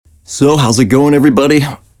So, how's it going, everybody?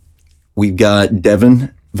 We've got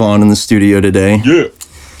Devin Vaughn in the studio today. Yeah.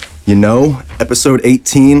 You know, episode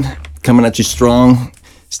 18, coming at you strong,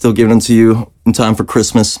 still giving them to you in time for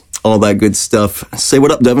Christmas, all that good stuff. Say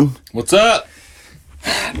what up, Devin. What's up?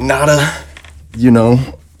 Nada. You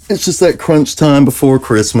know, it's just that crunch time before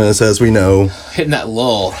Christmas, as we know. Hitting that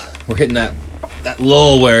lull. We're hitting that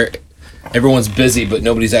lull where everyone's busy, but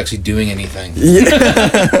nobody's actually doing anything.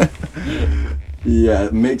 Yeah. Yeah,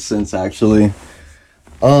 it makes sense, actually.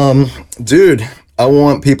 Dude, I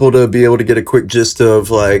want people to be able to get a quick gist of,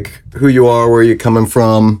 like, who you are, where you're coming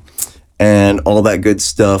from, and all that good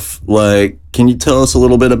stuff. Like, can you tell us a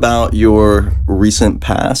little bit about your recent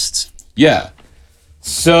past? Yeah.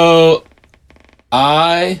 So,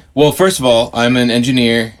 first of all, I'm an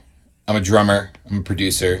engineer. I'm a drummer. I'm a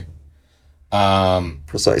producer.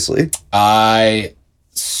 Precisely.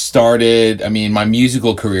 My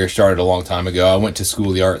musical career started a long time ago. I went to School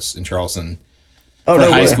of the Arts in Charleston. Oh, for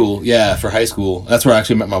no high way. school. Yeah, for high school. That's where I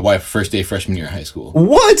actually met my wife first day freshman year of high school.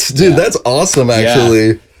 What? Dude, Yeah. that's awesome, actually.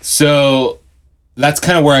 Yeah. So that's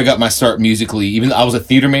kind of where I got my start musically. Even though I was a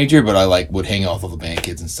theater major, but I would hang out with all the band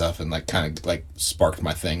kids and stuff, and kind of sparked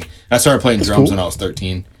my thing. And I started playing drums cool. when I was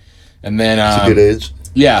 13, and then It's a good age.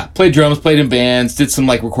 yeah, played drums, played in bands, did some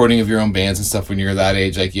recording of your own bands and stuff when you were that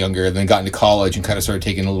age, younger. And then got into college and kind of started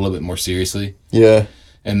taking it a little bit more seriously. Yeah.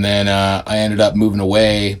 And then I ended up moving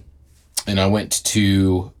away, and I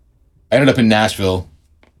ended up in Nashville,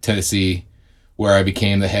 Tennessee, where I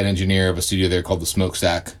became the head engineer of a studio there called the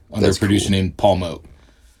Smokestack under a producer named Paul Moat.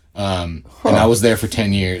 And I was there for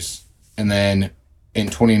 10 years. And then in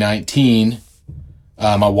 2019,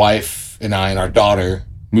 my wife and I and our daughter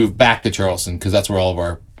moved back to Charleston because that's where all of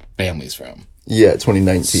our family's from. Yeah,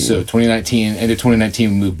 2019. So end of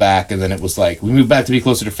 2019, we moved back, and then it was we moved back to be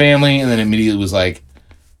closer to family, and then immediately was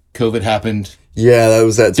COVID happened. Yeah, that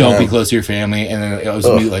was that time. Don't be close to your family. And then it was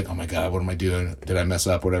immediately oh my God, what am I doing? Did I mess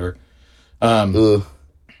up? Whatever.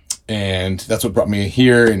 And that's what brought me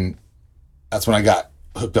here. And that's when I got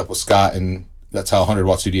hooked up with Scott. And that's how 100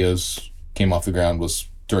 Watt Studios came off the ground, was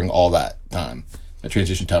during all that time, that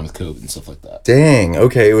transition time with COVID and stuff like that. Dang.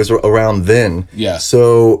 Okay, it was around then. Yeah.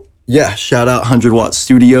 So, yeah, shout out 100 Watt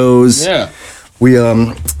Studios. Yeah. We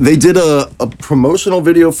they did a promotional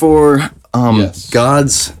video for Yes.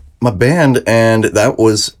 God's my band, and that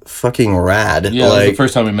was fucking rad. Yeah, that was the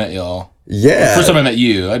first time we met y'all. Yeah. First time I met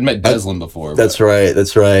you. I'd met Deslin before. That's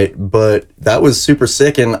right. But that was super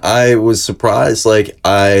sick, and I was surprised.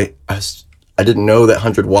 I didn't know that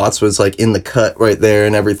 100 Watts was in the cut right there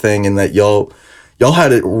and everything, and that y'all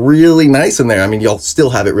had it really nice in there. I mean, y'all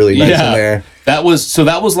still have it really nice in there. That was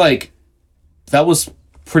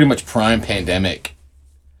pretty much prime pandemic.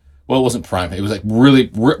 Well, it wasn't prime. It was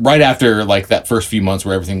really right after that first few months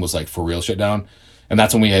where everything was for real shut down. And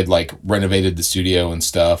that's when we had renovated the studio and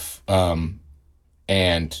stuff. And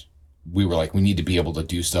we were we need to be able to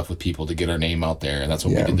do stuff with people to get our name out there. And that's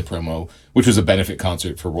when we did the promo, which was a benefit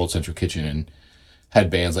concert for World Central Kitchen, and had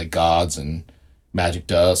bands like Gods and Magic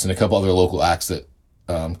Dust and a couple other local acts that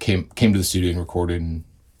came to the studio and recorded. And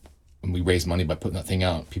we raised money by putting that thing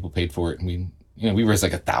out. People paid for it. And we raised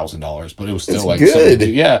 $1,000, but it was still good.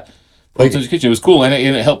 Yeah. World Central Kitchen. It was cool. And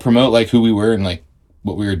it helped promote who we were and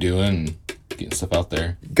what we were doing and getting stuff out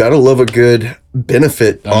there. Gotta love a good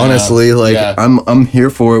benefit, honestly. Yeah. I'm here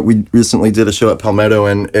for it. We recently did a show at Palmetto,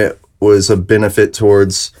 and it was a benefit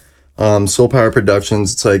towards Soul Power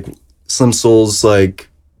Productions. It's Slim Soul's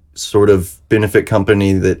sort of benefit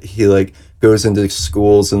company that he goes into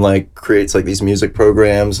schools and creates these music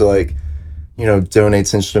programs,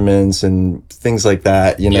 donates instruments and things like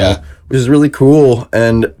that, Yeah. which is really cool.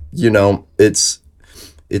 And it's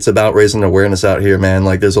about raising awareness out here, man.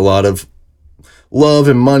 There's a lot of love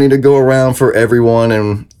and money to go around for everyone,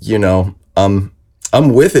 and I'm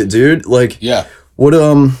with it, dude. Yeah. What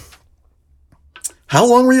how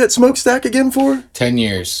long were you at Smokestack again for? 10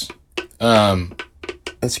 years.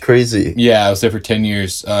 That's crazy. Yeah, I was there for 10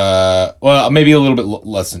 years. Well, maybe a little bit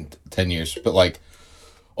less than 10 years, but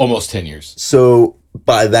almost 10 years. So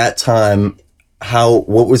by that time,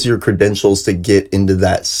 what was your credentials to get into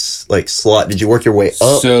that slot? Did you work your way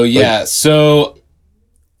up? So yeah, so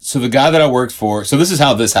the guy that I worked for, so this is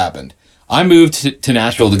how this happened. I moved to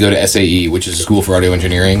Nashville to go to SAE, which is a school for audio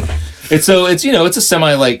engineering. It's a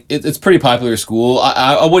semi it's pretty popular school.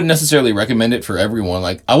 I wouldn't necessarily recommend it for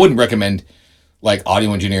everyone. I wouldn't recommend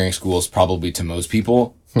audio engineering schools probably to most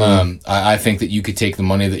people. I think that you could take the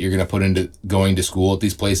money that you're going to put into going to school at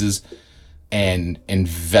these places and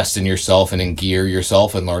invest in yourself and in gear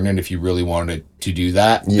yourself and learn it if you really wanted to do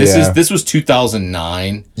that. Yeah. This was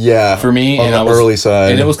 2009. Yeah. For me, on and the early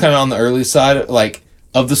side. and it was kind of on the early side.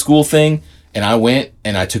 of the school thing. And I went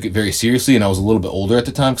and I took it very seriously, and I was a little bit older at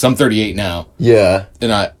the time because I'm 38 now. Yeah.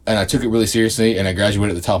 And I took it really seriously, and I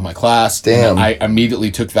graduated at the top of my class. Damn. And I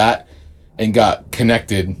immediately took that and got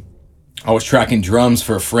connected. I was tracking drums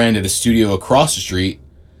for a friend at a studio across the street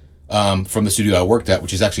from the studio I worked at,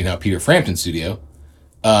 which is actually now Peter Frampton's studio.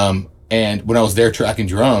 And when I was there tracking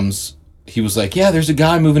drums, he was like, "Yeah, there's a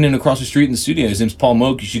guy moving in across the street in the studio. His name's Paul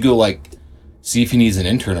Moak. You should go like see if he needs an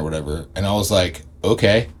intern or whatever." And I was like,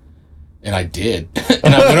 "Okay." And I did.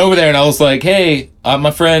 And I went over there and I was like, "Hey,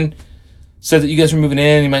 my friend said that you guys were moving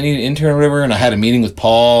in. You might need an intern or whatever." And I had a meeting with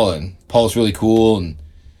Paul, and Paul's really cool. And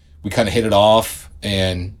we kind of hit it off.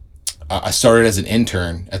 And I started as an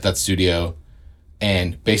intern at that studio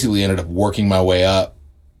and basically ended up working my way up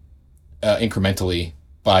incrementally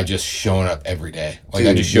by just showing up every day. Like,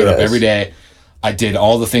 I just showed up every day. I did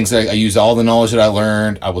all the things that I used, all the knowledge that I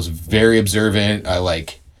learned. I was very observant.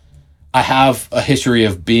 I have a history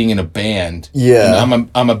of being in a band. Yeah. And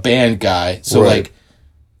I'm a band guy. So like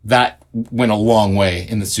that went a long way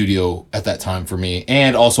in the studio at that time for me.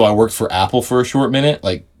 And also I worked for Apple for a short minute,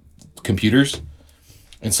 like computers.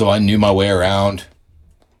 And so I knew my way around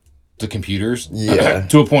the computers. Yeah.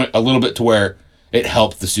 To a point a little bit to where it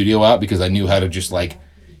helped the studio out because I knew how to just like,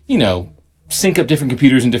 you know, sync up different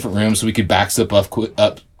computers in different rooms so we could back stuff up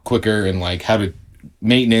quicker, and like how to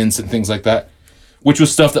maintenance and things like that. Which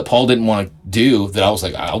was stuff that Paul didn't want to do, that I was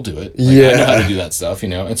like, I'll do it. Like, I know how to do that stuff, you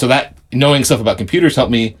know? And so that, knowing stuff about computers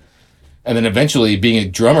helped me. And then eventually, being a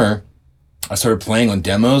drummer, I started playing on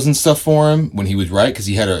demos and stuff for him when he would write, because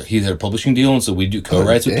he had a publishing deal, and so we'd do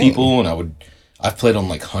co-writes with people, and I've played on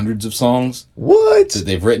like hundreds of songs. What? That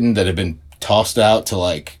they've written that have been tossed out to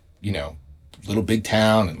like, you know, Little Big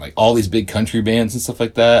Town and like all these big country bands and stuff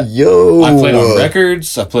like that. Yo. I played on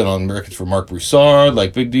records. I played on records for Mark Broussard,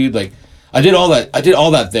 like Big Dude, like... I did all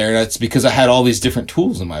that there, and that's because I had all these different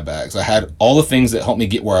tools in my bags. I had all the things that helped me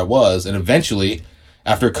get where I was, and eventually,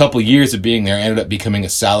 after a couple years of being there, I ended up becoming a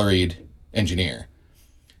salaried engineer.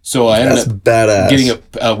 So I ended up getting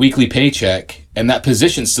a weekly paycheck, and that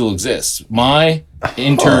position still exists. My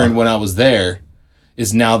intern when I was there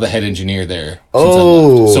is now the head engineer there.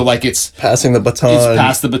 Oh, so like it's passing the baton. It's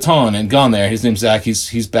passed the baton and gone there. His name's Zach. He's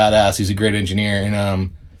badass. He's a great engineer,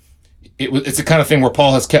 and it's the kind of thing where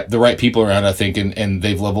Paul has kept the right people around, I think, and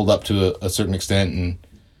they've leveled up to a certain extent, and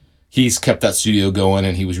he's kept that studio going,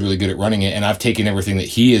 and he was really good at running it. And I've taken everything that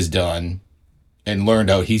he has done and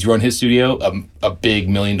learned how he's run his studio, a big $1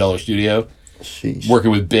 million studio,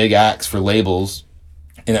 working with big acts for labels,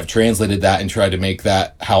 and I've translated that and tried to make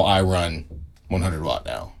that how I run 100 Watt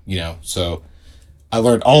now, you know? So I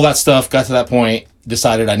learned all that stuff, got to that point,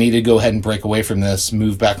 decided I needed to go ahead and break away from this,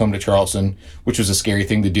 move back home to Charleston, which was a scary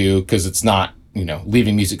thing to do because it's not, you know,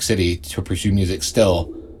 leaving Music City to pursue music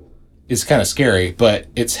still is kind of scary, but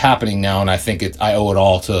it's happening now, and I think I owe it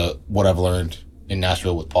all to what I've learned in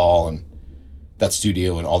Nashville with Paul and that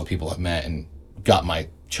studio and all the people I've met and got my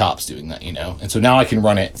chops doing that, you know? And so now I can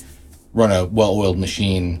run a well-oiled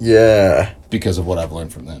machine because of what I've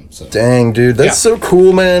learned from them. So dang, dude, that's so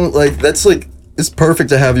cool, man. Like, it's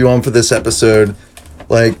perfect to have you on for this episode.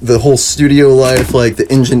 Like, the whole studio life, like,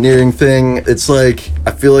 the engineering thing. It's like,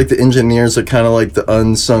 I feel like the engineers are kind of like the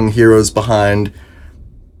unsung heroes behind,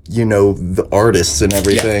 you know, the artists and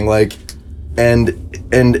everything. Like, and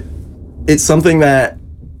it's something that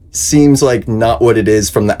seems like not what it is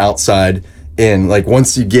from the outside in. Like,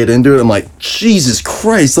 once you get into it, I'm like, Jesus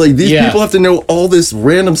Christ, like, these people have to know all this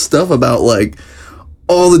random stuff about, like,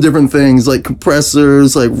 all the different things, like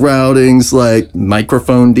compressors, like routings, like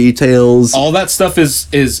microphone details. All that stuff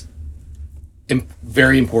is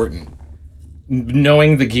very important.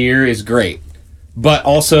 Knowing the gear is great, but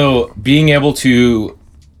also being able to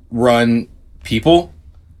run people,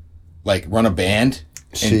 like run a band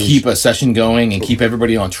and keep a session going and keep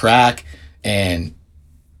everybody on track and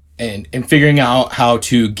figuring out how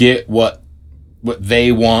to get what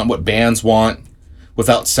they want, what bands want,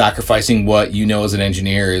 without sacrificing what you know as an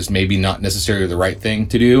engineer is maybe not necessarily the right thing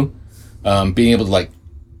to do. Being able to like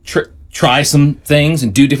try some things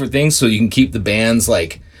and do different things so you can keep the band's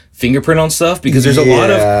like fingerprint on stuff, because there's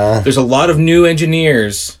a lot of new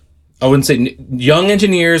engineers. I wouldn't say young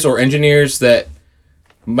engineers or engineers that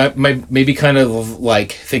might maybe kind of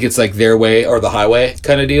like think it's like their way or the highway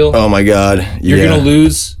kind of deal. Oh my God. You're gonna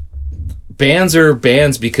lose. Bands are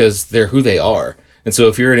bands because they're who they are. And so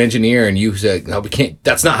if you're an engineer and you say, no, we can't,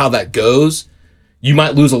 that's not how that goes, you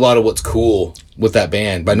might lose a lot of what's cool with that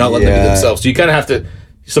band by not letting them be themselves. So you kind of have to,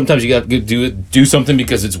 sometimes you got to do something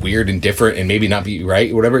because it's weird and different and maybe not be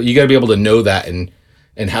right or whatever. You got to be able to know that and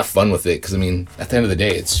have fun with it. Because, I mean, at the end of the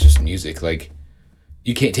day, it's just music. Like,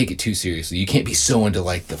 you can't take it too seriously. You can't be so into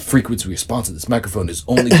like the frequency response of this microphone is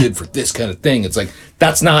only good for this kind of thing. It's like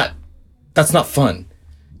that's not fun.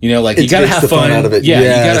 You know, like you gotta have fun out of it. Yeah, you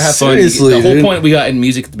gotta have fun. Seriously, the whole point we got in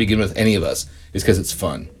music to begin with, any of us, is because it's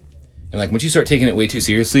fun. And like once you start taking it way too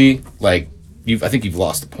seriously, like I think you've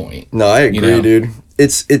lost the point. No, I agree, dude.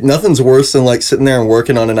 Nothing's worse than like sitting there and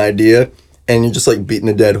working on an idea, and you're just like beating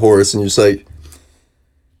a dead horse, and you're just like,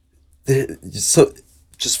 so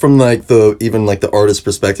just from like the artist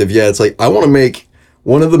perspective, yeah, it's like I want to make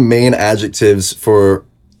one of the main adjectives for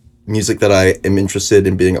music that I am interested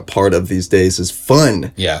in being a part of these days is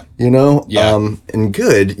fun. Yeah. You know? Yeah. And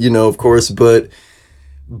good, you know, of course, but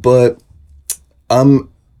I'm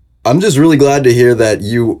just really glad to hear that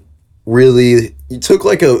you took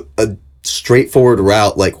like a straightforward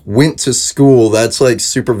route, like went to school. That's like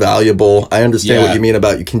super valuable. I understand what you mean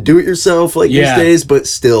about you can do it yourself like these days, but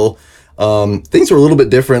still things were a little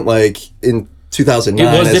bit different like in 2009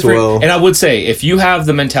 it was as different. well. And I would say if you have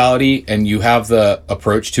the mentality and you have the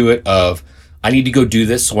approach to it of I need to go do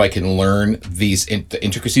this so I can learn the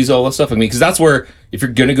intricacies of all that stuff. I mean, because that's where if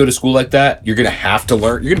you're going to go to school like that, you're going to have to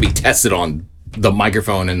learn. You're going to be tested on the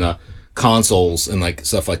microphone and the consoles and like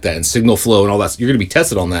stuff like that and signal flow and all that. You're going to be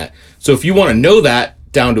tested on that. So if you want to know that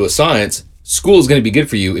down to a science, school is going to be good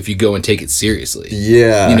for you if you go and take it seriously.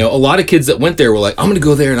 Yeah. You know, a lot of kids that went there were like, I'm going to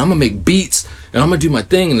go there and I'm going to make beats and I'm going to do my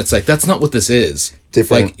thing. And it's like, that's not what this is.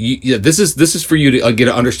 Different. Like, this is for you to get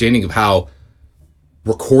an understanding of how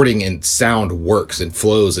recording and sound works and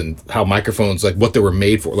flows and how microphones, like what they were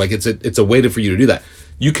made for. Like it's a way for you to do that.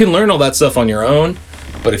 You can learn all that stuff on your own,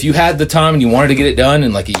 but if you had the time and you wanted to get it done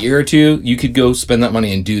in like a year or two, you could go spend that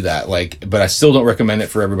money and do that. Like, but I still don't recommend it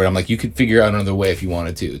for everybody. I'm like, you could figure out another way if you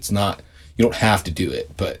wanted to. It's not, you don't have to do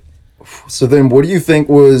it, but. So then what do you think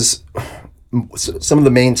was some of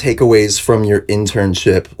the main takeaways from your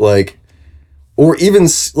internship? Like, or even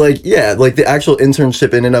like, yeah, like the actual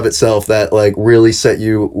internship in and of itself that like really set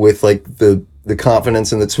you with like the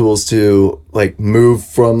confidence and the tools to like move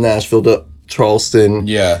from Nashville to Charleston.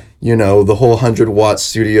 Yeah. You know, the whole 100-watt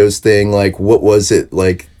studios thing. Like, what was it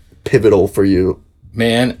like pivotal for you?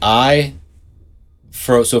 Man,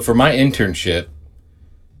 so for my internship,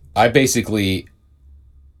 I basically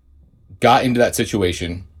got into that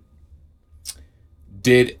situation,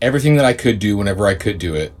 did everything that I could do whenever I could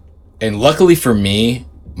do it. And luckily for me,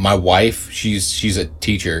 my wife, she's a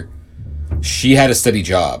teacher. She had a steady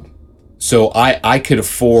job. So I could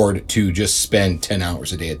afford to just spend 10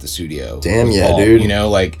 hours a day at the studio. Damn, yeah, Paul, dude. You know,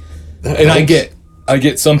 like, and I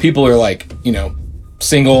get some people are like, you know,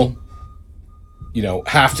 single, you know,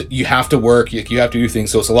 you have to work, you have to do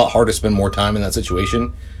things. So it's a lot harder to spend more time in that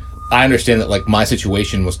situation. I understand that like my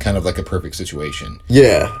situation was kind of like a perfect situation.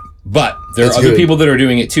 Yeah. But there are other people that are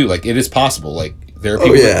doing it too. Like it is possible. Like there are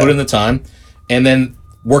people that put in the time and then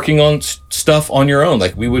working on stuff on your own.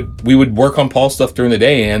 Like we would work on Paul's stuff during the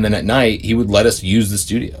day and then at night he would let us use the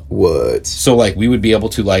studio. What? So like we would be able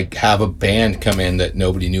to like have a band come in that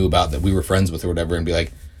nobody knew about that we were friends with or whatever and be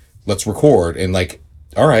like, let's record and like,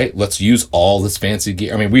 all right, let's use all this fancy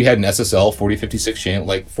gear. I mean, we had an SSL 4056 channel,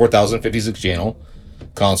 like 4056 channel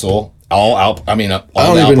console, all out. I mean, all I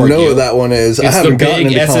don't even know what that one is. I haven't gotten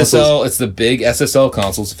into consoles. It's the big SSL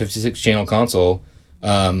console. It's a 56 channel console.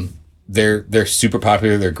 They're super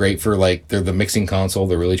popular. They're great for like they're the mixing console.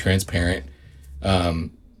 They're really transparent.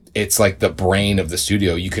 It's like the brain of the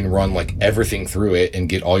studio. You can run like everything through it and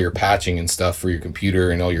get all your patching and stuff for your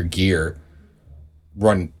computer and all your gear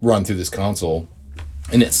run through this console.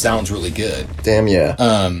 And it sounds really good. Damn yeah.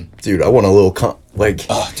 Dude, I want a little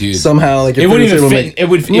dude. Somehow like it wouldn't even fit. It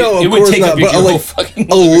would take not, up your but, whole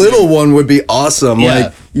fucking a little one would be awesome.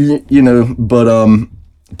 Yeah. Like you know,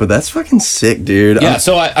 but that's fucking sick, dude. Yeah,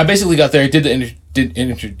 so I basically got there, did the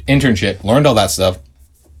internship, learned all that stuff.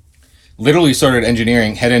 Literally started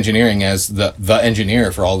head engineering as the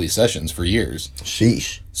engineer for all these sessions for years.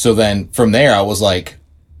 Sheesh. So then from there I was like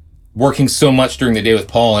working so much during the day with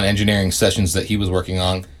Paul and engineering sessions that he was working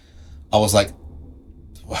on. I was like,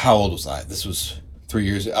 how old was I? This was 3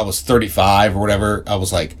 years. I was 35 or whatever. I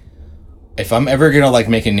was like, if I'm ever going to like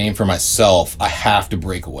make a name for myself, I have to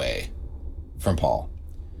break away from Paul.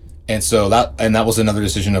 And so that was another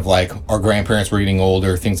decision of like, our grandparents were getting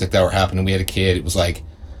older, things like that were happening. We had a kid. It was like,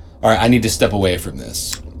 all right, I need to step away from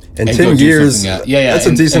this. And 10 years, that's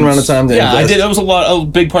a decent amount of time to invest. I did. That was a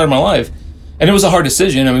big part of my life. And it was a hard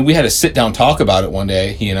decision. I mean, we had to sit down, talk about it one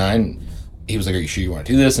day, he and I, and he was like, are you sure you want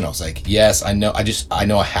to do this? And I was like, yes, I know. I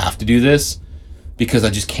know I have to do this because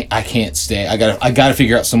I can't stay. I gotta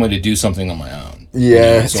figure out some way to do something on my own.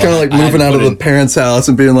 Yeah, it's kind of like moving out of the parents' house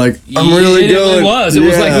and being like, I'm really going. It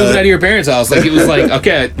was like moving out of your parents' house. Like, it was like,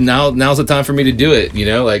 okay, now's the time for me to do it,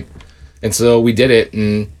 like, and so we did it.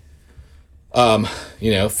 And,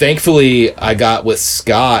 thankfully I got with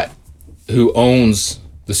Scott, who owns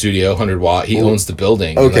the studio, 100 Watt. He owns the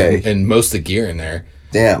building. Okay. And most of the gear in there.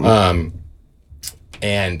 Damn.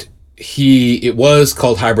 And it was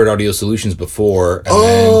called Hybrid Audio Solutions before.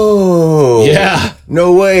 And yeah.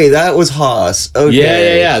 No way. That was Haas.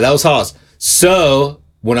 Okay. Yeah. That was Haas. So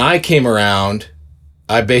when I came around,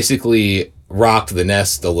 I basically rocked the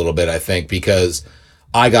nest a little bit, I think, because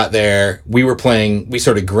I got there. We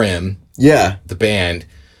started Grimm. Yeah. The band.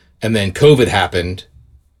 And then COVID happened.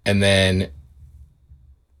 And then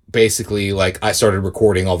basically, like, I started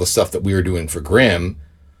recording all the stuff that we were doing for Grimm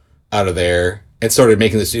out of there. And started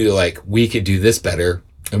making the studio like, we could do this better,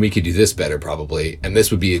 and we could do this better probably, and this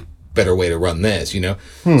would be a better way to run this,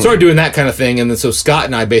 Started doing that kind of thing, and then so Scott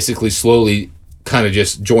and I basically slowly kind of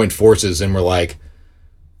just joined forces, and we're like,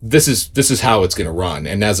 this is how it's going to run.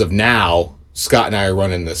 And as of now, Scott and I are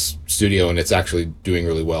running this studio, and it's actually doing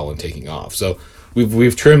really well and taking off. So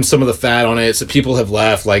we've trimmed some of the fat on it. So people have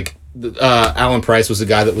left. Like Alan Price was the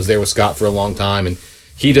guy that was there with Scott for a long time, and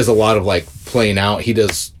he does a lot of like playing out. He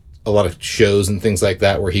does a lot of shows and things like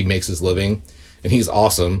that where he makes his living, and he's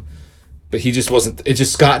awesome. But he just wasn't. It's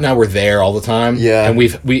just Scott and I were there all the time. Yeah. And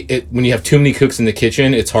when you have too many cooks in the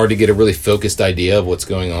kitchen, it's hard to get a really focused idea of what's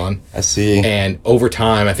going on. I see. And over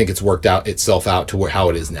time, I think it's worked out itself out to how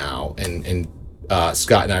it is now. And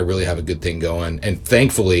Scott and I really have a good thing going. And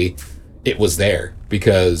thankfully, it was there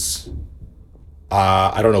because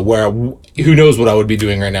I don't know who knows what I would be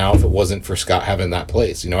doing right now if it wasn't for Scott having that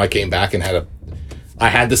place. I came back and I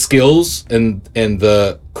had the skills and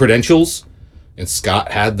the credentials, and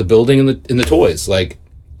Scott had the building and the toys,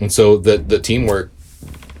 and so the teamwork,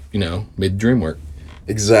 made the dream work.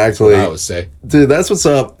 Exactly. That's what I would say. Dude, that's what's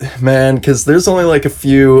up, man, because there's only like a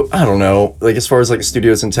few, I don't know, like as far as like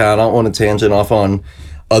studios in town. I don't want to tangent off on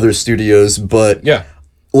other studios, but yeah,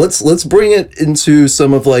 let's bring it into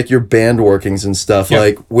some of like your band workings and stuff.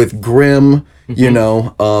 Like with Grimm,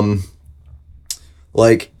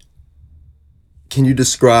 like, can you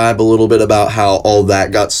describe a little bit about how all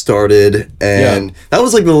that got started? And that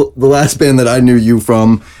was like the last band that I knew you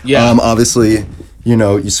from. Yeah. Obviously,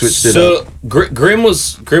 you switched it up. So Grimm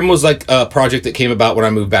was like a project that came about when I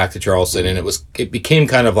moved back to Charleston, and it became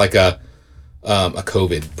kind of like a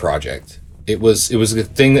COVID project. It was a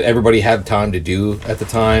thing that everybody had time to do at the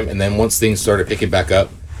time, and then once things started picking back up,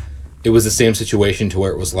 it was the same situation to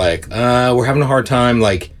where it was like, we're having a hard time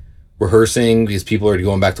like rehearsing because people are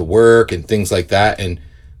going back to work and things like that. And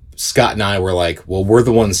Scott and I were like, well, we're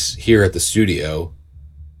the ones here at the studio,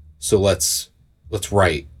 so let's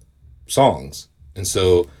write songs. And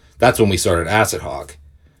so that's when we started Acid Hawk.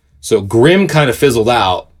 So Grimm kind of fizzled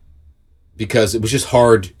out because it was just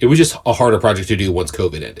hard. It was just a harder project to do once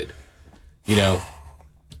COVID ended.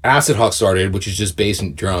 Acid Hawk started, which is just bass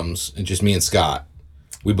and drums, and just me and Scott.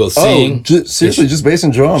 We both sing. Seriously, just bass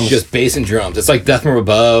and drums. Just bass and drums. It's like Death from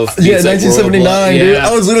Above. Yeah, 1979, dude.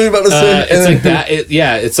 I was literally about to say. It's like that.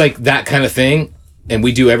 It's like that kind of thing. And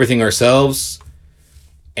we do everything ourselves.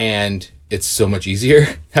 And it's so much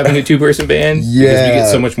easier having a 2-person band. Yeah. Because we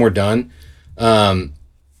get so much more done. But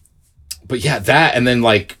yeah, that, and then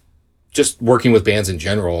like just working with bands in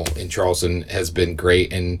general in Charleston has been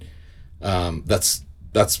great. And that's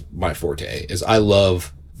my forte, is I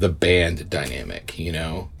love the band dynamic.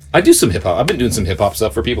 I do some hip-hop. I've been doing some hip-hop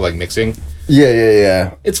stuff for people, like mixing.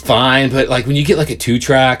 Yeah. It's fine, but like when you get like a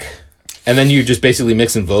 2-track and then you're just basically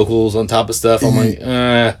mixing vocals on top of stuff, I'm like,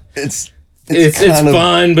 it's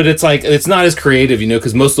fun, but it's like it's not as creative,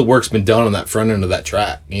 because most of the work's been done on that front end of that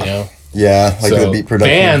track. Yeah, like the beat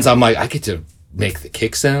production. Bands, I'm like, I get to make the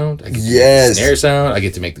kick sound, I get to make the snare sound, I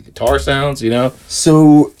get to make the guitar sounds.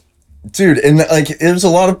 So, dude, and like there's a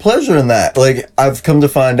lot of pleasure in that. Like I've come to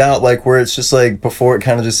find out, like where it's just like before it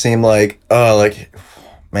kind of just seemed like, oh, like,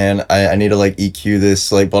 man, I need to like EQ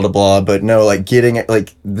this, like blah blah blah. But no, like getting it,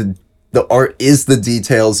 like the art is the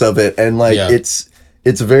details of it, and like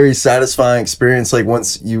it's a very satisfying experience. Like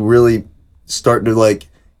once you really start to like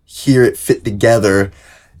hear it fit together.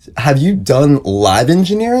 Have you done live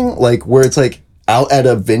engineering, like where it's like out at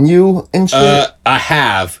a venue and shit? I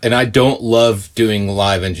have, and I don't love doing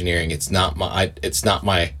live engineering. It's not my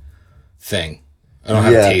thing. I don't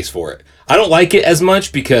have a taste for it. I don't like it as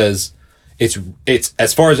much because it's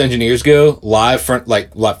as far as engineers go, live front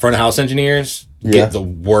of house engineers get the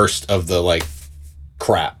worst of the like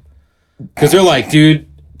crap. Because they're like, dude,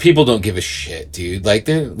 people don't give a shit, dude. Like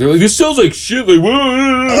they're like, this sounds like shit, like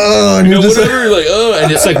and you know, just whatever, like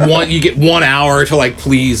and it's like you get 1 hour to like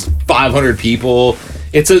please 500 people.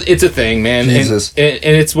 It's a thing, man. Jesus. And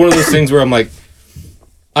it's one of those things where I'm like,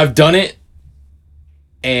 I've done it,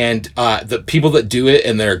 and the people that do it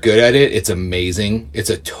and they're good at it, it's amazing.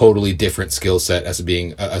 It's a totally different skill set as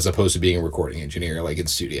opposed to being a recording engineer, like in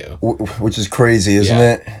studio. Which is crazy, isn't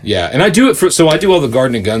it? Yeah, and I do it I do all the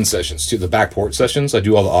garden and gun sessions too, the back porch sessions. I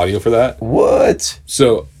do all the audio for that. What?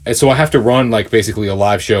 So I have to run like basically a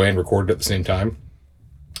live show and record it at the same time.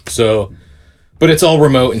 So, but it's all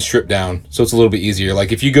remote and stripped down, so it's a little bit easier.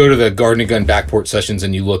 Like if you go to the garden and gun back porch sessions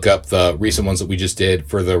and you look up the recent ones that we just did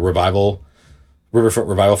for the Riverfront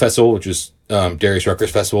Revival Festival, which is Darius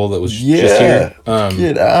Rucker's festival that was just here.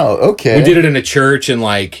 Get out. Okay. We did it in a church, and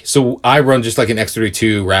like, so I run just like an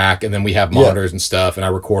X32 rack, and then we have monitors and stuff, and I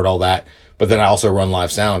record all that. But then I also run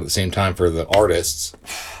live sound at the same time for the artists.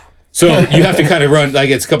 So you have to kind of run, like,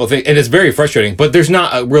 it's a couple of things, and it's very frustrating, but there's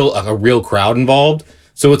not a real crowd involved.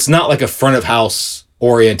 So it's not like a front of house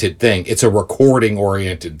oriented thing. It's a recording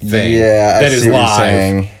oriented thing that is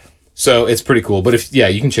live. So it's pretty cool. But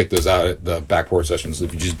you can check those out at the back porch sessions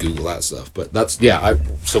if you just Google that stuff. But that's,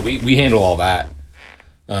 so we handle all that.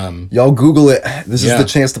 Y'all Google it. This is the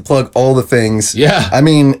chance to plug all the things. Yeah. I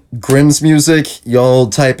mean, Grimm's music, y'all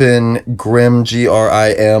type in Grimm,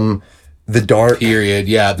 Grim, The Dark. Period.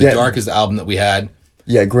 Yeah, The Dark is the album that we had.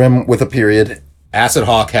 Yeah, Grimm with a period. Acid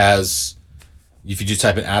Hawk has, if you just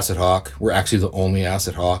type in Acid Hawk, we're actually the only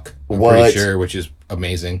Acid Hawk. I'm What? pretty sure, which is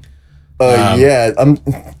amazing.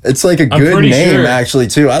 It's like a good name actually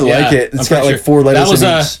too. I like it. It's got like 4 letters.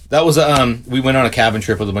 That was we went on a cabin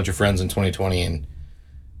trip with a bunch of friends in 2020, and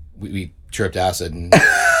we tripped acid and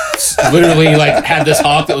literally like had this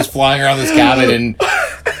hawk that was flying around this cabin, and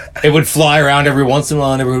it would fly around every once in a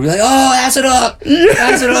while, and everyone would be like, "Oh, Acid Hawk,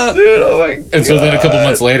 Acid Hawk!" Dude, oh my God. And so then a couple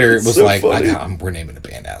months later, it was so like, funny. we're naming the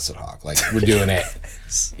band Acid Hawk. Like we're doing it.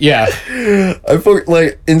 Yeah,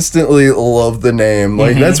 I instantly love the name.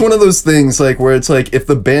 Like that's one of those things like where it's like if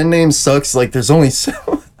the band name sucks, like there's only so.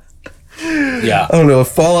 Yeah. I don't know if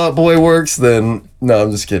Fall Out Boy works. Then no,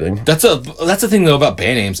 I'm just kidding. That's the thing though about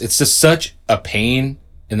band names. It's just such a pain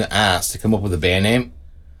in the ass to come up with a band name,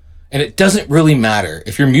 and it doesn't really matter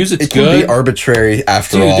if your music's good. It can be arbitrary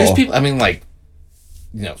after all. Dude, there's people. I mean, like,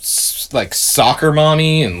 you know, like Soccer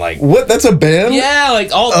Mommy and like what? That's a band? Yeah,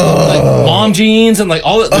 like all like Mom Jeans and like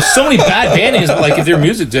all that. There's so many bad band names, but like if their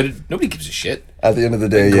music's good, nobody gives a shit. At the end of the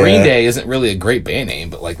day, Green Day isn't really a great band name,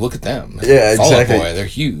 but like look at them. Yeah, Fall exactly. Out Boy, they're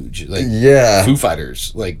huge. Like Foo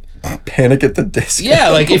Fighters, like Panic at the Disco. Yeah,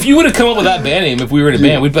 like if you would have come up with that band name, if we were in a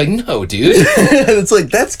band, we'd be like, no, dude. It's like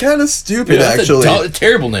that's kind of stupid, that's actually. a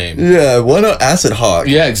terrible name. Yeah, why not Acid Hawk?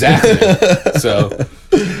 Yeah, exactly. So,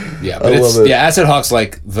 yeah, but Acid Hawk's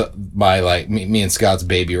like me and Scott's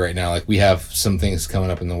baby right now. Like we have some things coming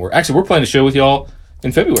up in the work. Actually, we're playing a show with y'all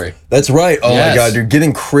in February. That's right. Oh my God, dude,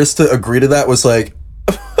 getting Chris to agree to that was like,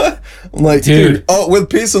 I'm like, dude. Oh, with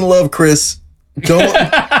peace and love, Chris.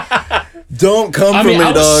 Don't come for me,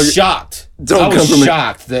 dog. I was shocked. I was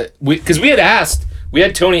shocked that because we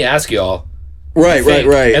had Tony ask y'all. Right.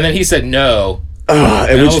 And then he said no.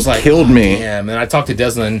 It just like, killed me. Yeah, and then I talked to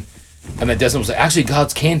Deslin, and then Deslin was like, actually,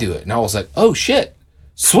 Gods can do it. And I was like, oh shit,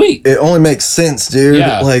 sweet. It only makes sense, dude.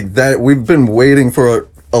 Yeah. Like that, we've been waiting for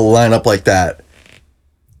a lineup like that.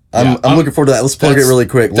 I'm looking forward to that. Let's plug it really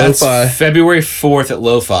quick. Lo-Fi. February 4th at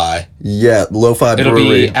Lo-Fi. Yeah, Lo-Fi It'll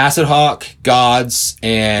Brewery. be Acid Hawk, Gods,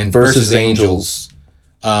 and Versus Angels.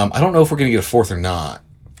 I don't know if we're going to get a 4th or not.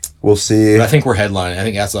 We'll see. But I think we're headlining. I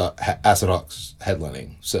think Acid Hawk's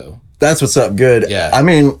headlining. So that's what's up. Good. Yeah. I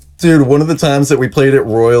mean, dude, one of the times that we played at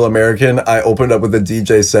Royal American, I opened up with a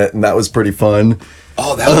DJ set, and that was pretty fun.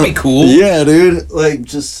 Oh, that would be cool. Yeah, dude. Like,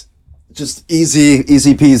 just easy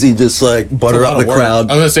peasy, just like butter up the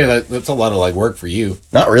crowd. I was gonna say that's a lot of like work for you.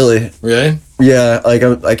 Not really. Really? Yeah, like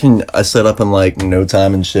I set up in like no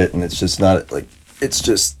time and shit, and it's just not like it's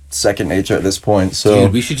just second nature at this point. So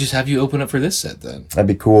dude, we should just have you open up for this set then. That'd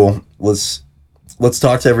be cool. Let's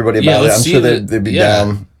talk to everybody about it. I'm sure they'd be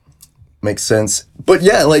down. Makes sense. But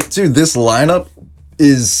yeah, like dude, this lineup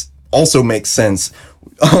also makes sense.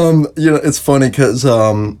 It's funny because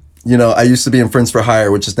I used to be in Friends for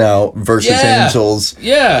Hire, which is now Versus Angels.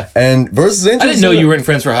 Yeah. And Versus Angels. I didn't know you were in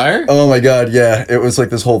Friends for Hire. Oh my God, yeah. It was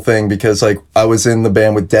like this whole thing because like I was in the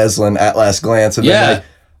band with Deslin at last glance, and then like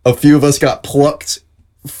a few of us got plucked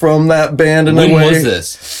from that band in a way. When was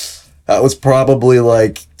this? That was probably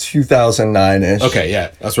like 2009-ish. Okay,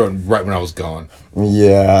 yeah. That's right when I was gone.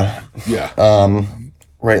 Yeah. Yeah.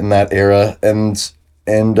 Right in that era. And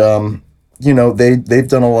you know, they've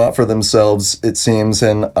done a lot for themselves, it seems,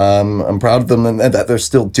 and I'm proud of them and that they're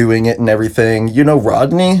still doing it and everything. You know,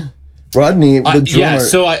 Rodney, the drummer. Yeah,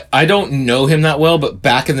 so I don't know him that well, but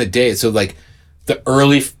back in the day, so like the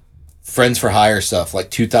early Friends for Hire stuff, like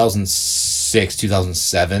 2006,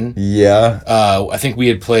 2007. Yeah. I think we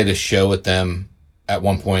had played a show with them at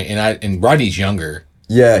one point, and Rodney's younger.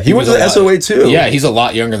 Yeah, he was at SOA too. Yeah, he's a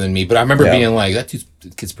lot younger than me, but I remember being like, the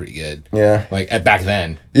kid's pretty good. Yeah. Like back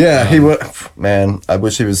then. Yeah, he was. Man, I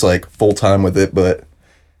wish he was like full time with it, but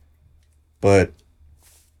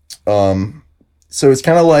so it's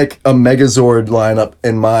kind of like a Megazord lineup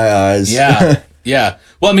in my eyes. Yeah, yeah.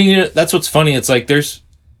 Well, I mean, you know, that's what's funny. It's like there's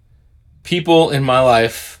people in my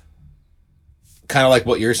life, kind of like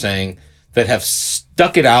what you're saying, that have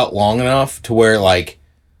stuck it out long enough to where like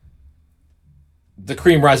the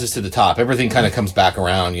cream rises to the top. Everything kind of comes back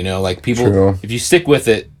around, you know. Like people, True. if you stick with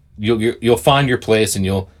it, you'll find your place, and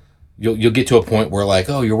you'll get to a point where like,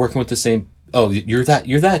 oh, you're working with the same. Oh, you're that.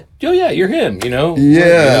 Oh yeah, you're him. You know.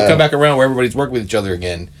 Yeah. You'll come back around where everybody's working with each other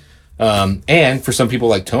again. And for some people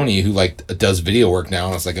like Tony, who like does video work now,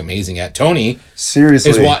 and it's like amazing at Tony.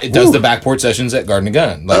 Seriously, is what it does the backport sessions at Garden and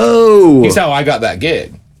Gun. Like, he's how I got that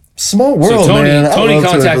gig. Small world, so man. Tony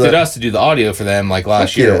contacted us to do the audio for them like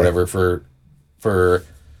last year or whatever for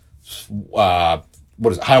what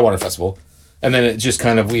is it, High Water Festival, and then it just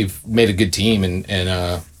kind of we've made a good team, and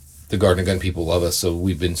the Garden and Gun people love us, so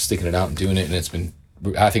we've been sticking it out and doing it, and it's been,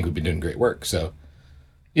 I think we've been doing great work. So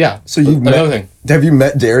yeah. So you have you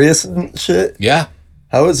met Darius and shit? Yeah.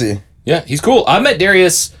 How is he? Yeah, he's cool. I met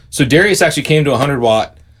Darius. So Darius actually came to 100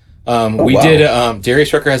 Watt. We wow. did.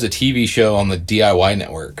 Darius Rucker has a TV show on the DIY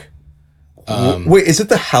network. Wait, is it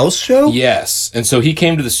the house show? Yes, and so he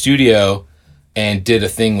came to the studio and did a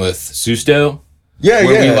thing with Susto. Yeah,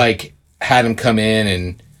 where we like had him come in,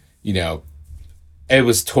 and you know, it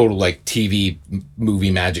was total like TV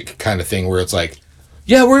movie magic kind of thing where it's like,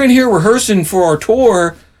 yeah, we're in here rehearsing for our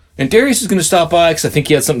tour, and Darius is going to stop by because I think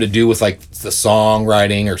he had something to do with like the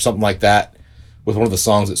songwriting or something like that with one of the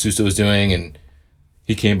songs that Susto was doing, and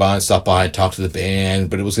he came by and stopped by and talked to the band,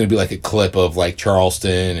 but it was going to be like a clip of like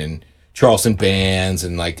Charleston and Charleston bands,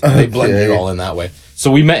 and like they blended it all in that way.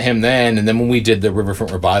 So we met him then, and then when we did the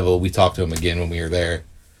Riverfront Revival, we talked to him again when we were there.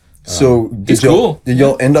 So he's cool. Did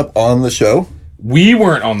y'all end up on the show? We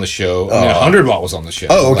weren't on the show. I mean, 100 Watt was on the show.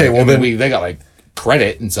 Oh, okay. Like, well, then they got like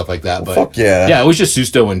credit and stuff like that. But fuck yeah. Yeah, it was just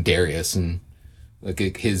Susto and Darius and like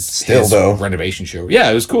his renovation show. Yeah,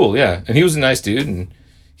 it was cool. Yeah, and he was a nice dude, and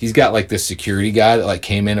he's got like this security guy that like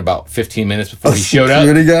came in about 15 minutes before he showed up.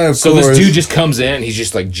 Security guy, of so course. This dude just comes in. He's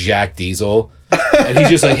just like Jack Diesel, and he's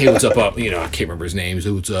just like, "Hey, what's up?" You know, I can't remember his name. He's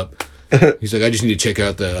like, "What's up?" He's like, "I just need to check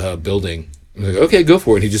out the building." I'm like, "Okay, go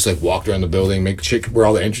for it." And he just like walked around the building, check where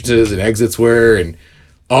all the entrances and exits were, and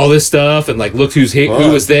all this stuff, and like looked who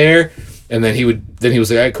was there. And then he was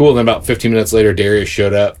like, all right, cool. And then about 15 minutes later, Darius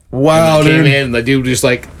showed up. Wow, and dude. Came in, and the dude just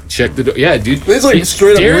like checked the door. Yeah, dude. It's like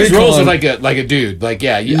straight up Darius recon. rolls with like a dude. Like,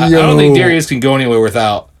 yeah, I don't think Darius can go anywhere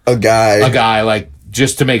without a guy, like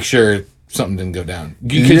just to make sure something didn't go down.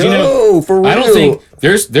 Because you know, for real. I don't think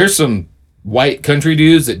there's some white country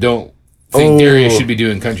dudes that don't think Darius should be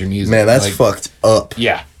doing country music. Man, that's like, fucked up.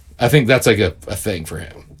 Yeah, I think that's like a thing for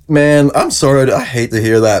him. Man, I'm sorry. I hate to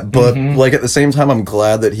hear that, but like at the same time, I'm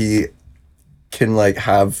glad that he can like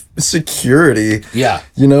have security. Yeah,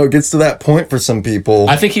 you know, it gets to that point for some people.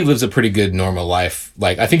 I think he lives a pretty good normal life.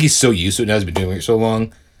 Like, I think he's so used to it now. He's been doing it so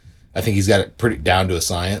long. I think he's got it pretty down to a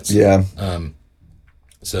science. Yeah.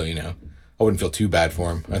 So, you know, I wouldn't feel too bad for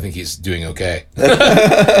him. I think he's doing okay. But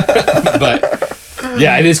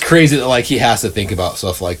yeah, it is crazy that like he has to think about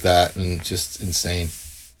stuff like that, and just insane.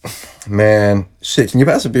 Man, shit, can you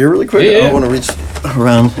pass a beer really quick? Yeah. I don't want to reach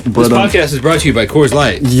around. But, This podcast is brought to you by Coors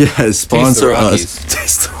Light. Yeah, sponsor us.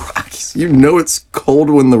 Taste the Rockies. You know it's cold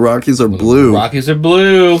when the Rockies are blue. The Rockies are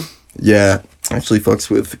blue. Yeah, actually fucks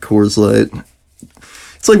with Coors Light.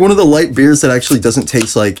 It's like one of the light beers that actually doesn't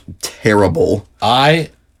taste like terrible. I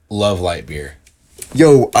love light beer.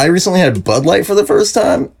 Yo, I recently had Bud Light for the first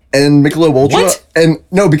time and Michelob Ultra. What? And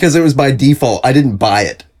no, because it was by default. I didn't buy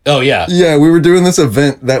it. Oh, yeah. Yeah, we were doing this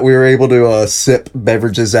event that we were able to sip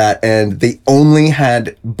beverages at, and they only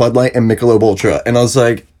had Bud Light and Michelob Ultra. And I was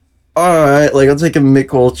like, all right, like I'll take a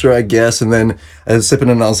Michelob Ultra, I guess. And then I was sipping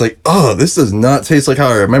it, and I was like, oh, this does not taste like how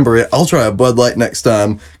I remember it. I'll try a Bud Light next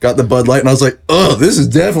time. Got the Bud Light, and I was like, oh, this is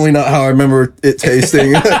definitely not how I remember it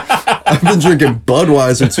tasting. I've been drinking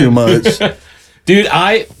Budweiser too much. Dude,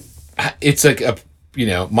 it's like you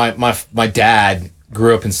know, my dad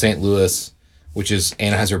grew up in St. Louis, which is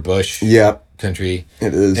Anheuser-Busch Yeah, country.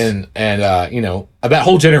 it is. And you know, that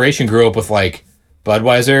whole generation grew up with like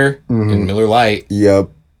Budweiser and Miller Lite Yep.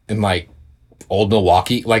 and like Old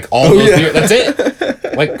Milwaukee, like all those beer. That's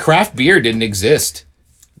it. Like craft beer didn't exist.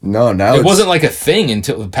 No, now It wasn't like a thing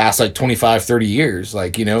until the past like 25, 30 years.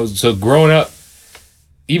 Like, you know, so growing up,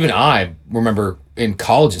 even I remember in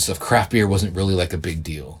college and stuff, craft beer wasn't really like a big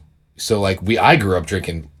deal. So like I grew up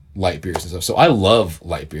drinking light beers and stuff. So I love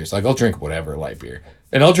light beers. Like I'll drink whatever light beer.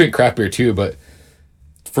 And I'll drink craft beer too, but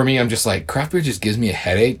for me, I'm just like, craft beer just gives me a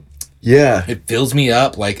headache. Yeah. It fills me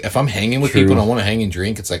up. Like if I'm hanging with people and I want to hang and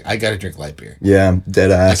drink, it's like I gotta drink light beer. Yeah, dead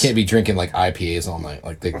ass. I can't be drinking like IPAs all night.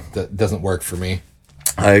 Like that doesn't work for me.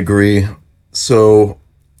 I agree. So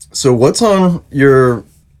what's on your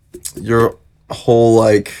whole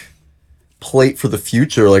like plate for the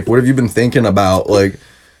future? Like what have you been thinking about? Like,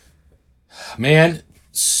 man,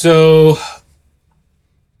 so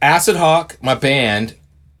Acid Hawk, my band,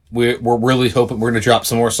 we're really hoping we're gonna drop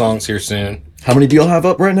some more songs here soon. how many do y'all have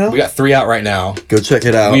up right now? We got 3 out right now. Go check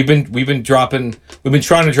it out. We've been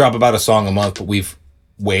trying to drop about a song a month, but we've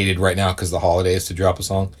waited right now because of the holidays to drop a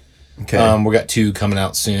song. Okay. We got 2 coming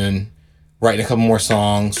out soon. Writing a couple more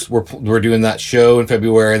songs. We're doing that show in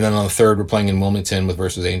February, and then on the 3rd we're playing in Wilmington with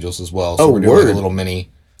Versus Angels as well. So we're doing like a little mini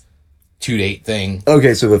 2-date thing.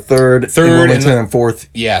 Okay, so the third in Wilmington and 4th.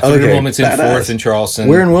 Yeah, 3rd in Wilmington, 4th in Charleston.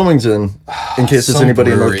 Where in Wilmington? In case there's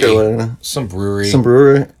anybody in North Carolina. Some brewery. Some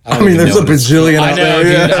brewery? I mean, there's a bajillion out there.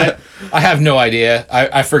 Dude, Yeah. I have no idea.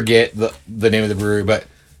 I forget the name of the brewery, but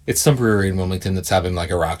it's some brewery in Wilmington that's having like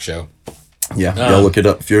a rock show. Yeah, y'all look it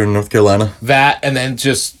up if you're in North Carolina. That, and then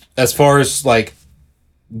just as far as like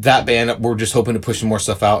that band, we're just hoping to push some more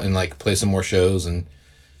stuff out and like play some more shows and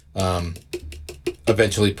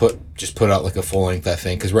eventually put out like a full length, I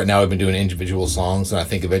think, because right now I've been doing individual songs, and I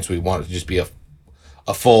think eventually we want it to just be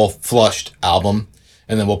a full flushed album,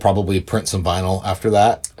 and then we'll probably print some vinyl after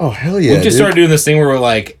that. Oh, hell yeah. We just started doing this thing where we're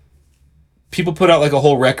like, people put out like a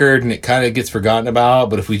whole record and it kind of gets forgotten about,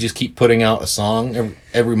 but if we just keep putting out a song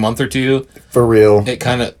every month or two, for real, it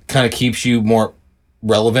kind of keeps you more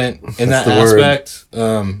relevant in that That's the aspect.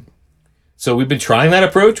 So we've been trying that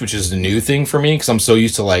approach, which is a new thing for me because I'm so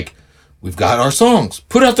used to like, we've got our songs,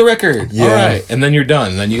 put out the record, all right, and then you're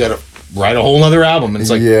done. And then you got to write a whole nother album, and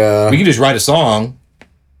it's like, we can just write a song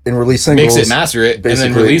and release singles, mix it, master it, basically,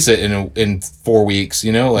 and then release it in 4 weeks.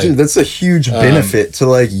 You know, like, dude, that's a huge benefit to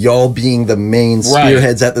like y'all being the main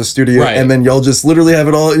spearheads at the studio, and then y'all just literally have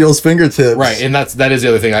it all at y'all's fingertips, right? And that is the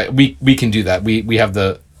other thing. We can do that. We have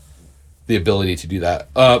the ability to do that.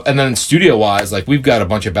 And then studio wise, like we've got a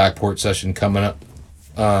bunch of back porch session coming up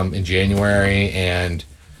in January, and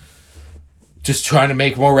just trying to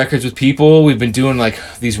make more records with people. We've been doing like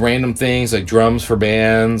these random things like drums for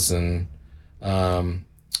bands, and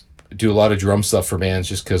do a lot of drum stuff for bands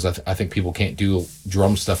just because I think people can't do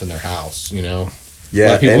drum stuff in their house, you know? Yeah, a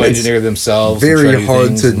lot of people and engineer themselves. Very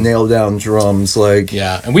hard to nail down drums, like,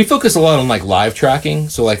 yeah. And we focus a lot on like live tracking.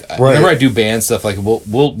 So like whenever I do band stuff, like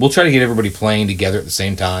we'll try to get everybody playing together at the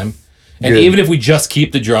same time. And even if we just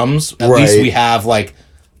keep the drums, at least we have like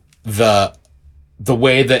the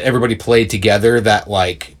way that everybody played together, that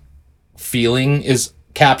like feeling is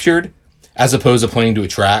captured, as opposed to playing to a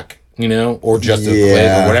track, you know, or just a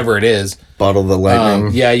click or whatever it is. Bottle the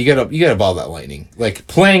lightning. Yeah, you gotta bottle that lightning. Like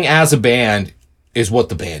playing as a band is what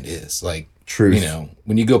the band is. Like, truth. You know,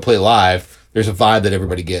 when you go play live, there's a vibe that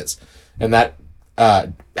everybody gets, and that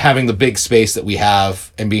having the big space that we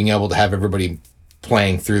have and being able to have everybody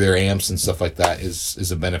playing through their amps and stuff like that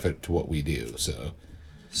is a benefit to what we do. So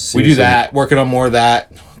we do that, working on more of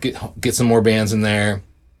that, get some more bands in there.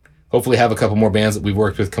 Hopefully have a couple more bands that we've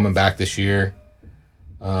worked with coming back this year.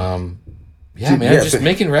 Just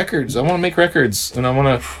making records. I want to make records, and I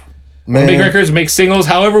want to make records, make singles,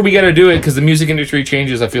 however we got to do it, because the music industry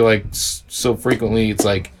changes, I feel like, so frequently. It's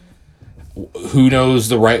like, who knows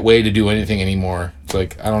the right way to do anything anymore? It's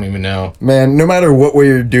like, I don't even know. Man, no matter what way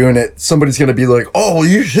you're doing it, somebody's going to be like, oh,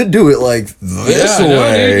 you should do it like this way.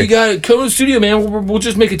 No, dude, you got to come to the studio, man. We'll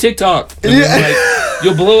just make a TikTok. And like,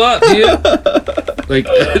 you'll blow up, dude. Like,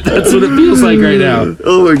 that's what it feels like right now.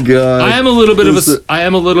 Oh my God. I am a little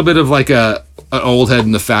bit of like an old head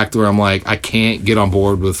in the fact where I'm like, I can't get on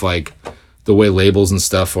board with like the way labels and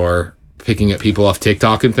stuff are picking at people off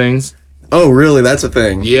TikTok and things. Oh, really? That's a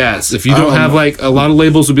thing? Yes. If you don't have like, a lot of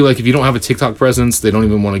labels would be like, if you don't have a TikTok presence, they don't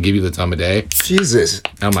even want to give you the time of day. Jesus.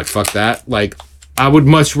 And I'm like, fuck that. Like, I would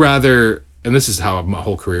much rather, and this is how my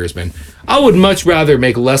whole career has been, I would much rather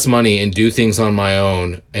make less money and do things on my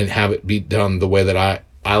own and have it be done the way that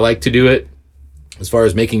I like to do it, as far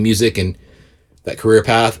as making music and that career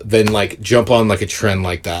path, than like jump on like a trend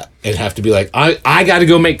like that and have to be like, I got to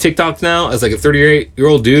go make TikToks now as like a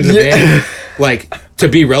 38-year-old dude in a band, like, to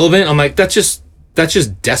be relevant. I'm like, that's just that's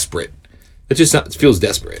just desperate. It just it feels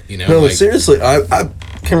desperate, you know? No, seriously, I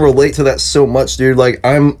can relate to that so much, dude. Like,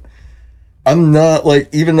 I'm not, like,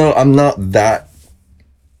 even though I'm not that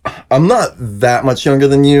much younger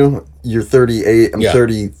than you. You're 38, I'm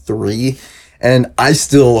 33, and I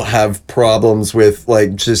still have problems with,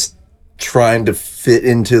 like, just trying to fit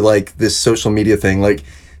into, like, this social media thing. Like,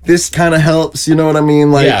 this kind of helps, you know what I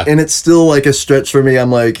mean? Like, and it's still, like, a stretch for me.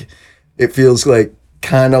 I'm like, it feels, like,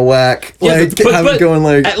 kind of whack. Yeah, like, but going,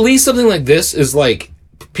 like... At least something like this is, like,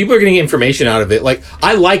 people are getting information out of it. Like,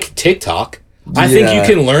 I like TikTok. I think you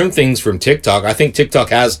can learn things from TikTok. I think TikTok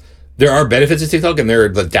has... There are benefits of TikTok, and there are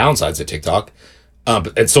the downsides of TikTok,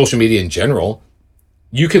 and social media in general.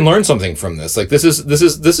 You can learn something from this. Like, this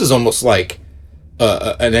is almost like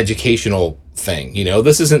an educational thing. You know,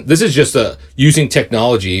 this is just using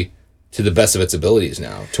technology to the best of its abilities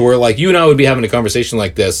now. To where, like, you and I would be having a conversation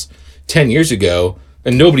like this 10 years ago,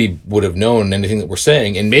 and nobody would have known anything that we're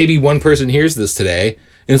saying. And maybe one person hears this today,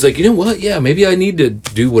 and it's like, you know what? Yeah, maybe I need to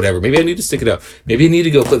do whatever. Maybe I need to stick it out. Maybe I need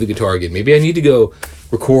to go play the guitar again. Maybe I need to go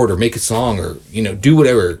record or make a song or, you know, do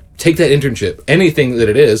whatever. Take that internship, anything that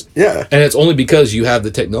it is. Yeah. And it's only because you have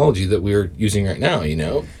the technology that we're using right now, you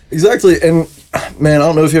know? Exactly. And, man, I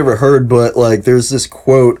don't know if you ever heard, but, like, there's this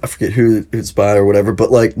quote, I forget who it's by or whatever,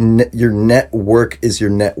 but, like, your network is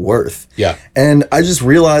your net worth. Yeah. And I just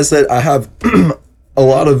realized that I have a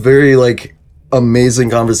lot of very, like, amazing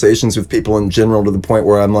conversations with people in general, to the point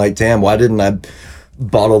where I'm like, damn, why didn't I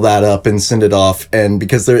bottle that up and send it off? And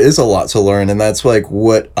because there is a lot to learn, and that's, like,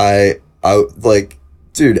 what I like,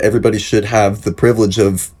 dude, everybody should have the privilege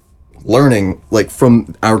of learning, like,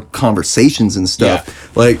 from our conversations and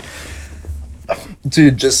stuff. Like,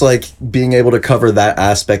 dude, just, like, being able to cover that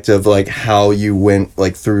aspect of, like, how you went,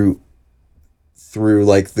 like, through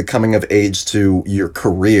like the coming of age to your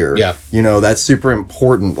career. Yeah. You know, that's super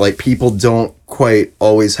important. Like, people don't quite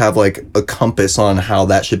always have, like, a compass on how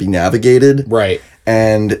that should be navigated. Right.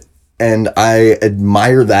 And I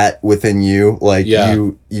admire that within you. Like,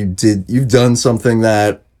 you've done something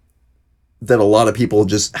that a lot of people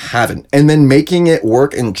just haven't. And then making it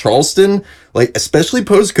work in Charleston, like, especially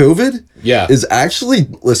post-COVID, is actually,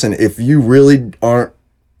 listen, if you really aren't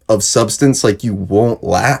of substance, like, you won't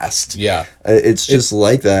last. Yeah. It's just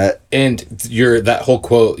like that. And that whole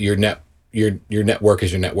quote, your network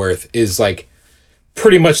is your net worth, is, like,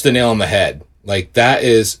 pretty much the nail on the head. Like, that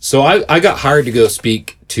is, so I got hired to go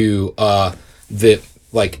speak to the,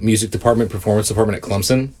 like, music department, performance department at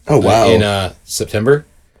Clemson. Oh, wow. In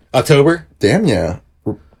October. Damn, yeah.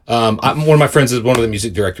 One of my friends is one of the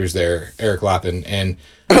music directors there, Eric Lappin, and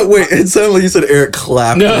wait, it sounded like you said Eric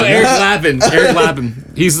Clapton. No, Eric Lappin. Eric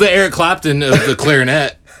Lappin. He's the Eric Clapton of the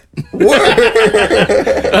clarinet. He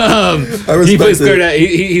plays clarinet.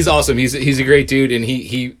 He's awesome. He's a great dude, and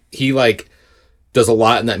he like does a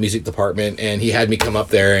lot in that music department. And he had me come up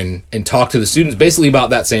there and talk to the students basically about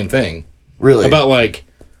that same thing. Really? About, like,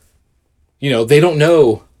 you know, they don't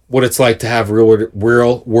know what it's like to have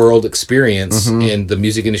real world experience in the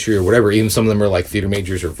music industry or whatever. Even some of them are, like, theater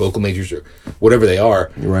majors or vocal majors or whatever they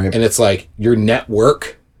are. Right. And it's like, your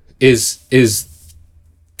network is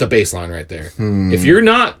the baseline right there. If you're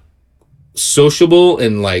not sociable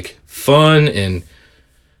and, like, fun and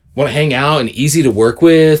want to hang out and easy to work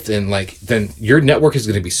with, and, like, then your network is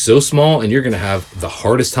going to be so small and you're going to have the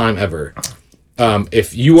hardest time ever.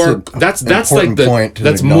 If you are, that's like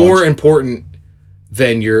that's more important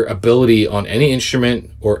than your ability on any instrument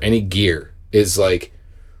or any gear. Is, like,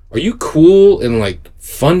 are you cool and, like,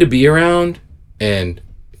 fun to be around and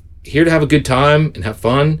here to have a good time and have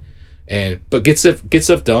fun but get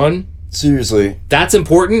stuff done? Seriously. That's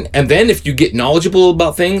important. And then if you get knowledgeable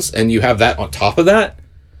about things and you have that on top of that,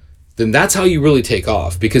 then that's how you really take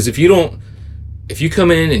off. Because if you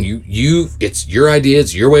come in and you it's your idea,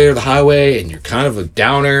 it's your way or the highway, and you're kind of a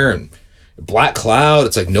downer and black cloud,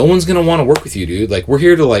 it's like, no one's gonna want to work with you, dude. Like, we're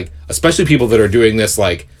here to, like, especially people that are doing this,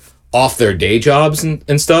 like, off their day jobs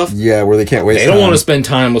and stuff. Yeah, where they can't waste time. They don't want to spend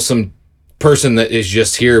time with some person that is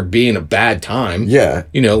just here being a bad time. Yeah.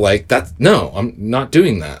 You know, like, that. No, I'm not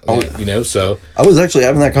doing that. You know, so. I was actually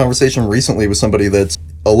having that conversation recently with somebody that's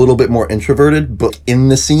a little bit more introverted, but in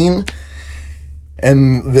the scene.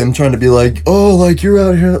 And them trying to be like, oh, like, you're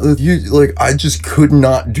out here, like, I just could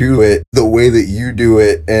not do it the way that you do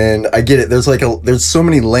it. And I get it. There's so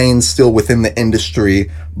many lanes still within the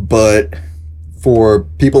industry, but for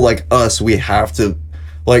people like us, we have to,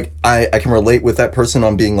 like, I can relate with that person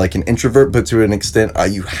on being, like, an introvert, but to an extent,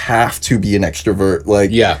 you have to be an extrovert.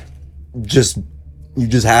 Like, yeah, you just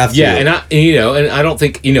have to. Yeah, and I don't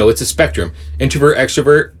think, it's a spectrum. Introvert,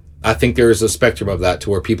 extrovert, I think there is a spectrum of that to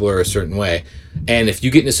where people are a certain way. And if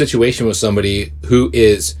you get in a situation with somebody who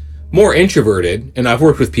is more introverted, and I've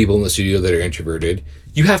worked with people in the studio that are introverted,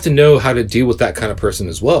 you have to know how to deal with that kind of person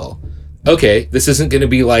as well. Okay, this isn't going to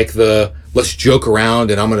be like the let's joke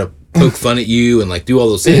around and I'm going to poke fun at you and like do all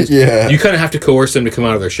those things. Yeah. You kind of have to coerce them to come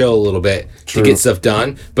out of their shell a little bit to get stuff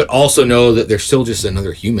done, but also know that they're still just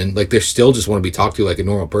another human. Like they still just want to be talked to like a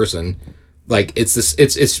normal person. Like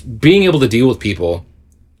it's being able to deal with people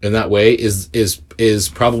in that way is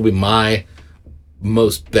probably my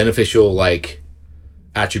most beneficial like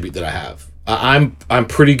attribute that I have. I'm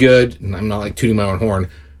pretty good, and I'm not like tooting my own horn,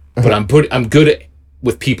 but I'm good at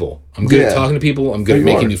with people. I'm good at talking to people. I'm good at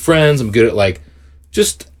making new friends. I'm good at like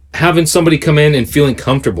just having somebody come in and feeling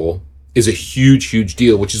comfortable is a huge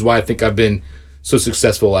deal, which is why I think I've been so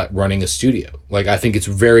successful at running a studio. Like I think it's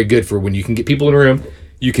very good for when you can get people in a room,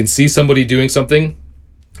 you can see somebody doing something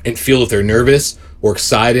and feel if they're nervous or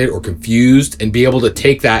excited or confused and be able to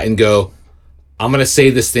take that and go, I'm going to say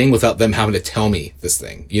this thing without them having to tell me this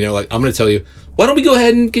thing. You know, like I'm going to tell you, why don't we go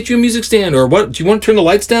ahead and get you a music stand, or what, do you want to turn the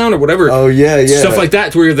lights down or whatever? Oh yeah. Stuff like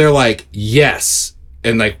that to where they're like, yes.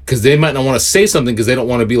 And like, cause they might not want to say something cause they don't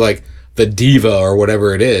want to be like the diva or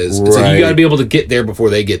whatever it is. Right. So you got to be able to get there before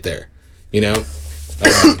they get there, you know?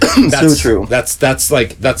 That's so true. That's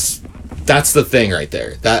the thing right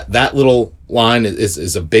there. That little line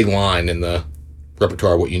is a big line in the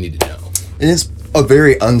repertoire of what you need to know. It is a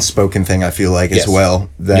very unspoken thing, I feel like, as well.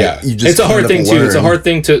 That you just it's a hard thing learn. too. It's a hard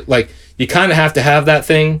thing to like. You kind of have to have that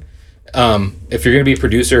thing if you're going to be a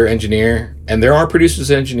producer, engineer, and there are producers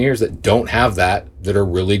and engineers that don't have that are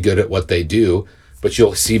really good at what they do. But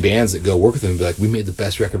you'll see bands that go work with them and be like, "We made the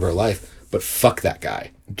best record of our life," but fuck that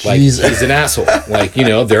guy. Like he's an asshole. Like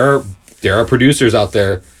there are producers out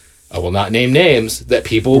there. I will not name names that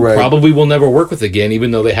people probably will never work with again,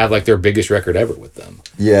 even though they have like their biggest record ever with them.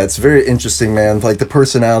 Yeah, it's very interesting, man. Like the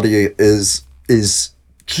personality is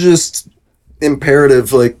just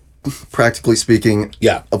imperative, like practically speaking.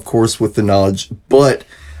 Yeah, of course, with the knowledge. But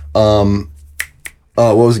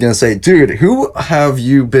what was I gonna say, dude? Who have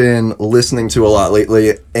you been listening to a lot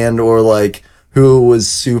lately, and or like who was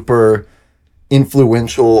super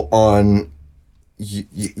influential on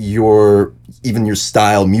your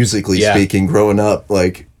style musically speaking growing up?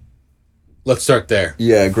 Like, let's start there.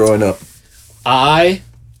 Yeah, growing up.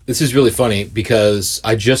 This is really funny because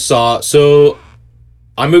I just saw, so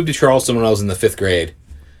I moved to Charleston when I was in the 5th grade,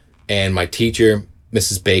 and my teacher,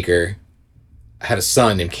 Mrs. Baker, had a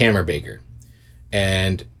son named Cameron Baker,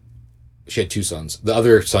 and she had 2 sons. The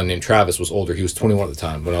other son named Travis was older. He was 21 at the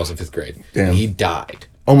time when I was in 5th grade. Damn. And he died.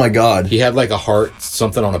 Oh my God. He had like a heart,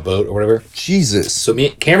 something on a boat or whatever. Jesus. So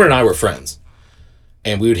Cameron and I were friends,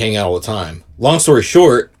 and we would hang out all the time. Long story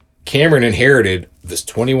short, Cameron inherited this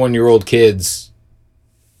 21-year-old kid's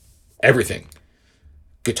everything.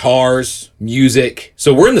 Guitars, music.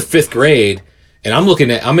 So we're in the 5th grade, and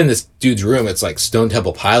I'm in this dude's room. It's like Stone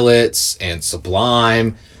Temple Pilots and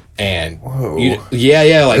Sublime and like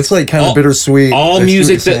it's like kind of bittersweet. All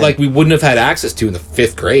music that like we wouldn't have had access to in the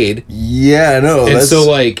 5th grade. Yeah, I know. And so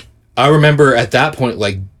like I remember at that point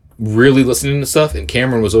like really listening to stuff, and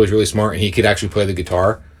Cameron was always really smart, and he could actually play the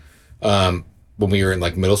guitar when we were in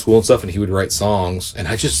like middle school and stuff, and he would write songs. And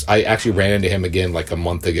I actually ran into him again like a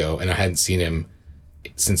month ago, and I hadn't seen him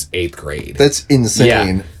since 8th grade. That's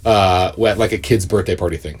insane. Yeah. Like a kid's birthday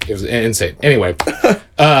party thing. It was insane. Anyway,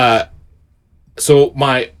 so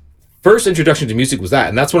my first introduction to music was that,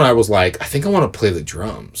 and that's when I was like, I think I want to play the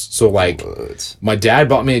drums. So like, my dad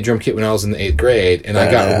bought me a drum kit when I was in the 8th grade, and I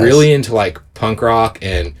got really into like punk rock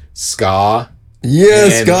and ska. Yeah,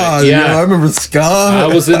 ska. I remember ska. I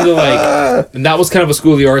was into like, and that was kind of a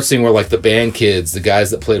school of the arts thing where like the band kids, the guys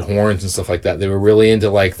that played horns and stuff like that, they were really into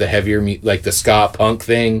like the heavier, like the ska punk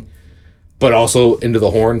thing, but also into the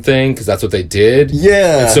horn thing because that's what they did.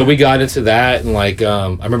 Yeah. And so we got into that, and like I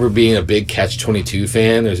remember being a big Catch-22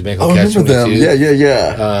 fan. There's a band called Catch-22.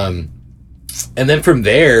 Yeah. And then from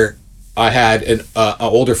there, I had an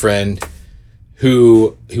older friend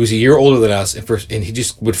who he was a year older than us, and he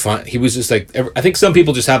just would find, he was just like, I think some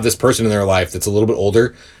people just have this person in their life that's a little bit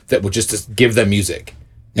older that would just give them music.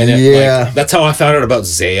 And like, that's how I found out about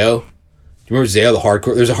Zayo. Do you remember Zayo, the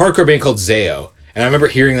hardcore? There's a hardcore band called Zayo, and I remember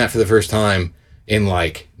hearing that for the first time in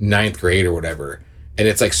like 9th grade or whatever. And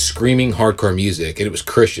it's like screaming hardcore music, and it was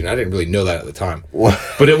Christian. I didn't really know that at the time. What?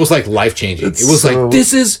 But it was like life-changing. It was like,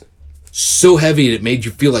 this is so heavy, and it made you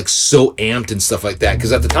feel like so amped and stuff like that.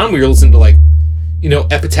 Because at the time we were listening to like, you know,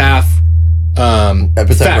 Epitaph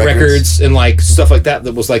Fat Records and like stuff like that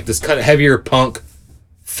was like this kind of heavier punk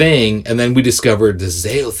thing. And then we discovered the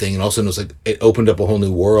Zayo thing, and all of a sudden it was like, it opened up a whole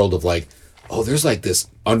new world of like, oh, there's like this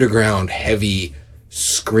underground heavy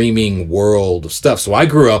screaming world of stuff. So I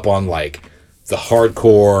grew up on like the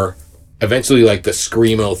hardcore, eventually like the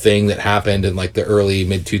screamo thing that happened in like the early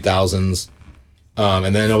mid 2000s.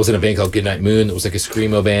 And then I was in a band called Goodnight Moon that was like a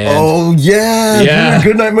screamo band. Oh yeah, dude,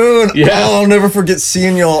 Goodnight Moon. Yeah. Oh, I'll never forget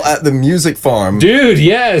seeing y'all at the music farm. Dude,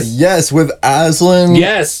 yes. Yes, with Aslan.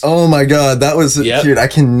 Yes. Oh my god, that was dude, I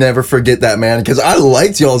can never forget that, man, because I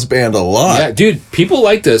liked y'all's band a lot. Yeah, dude, people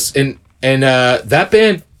liked us, and that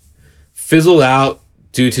band fizzled out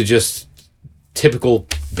due to just typical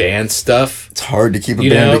band stuff. It's hard to keep a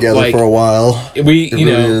band together like, for a while. We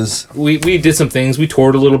did some things. We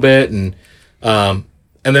toured a little bit, and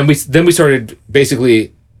then we started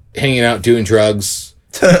basically hanging out, doing drugs,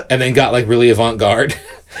 and then got like really avant-garde.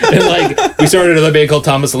 And like we started another band called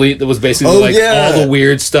Thomas Elite that was basically all the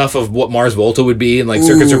weird stuff of what Mars Volta would be and like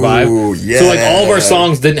Circuit Survive. Yeah. So like all of our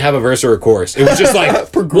songs didn't have a verse or a chorus. It was just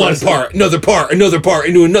like one part, another part,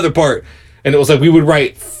 into another part. And it was like we would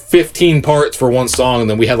write 15 parts for one song, and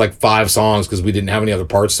then we had like 5 songs because we didn't have any other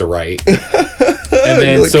parts to write. And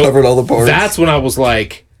then like covered all the parts. That's when I was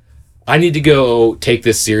like, I need to go take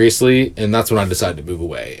this seriously, and that's when I decided to move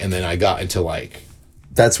away. And then I got into like,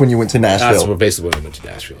 that's when you went to Nashville. that's basically when I went to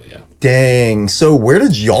Nashville. Yeah. Dang. So where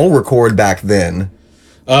did y'all record back then?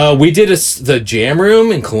 We did the Jam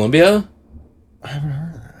Room in Columbia. I haven't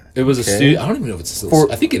heard of that. It was a studio. I don't even know if it's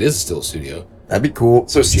still. I think it is still a studio. That'd be cool.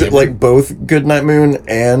 So like both Goodnight Moon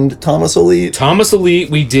and Thomas Elite? Thomas Elite,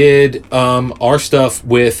 we did our stuff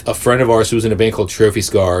with a friend of ours who was in a band called Trophy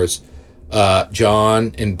Scars,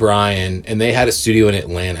 John and Brian, and they had a studio in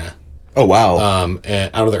Atlanta. Oh, wow.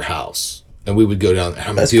 And out of their house. And we would go down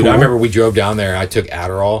there. That's dude, cool. I remember we drove down there and I took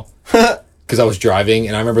Adderall because I was driving.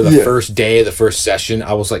 And I remember the first day of the first session,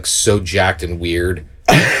 I was like so jacked and weird.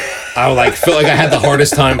 I like felt like I had the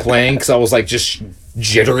hardest time playing because I was like just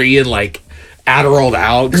jittery and like Adderalled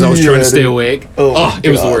out because I was trying to stay awake. Oh, it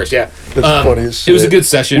was the worst. Yeah, that's funny as shit. It was a good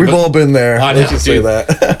session. We've all been there. Let's just say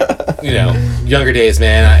that. Younger days,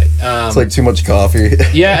 man. It's like too much coffee.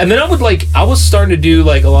 Yeah, and then I was starting to do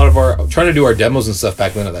like a lot of trying to do our demos and stuff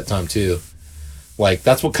back then at that time too. Like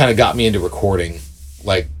that's what kind of got me into recording,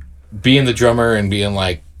 like being the drummer and being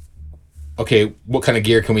like, okay, what kind of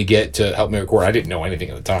gear can we get to help me record? I didn't know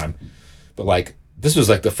anything at the time, but like. This was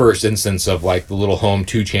like the first instance of like the little home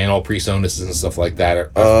 2-channel pre-Sonuses and stuff like that.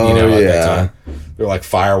 At that time. They were like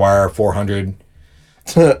Firewire 400.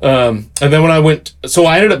 And then when I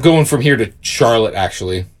ended up going from here to Charlotte,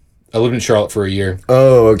 actually. I lived in Charlotte for a year.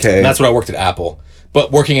 Oh, okay. And that's when I worked at Apple.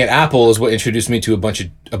 But working at Apple is what introduced me to a bunch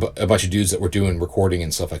of dudes that were doing recording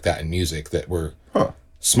and stuff like that and music that were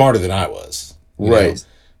smarter than I was. Right.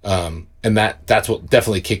 And that's what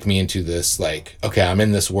definitely kicked me into this, like, okay, I'm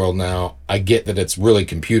in this world now. I get that it's really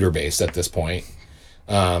computer based at this point.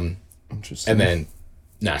 Interesting. And then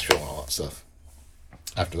Nashville and all that stuff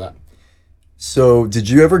after that. So did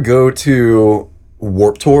you ever go to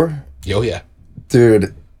Warped Tour? Oh yeah.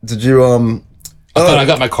 Dude, did you I thought I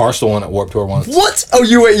got my car stolen at Warped Tour once. What? Oh,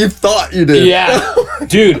 you thought you did? Yeah.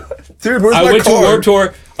 Dude, where's my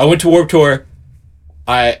car? I went to Warped Tour.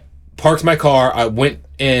 I parked my car. I went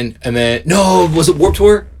in, and then was it Warped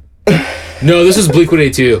Tour? No, this is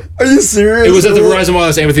Blink-182. Are you serious? It was at the Verizon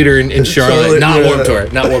Wireless Amphitheater in Charlotte. Not Warped Tour.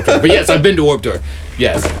 But yes, I've been to Warped Tour.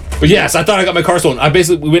 Yes. But yes, I thought I got my car stolen.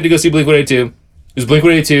 We went to go see Blink-182. It was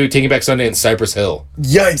Blink-182, Taking Back Sunday, and Cypress Hill.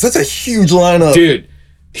 Yikes, that's a huge lineup. Dude,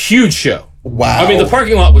 huge show. Wow. I mean, the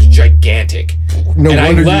parking lot was gigantic. No and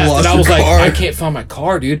wonder I left, you lost and I was your like, car. I can't find my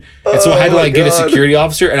car, dude. And so I had to get a security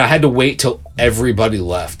officer, and I had to wait till everybody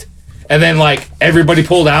left. And then everybody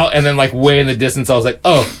pulled out, and then way in the distance, I was like,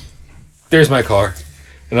 oh, there's my car.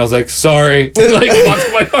 And I was like, sorry. And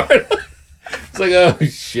walked my car. It's like, oh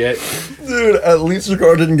shit. Dude, at least your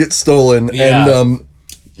car didn't get stolen. Yeah. And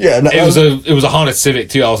it was a Honda Civic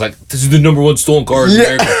too. I was like, this is the #1 stolen car in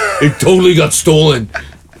America. It totally got stolen.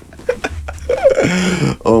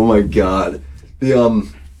 Oh my god.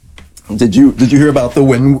 Did you hear about the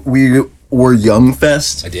When We Were Young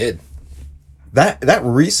Fest? I did. That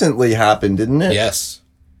recently happened, didn't it? Yes.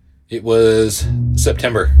 It was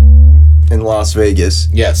September. In Las Vegas.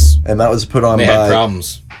 Yes. And that was put on by... They had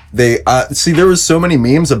problems. They, see, there was so many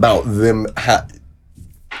memes about them,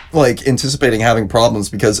 anticipating having problems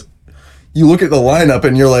because you look at the lineup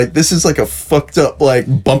and you're like, this is a fucked up,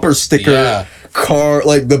 bumper sticker car,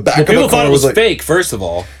 the back of the car people thought it was fake, first of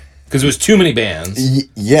all, because there was too many bands.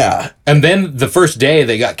 Yeah. And then the first day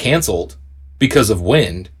they got canceled because of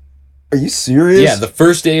wind. Are you serious? Yeah, the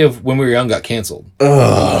first day of When We Were Young got canceled.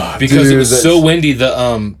 Ugh, because it was so windy.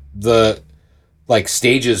 The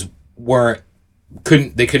stages weren't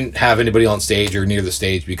couldn't have anybody on stage or near the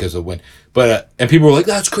stage because of wind. But and people were like,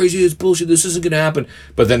 "That's crazy! It's bullshit! This isn't gonna happen."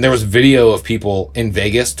 But then there was video of people in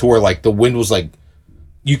Vegas to where like the wind was like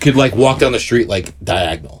you could like walk down the street like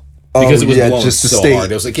diagonal because it was blowing just so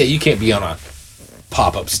hard. It was like, yeah, you can't be on a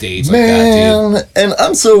pop-up stage like that, dude. And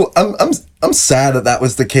I'm sad that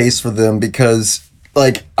was the case for them because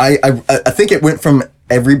like I think it went from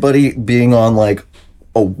everybody being on like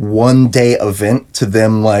a 1-day event to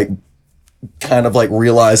them like kind of like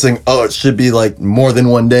realizing, oh, it should be like more than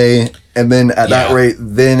 1 day, and then at that rate,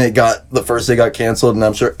 then the first day got canceled, and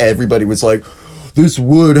I'm sure everybody was like, this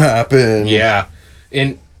would happen. Yeah.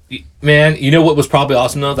 And man, you know what was probably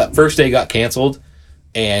awesome though? That first day got canceled,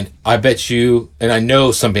 and I bet you, and I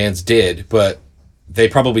know some bands did, but they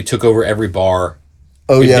probably took over every bar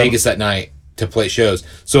in Vegas that night to play shows.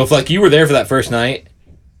 So if like you were there for that first night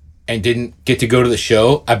and didn't get to go to the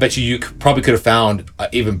show, I bet you probably could have found an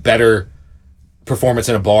even better performance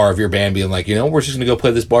in a bar of your band being like, we're just gonna go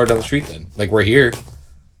play this bar down the street then. Like, we're here,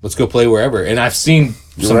 let's go play wherever. And I've seen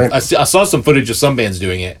I saw some footage of some bands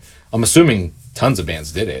doing it. I'm assuming tons of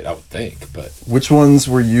bands did it, I would think. But which ones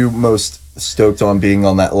were you most stoked on being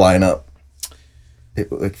on that lineup?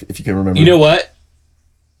 If you can remember. You know what?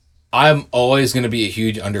 I'm always gonna be a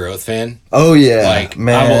huge Under Oath fan. Oh yeah, like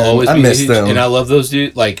man, I will always I be miss huge, them, and I love those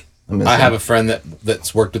dudes. Like I have them. a friend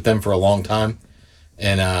that's worked with them for a long time,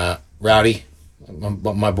 and Rowdy,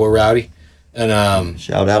 my boy Rowdy, and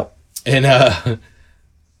shout out, and I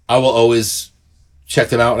will always check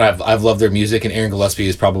them out, and I've loved their music. And Aaron Gillespie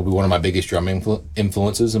is probably one of my biggest drum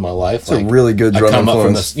influences in my life. It's like, a really good drum influence. Up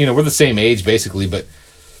from this, we're the same age basically, but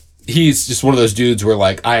he's just one of those dudes where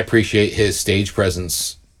like I appreciate his stage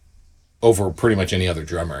presence over pretty much any other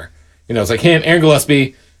drummer. It's like him, Aaron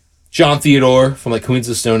Gillespie, John Theodore from like Queens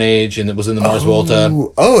of the Stone Age, and it was in the Mars Volta.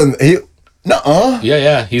 Oh, and he, nuh-uh.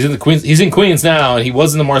 Yeah, he's in the Queens. He's in Queens now, and he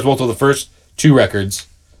was in the Mars Volta the first 2 records.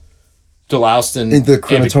 Deloused in the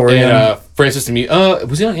crematorium. And Francis and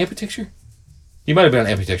was he on Amputecture? He might have been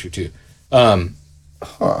on Amputecture too. And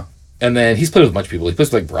then he's played with a bunch of people. He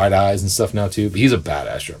plays with like Bright Eyes and stuff now too. But he's a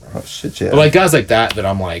badass drummer. Oh shit, yeah. But like guys like that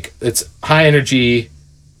I'm like, it's high energy,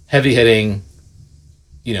 heavy hitting,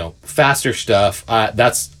 faster stuff.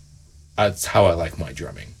 That's how I like my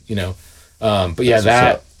drumming. But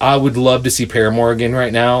yeah, I would love to see Paramore again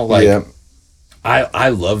right now. Like, I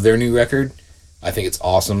love their new record. I think it's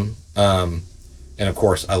awesome. And of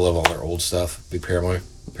course, I love all their old stuff. Big Paramore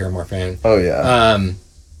fan. Oh yeah.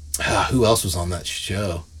 Who else was on that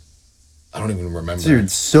show? I don't even remember. Dude,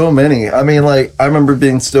 so many. I mean, like, I remember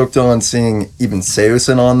being stoked on seeing even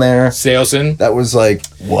Seosin on there. Seosin? That was like,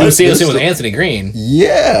 what? It was Seosin with Anthony Green.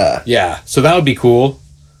 Yeah. Yeah. So that would be cool.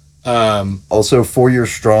 Also 4 Year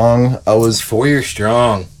Strong. I was 4 Year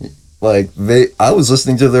Strong. Like I was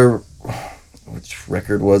listening to their, which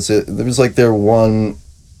record was it? There was like their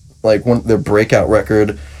their breakout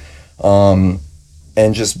record, and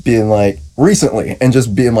just being like recently and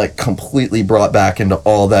just being like completely brought back into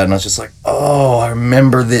all that, and I was just like, oh, I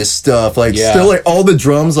remember this stuff. Like still like all the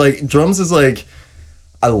drums, like drums is like,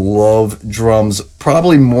 I love drums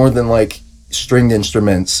probably more than like stringed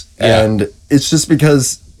instruments, and it's just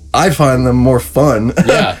because I find them more fun.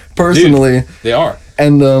 Personally. Dude, they are.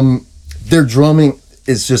 And their drumming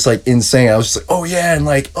is just like insane. I was just like, oh yeah, and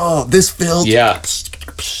like, oh, this filled. Yeah.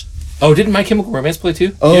 Oh, didn't My Chemical Romance play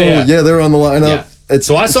too? Oh yeah, they were on the lineup. Yeah.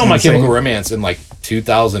 So I saw My Chemical Romance in like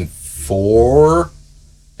 2004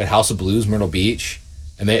 at House of Blues, Myrtle Beach,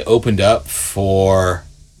 and they opened up for.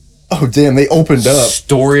 Oh damn! They opened up.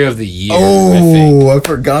 Story of the Year. Oh, I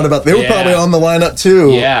forgot about. They were probably on the lineup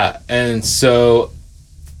too. Yeah, and so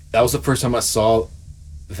that was the first time I saw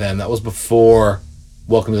them. That was before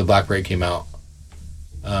Welcome to the Black Parade came out.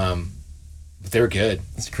 But they were good.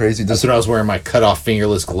 It's crazy. That's when I was wearing my cut-off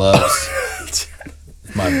fingerless gloves.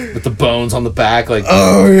 With the bones on the back, like.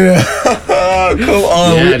 Oh yeah, come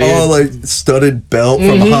on! All like studded belt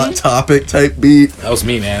from Hot Topic type beat. That was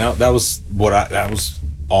me, man. That was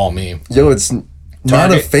all me. Yo, it's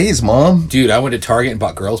not a phase, Mom. Dude, I went to Target and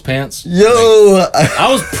bought girls' pants. Yo, I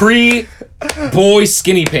was pre-boy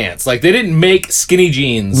skinny pants. Like they didn't make skinny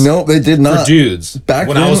jeans. No, they did not. For dudes. Back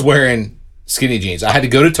when I was wearing skinny jeans, I had to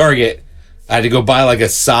go to Target. I had to go buy like a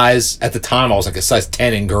size. At the time, I was like a size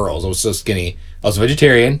 10 in girls. I was so skinny. I was a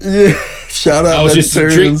vegetarian. Yeah, shout out. I was just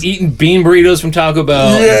eating bean burritos from Taco Bell,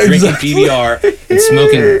 and drinking PBR, and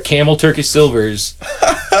smoking Camel Turkish Silvers.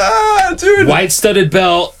 Dude, white studded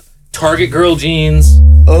belt, Target girl jeans.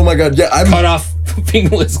 Oh my god, yeah, I cut off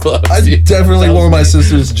fingerless gloves. I definitely wore my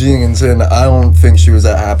sister's jeans, and I don't think she was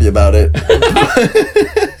that happy about it.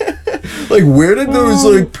 Like, where did those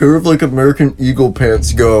like pair of like American Eagle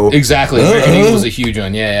pants go? Exactly. American Eagle was a huge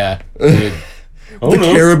one. Yeah. Dude. The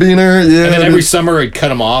carabiner, yeah. And then every summer I'd cut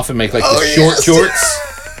them off and make like the shorts.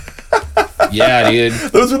 Yeah, dude.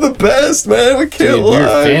 Those were the best, man. We can't lie. We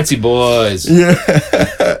were fancy boys. Yeah.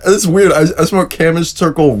 It's weird. I smoked Camel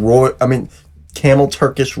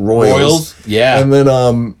Turkish Royals. Yeah. And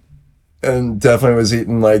then and definitely was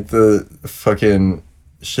eating like the fucking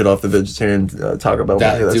shit off the vegetarian Taco Bell.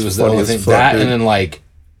 That That's dude was the funny only as thing. fuck, That dude. and then like,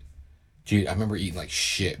 dude, I remember eating like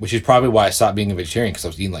shit, which is probably why I stopped being a vegetarian, because I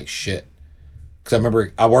was eating like shit. Because I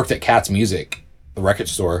remember I worked at Cat's Music, the record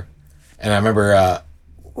store, and I remember at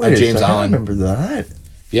James Allen. I remember that.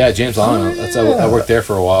 Yeah, James Allen. I worked there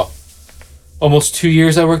for a while. Almost 2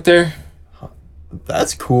 years I worked there.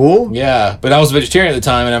 That's cool. Yeah, but I was a vegetarian at the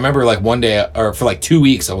time, and I remember like one day, or for like 2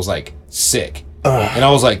 weeks, I was like sick. And I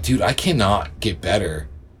was like, dude, I cannot get better.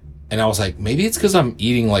 And I was like, maybe it's because I'm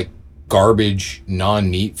eating like garbage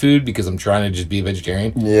non-meat food because I'm trying to just be a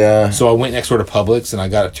vegetarian. Yeah. So I went next door to Publix and I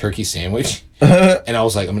got a turkey sandwich. And I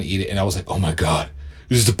was like, I'm going to eat it. And I was like, oh my God,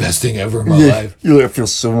 this is the best thing ever in my life. You like feel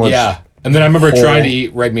so much. Yeah. And then I remember trying to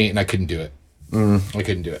eat red meat and I couldn't do it. I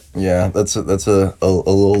couldn't do it. Yeah, that's a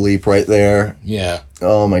little leap right there. Yeah.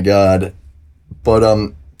 Oh my God.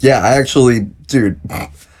 But yeah, I actually, dude,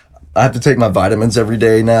 I have to take my vitamins every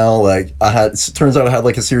day now. Like it turns out I had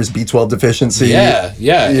like a serious B12 deficiency. Yeah.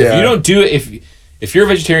 If you don't do it, if you're a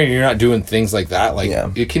vegetarian and you're not doing things like that, like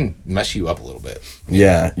it can mess you up a little bit.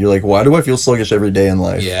 Yeah. You're like, why do I feel sluggish every day in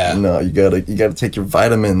life? Yeah. No, you gotta take your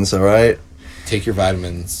vitamins, all right? Take your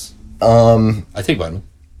vitamins. I take vitamins.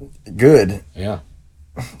 Good. Yeah.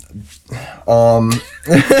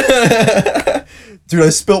 Dude, I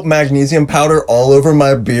spilt magnesium powder all over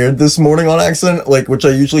my beard this morning on accident, like, which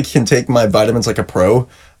I usually can take my vitamins like a pro.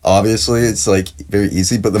 Obviously, it's like very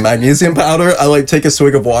easy, but the magnesium powder, I like take a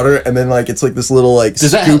swig of water and then like it's like this little like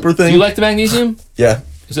scooper thing. Do you like the magnesium? Yeah.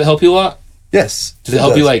 Does it help you a lot? Yes. Does it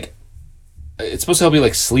help you like? It's supposed to help you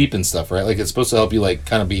like sleep and stuff, right? Like it's supposed to help you like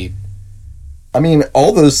kind of be. I mean,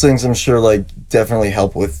 all those things I'm sure like definitely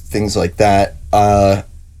help with things like that.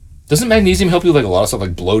 Doesn't magnesium help you like a lot of stuff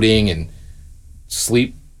like bloating and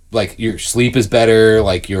sleep? Like your sleep is better,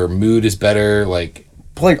 like your mood is better, like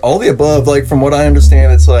all the above. Like from what I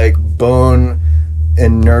understand, it's like bone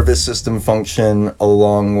and nervous system function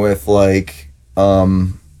along with like I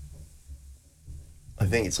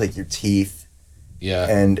think it's like your teeth. Yeah.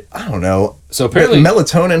 And I don't know. So apparently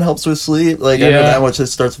melatonin helps with sleep. Like I know that much. It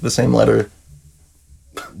starts with the same letter.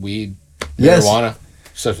 Weed. Yes. Marijuana.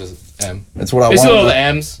 Starts with M. That's what I want. It's all the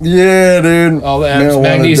M's. Yeah, dude. All the M's. Marijuana,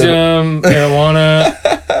 Magnesium, marijuana,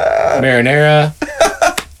 marinara.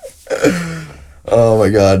 Oh my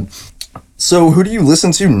God. So who do you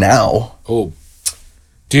listen to now? Oh,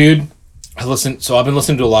 dude. I've been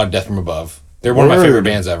listening to a lot of Death from Above. They're one of my favorite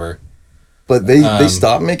bands ever. But they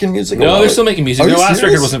stopped making music? No, they're still making music. Their last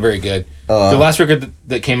serious? record wasn't very good. The last record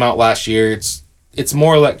that came out last year, it's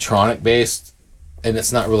more electronic based, and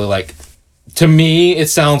it's not really like, to me, it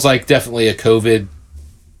sounds like definitely a COVID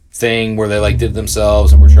thing where they like did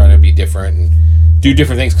themselves and we're trying to be different and do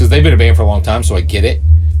different things because they've been a band for a long time, so I get it.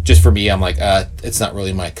 Just for me, I'm like, it's not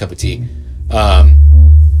really my cup of tea.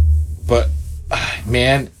 But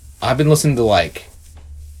man, I've been listening to like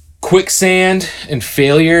Quicksand and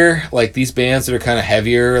Failure, like these bands that are kind of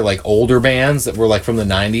heavier, like older bands that were like from the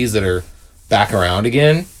 90s that are back around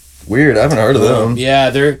again. Weird, I haven't heard of them. Yeah,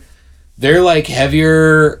 they're like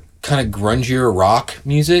heavier, kind of grungier rock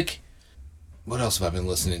music. What else have I been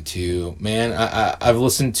listening to? Man, I've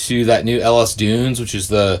listened to that new LS Dunes, which is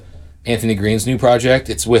the Anthony Green's new project.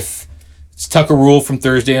 It's Tucker Rule from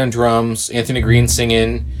Thursday on drums, Anthony Green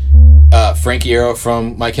singing, Frankie Iero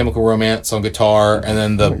from My Chemical Romance on guitar, and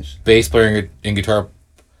then the bass player and guitar.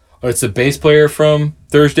 Oh, it's the bass player from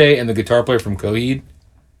Thursday and the guitar player from Coheed.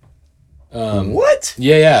 What?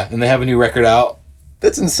 Yeah, and they have a new record out.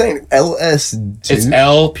 That's insane. LS Dunes? It's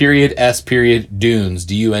L.S. Dunes,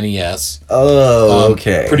 Dunes. Oh,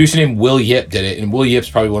 okay. Producer named Will Yip did it, and Will Yip's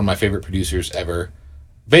probably one of my favorite producers ever.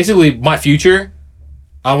 Basically, my future,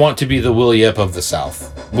 I want to be the Will Yip of the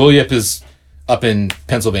South. Will Yip is up in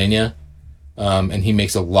Pennsylvania, and he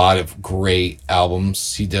makes a lot of great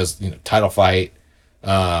albums. He does, Title Fight,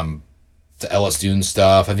 the LS Dune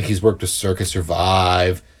stuff. I think he's worked with Circus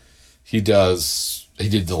Survive. He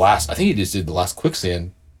did the last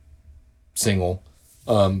Quicksand single.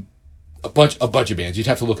 A bunch of bands. You'd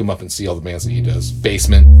have to look him up and see all the bands that he does.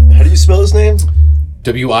 Basement. How do you spell his name?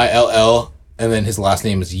 Will, and then his last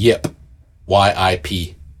name is Yip, Yip.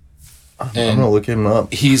 I'm gonna look him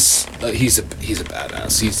up. He's a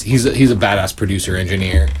badass. He's a badass producer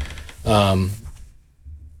engineer.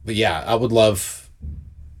 but yeah, I would love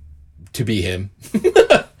to be him.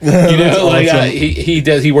 Like awesome.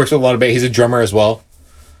 he works with a lot of bands. He's a drummer as well.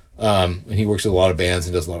 And he works with a lot of bands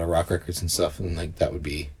and does a lot of rock records and stuff, and like that would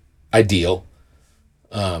be ideal.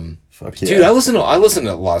 Fuck yeah. Dude, I listen to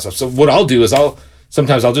a lot of stuff. So what I'll do is I'll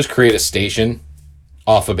just create a station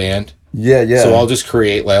off a band. Yeah. So I'll just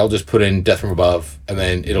put in Death from Above, and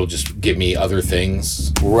then it'll just give me other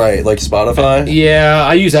things. Right, like Spotify? Yeah,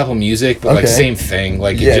 I use Apple Music, but like Okay. same thing.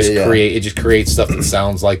 Like Yeah. it just creates stuff that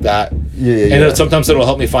sounds like that. Yeah. And sometimes it'll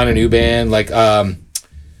help me find a new band. Like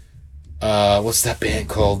what's that band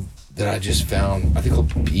called that I just found? I think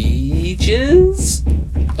called Beaches.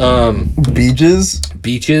 Beaches?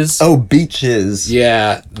 Beaches. Oh, Beaches.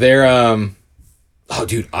 Yeah, they're oh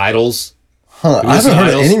dude, Idols. Huh, I haven't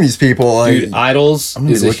heard of any of these people. Like, Dude, Idols I'm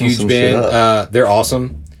gonna is be a looking huge some shit band. up. They're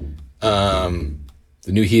awesome. The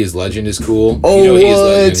new He Is Legend is cool. oh, He Is what?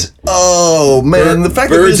 Legend. Oh, man. The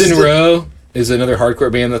fact Birds that in a Row is another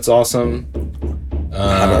hardcore band that's awesome.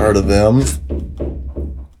 I haven't heard of them.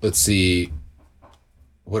 Let's see.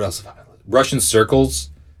 What else have I? Russian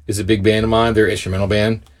Circles is a big band of mine. They're an instrumental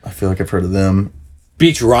band. I feel like I've heard of them.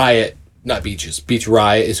 Beach Riot, not Beaches. Beach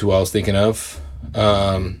Riot is who I was thinking of.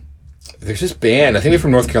 There's this band, I think they're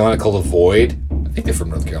from North Carolina, called Avoid. I think they're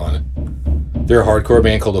from North Carolina. They're a hardcore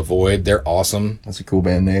band called Avoid. They're awesome. That's a cool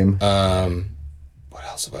band name. What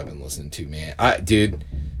else have I been listening to, man?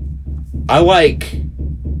 I like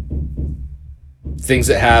things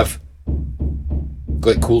that have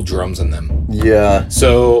like cool drums in them. Yeah.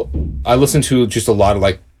 So I listen to just a lot of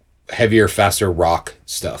like heavier, faster rock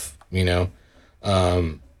stuff, you know?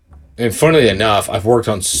 And funnily enough, I've worked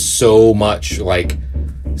on so much like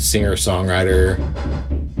singer-songwriter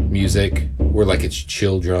music where like it's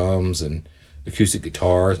chill drums and acoustic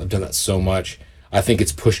guitars. I've done that so much. I think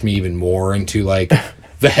it's pushed me even more into like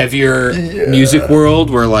the heavier music world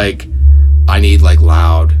where like I need like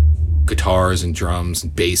loud guitars and drums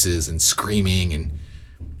and basses and screaming and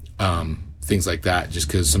things like that, just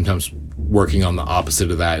because sometimes working on the opposite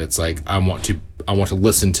of that, it's like I want to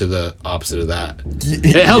listen to the opposite of that.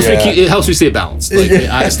 It helps me stay balanced. Like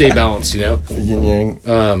I stay balanced, you know. Yin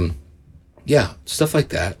yang. Yeah, stuff like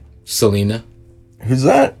that. Selena, Who's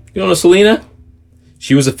that? you don't know Selena?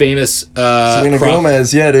 She was a famous Selena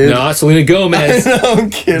Gomez. Yeah, dude. No, not Selena Gomez. No, I'm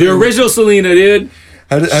kidding. The original Selena, dude.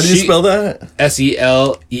 How do you spell that?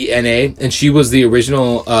 Selena, and she was the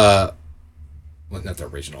original. Well, not the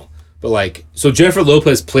original, but like, so Jennifer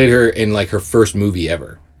Lopez played her in like her first movie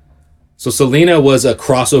ever. So Selena was a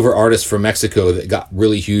crossover artist from Mexico that got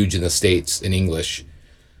really huge in the States in English.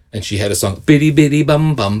 And she had a song, Bitty Bitty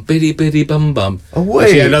Bum Bum, Bitty Bitty Bum Bum. Oh, wait.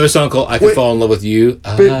 And she had another song called I Could Fall in Love with You.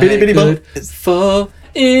 Bitty Bitty Bum. Fall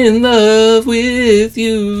in love with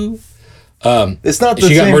you. It's not the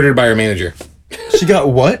She got same. murdered by her manager. She got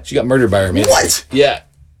what? She got murdered by her manager. What? Yeah.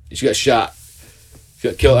 She got shot. She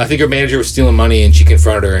got killed. I think her manager was stealing money and she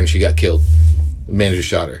confronted her and she got killed. The manager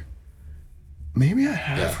shot her. Maybe I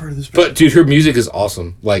have heard of this. But dude, her music is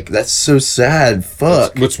awesome. Like, That's so sad.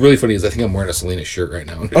 Fuck. what's really funny is I think I'm wearing a Selena shirt right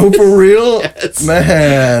now. Oh, for real? Yes.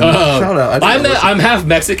 Man. Shout out. I'm half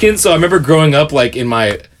Mexican, so I remember growing up like in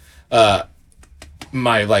my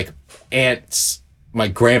my like aunts, my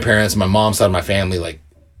grandparents, my mom's side of my family, like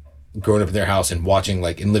growing up in their house and watching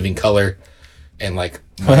like In Living Color, and like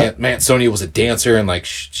my aunt Sonia was a dancer and like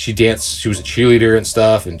she danced, she was a cheerleader and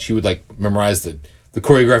stuff, and she would like memorize the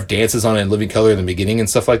choreographed dances on In Living Color in the beginning and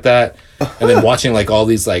stuff like that, and then watching like all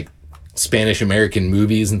these like Spanish American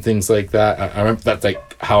movies and things like that. I remember that's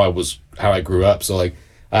like how I grew up. So like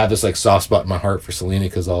I have this like soft spot in my heart for Selena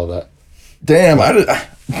because all of that. Damn.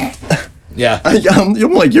 Yeah,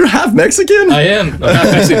 I'm like, you're half Mexican? I am. I'm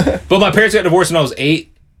half Mexican. But my parents got divorced when I was 8.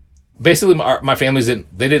 Basically, my families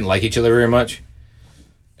didn't like each other very much,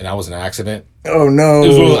 and I was an accident. Oh,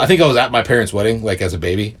 no. I think I was at my parents' wedding, like as a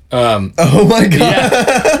baby. Oh, my God.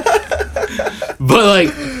 Yeah. But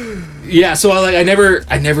like, yeah. So I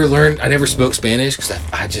never spoke Spanish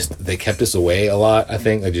because they kept us away a lot. I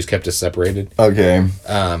think they just kept us separated. Okay.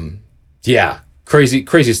 Yeah.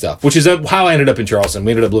 Crazy stuff, which is how I ended up in Charleston.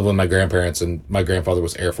 We ended up living with my grandparents, and my grandfather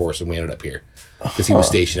was Air Force, and we ended up here because he was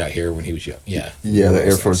stationed out here when he was young. Yeah. Yeah, the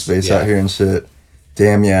Air Force Base out here and shit.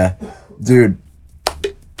 Damn, yeah. Dude.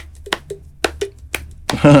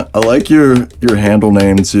 I like your handle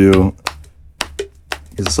name, too.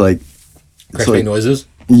 It's like... Crash Bang Noises.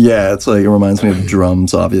 Yeah, it's like, it reminds me of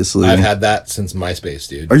drums, obviously. I've had that since MySpace,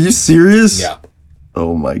 dude. Are you serious? Yeah.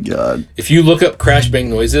 Oh, my God. If you look up Crash Bang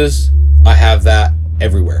Noises, I have that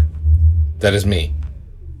everywhere. That is me.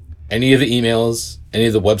 Any of the emails, any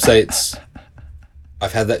of the websites,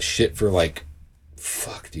 I've had that shit for like,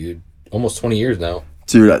 fuck, dude, almost 20 years now.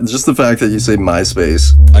 Dude, just the fact that you say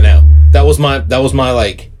MySpace. I know. That was my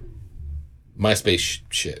like MySpace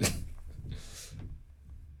shit.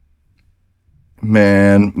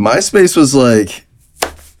 Man, MySpace was like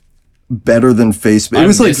better than Facebook. It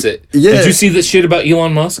was miss like it. Yeah. Did you see this shit about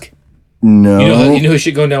Elon Musk? No. You know his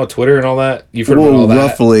shit going down with Twitter and all that? You've heard about all that?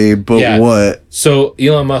 Roughly, but Yeah. what? So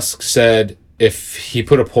Elon Musk said if he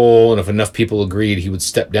put a poll and if enough people agreed, he would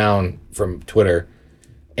step down from Twitter.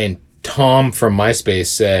 And Tom from MySpace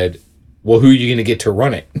said, well, who are you going to get to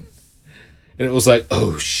run it? And it was like,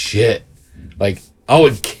 oh, shit. Like, I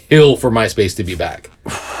would kill for MySpace to be back.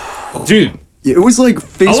 Dude. It was like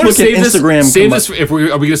Facebook and Instagram. Save this. Are we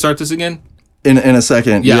going to start this again? In a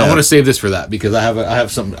second. Yeah, I want to save this for that because I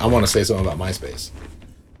have something. I want to say something about MySpace.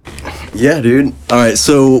 Yeah, dude. All right,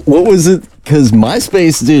 so what was it? Because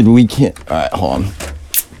MySpace, dude, we can't. All right, hold on.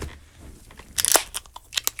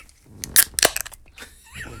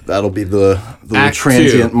 That'll be the Act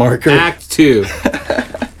transient 2. marker. Act 2.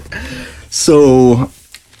 So,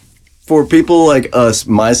 for people like us,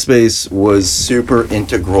 MySpace was super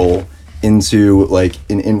integral into like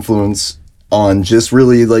an influence on just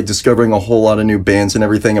really like discovering a whole lot of new bands and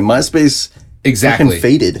everything. And MySpace Exactly. fucking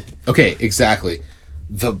faded. Okay, exactly.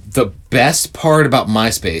 The best part about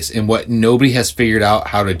MySpace and what nobody has figured out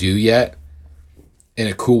how to do yet in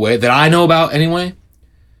a cool way that I know about anyway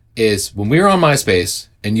is when we were on MySpace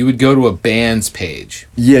and you would go to a band's page.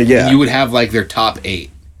 Yeah. You would have like their top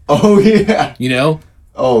 8. Oh yeah. You know?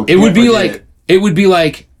 Oh, it would be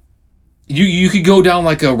like you could go down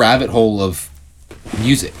like a rabbit hole of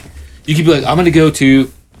music. You could be like, I'm gonna go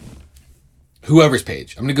to whoever's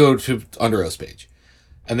page. I'm gonna go to Under Oath's page.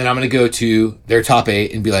 And then I'm gonna go to their top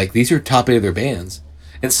 8 and be like, these are top 8 of their bands.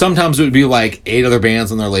 And sometimes it would be like 8 other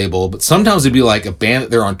bands on their label, but sometimes it'd be like a band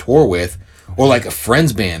that they're on tour with, or like a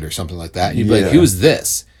friend's band or something like that. And you'd be like, who's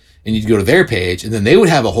this? And you'd go to their page, and then they would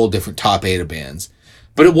have a whole different top 8 of bands.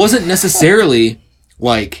 But it wasn't necessarily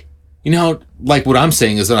like, you know, like what I'm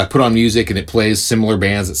saying is that I put on music and it plays similar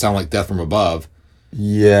bands that sound like Death from Above.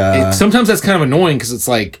 Yeah. Sometimes that's kind of annoying because it's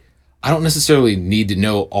like, I don't necessarily need to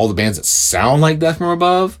know all the bands that sound like Death from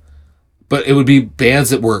Above, but it would be bands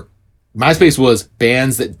that were, MySpace was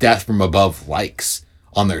bands that Death from Above likes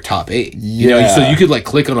on their top 8. You know, so you could like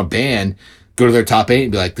click on a band, go to their top 8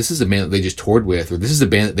 and be like, this is a band that they just toured with, or this is a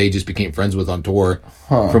band that they just became friends with on tour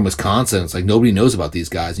from Wisconsin. It's like nobody knows about these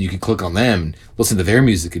guys, and you could click on them and listen to their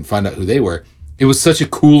music and find out who they were. It was such a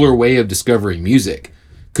cooler way of discovering music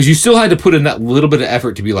because you still had to put in that little bit of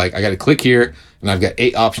effort to be like, I got to click here and I've got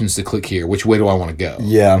 8 options to click here. Which way do I want to go?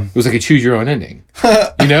 Yeah. It was like a choose your own ending.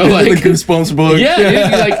 You know, like the Goosebumps book. Yeah,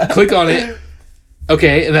 you'd be like, click on it.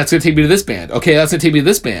 Okay, and that's going to take me to this band. Okay, that's going to take me to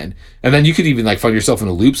this band. And then you could even like find yourself in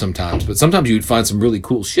a loop sometimes, but sometimes you would find some really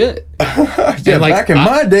cool shit. Yeah, like, back in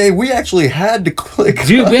my day, we actually had to click.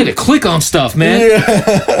 Dude, we had to click on stuff, man.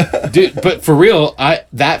 Yeah. Dude, but for real,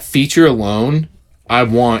 that feature alone, I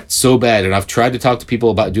want so bad. And I've tried to talk to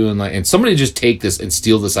people about doing like, and somebody just take this and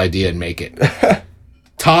steal this idea and make it.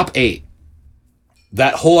 Top 8.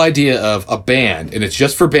 That whole idea of a band, and it's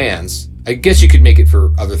just for bands. I guess you could make it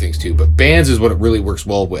for other things too, but bands is what it really works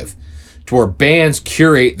well with. To where bands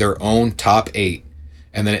curate their own top 8,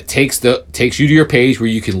 and then it takes you to your page where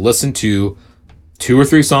you can listen to 2 or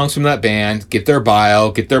 3 songs from that band, get their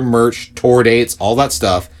bio, get their merch, tour dates, all that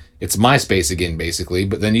stuff. It's MySpace again, basically,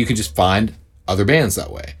 but then you can just find other bands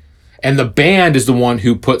that way. And the band is the one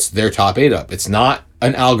who puts their top 8 up. It's not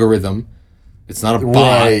an algorithm. It's not a bot.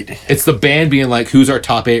 Right. It's the band being like, who's our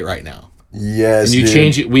top 8 right now? Yes, and you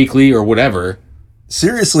change it weekly or whatever.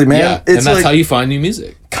 Seriously, man. Yeah, and that's like, how you find new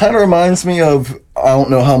music. Kind of reminds me of, I don't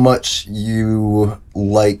know how much you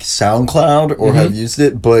like SoundCloud or have used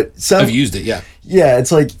it, but I've used it, yeah. Yeah,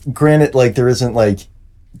 it's like, granted, like there isn't like,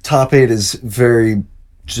 top 8 is very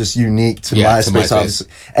just unique to MySpace, obviously.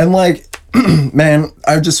 And like, man,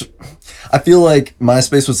 I feel like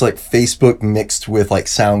MySpace was like Facebook mixed with like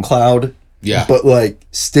SoundCloud. Yeah. But like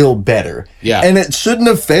still better. Yeah. And it shouldn't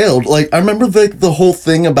have failed. Like I remember the whole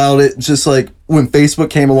thing about it, just like when Facebook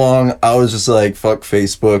came along, I was just like, fuck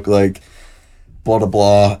Facebook, like blah blah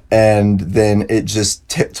blah. And then it just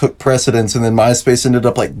took precedence, and then MySpace ended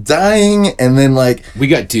up like dying, and then like we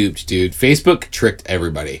got duped, dude. Facebook tricked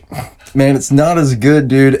everybody. Man, it's not as good,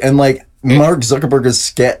 dude. And like Mark Zuckerberg's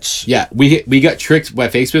sketch. Yeah, we got tricked by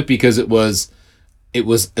Facebook because it was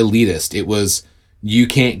elitist. It was, you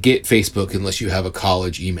can't get Facebook unless you have a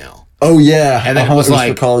college email. Oh yeah. And then it was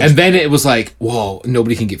like, and then it was like, whoa,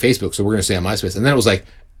 nobody can get Facebook, so we're gonna stay on MySpace. And then it was like,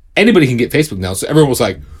 anybody can get Facebook now. So everyone was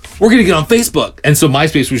like, we're gonna get on Facebook. And so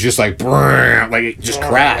MySpace was just like, it just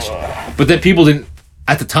crashed. But then people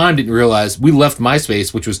at the time didn't realize we left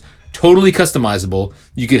MySpace, which was totally customizable.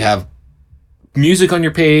 You could have music on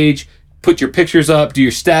your page, put your pictures up, do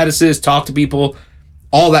your statuses, talk to people,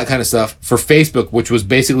 all that kind of stuff for Facebook, which was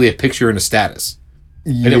basically a picture and a status.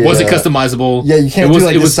 And it wasn't customizable. Yeah, you can't do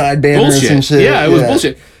like the side banners bullshit. and shit. Yeah, it was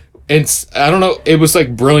bullshit. And I don't know, it was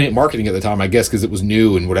like brilliant marketing at the time, I guess, because it was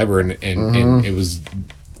new and whatever, and it was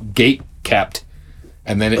gate kept.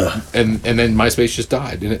 And then and then MySpace just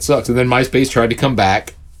died, and it sucks. And then MySpace tried to come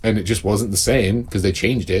back, and it just wasn't the same because they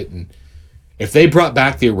changed it. And if they brought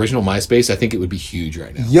back the original MySpace, I think it would be huge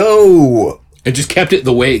right now. Yo! And just kept it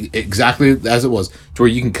the way exactly as it was, to where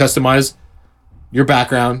you can customize your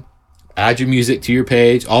background, add your music to your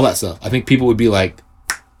page, all that stuff. I think people would be like,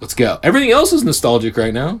 let's go. Everything else is nostalgic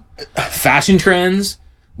right now. Fashion trends,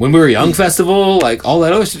 When We Were Young festival, like all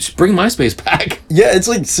that other stuff. Just bring MySpace back. Yeah, it's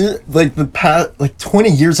like the past, like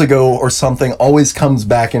 20 years ago or something always comes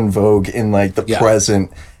back in vogue in like the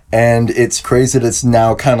present. And it's crazy that it's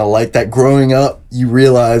now kind of like that. Growing up, you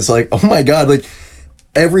realize like, oh my God, like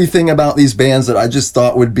everything about these bands that I just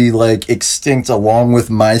thought would be like extinct along with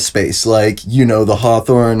MySpace, like, you know, the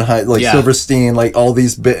Hawthorne, like Silverstein, like all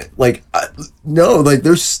these no, like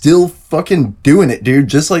they're still fucking doing it, dude,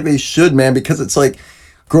 just like they should, man, because it's like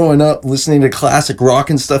growing up listening to classic rock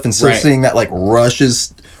and stuff and still seeing that like Rush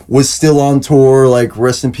was still on tour, like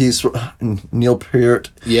rest in peace Neil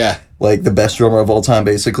Peart, like the best drummer of all time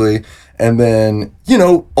basically, and then, you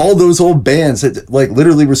know, all those old bands that like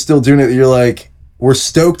literally were still doing it. You're like, we're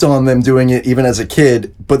stoked on them doing it even as a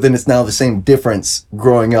kid, but then it's now the same difference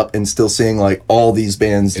growing up and still seeing like all these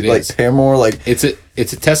bands like Paramore. Like it's a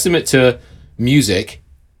testament to music.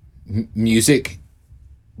 Music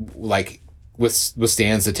like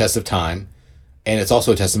withstands the test of time, and it's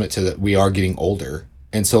also a testament to that we are getting older,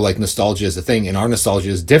 and so like nostalgia is a thing, and our nostalgia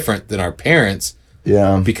is different than our parents.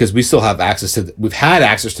 Yeah, because we still have access to. We've had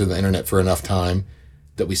access to the internet for enough time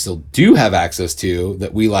that we still do have access to,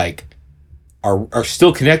 that we like are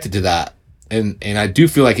still connected to that, and I do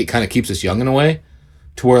feel like it kind of keeps us young in a way,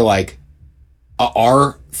 to where like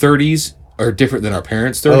our 30s are different than our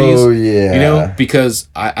parents' 30s. Oh yeah, you know, because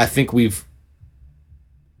I think we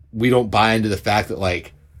don't buy into the fact that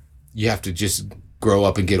like you have to just grow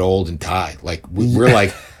up and get old and die. Like we're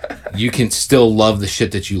like, you can still love the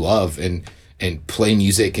shit that you love and play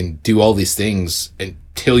music and do all these things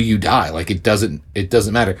until you die. Like it doesn't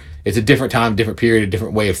matter. It's a different time, different period, a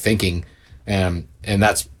different way of thinking. And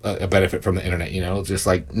that's a benefit from the internet, you know, just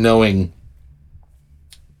like knowing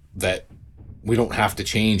that we don't have to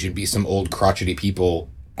change and be some old crotchety people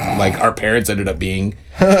like our parents ended up being,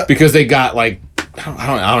 because they got like,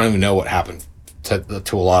 I don't even know what happened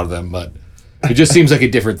to a lot of them, but it just seems like a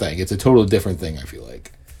different thing. It's a totally different thing, I feel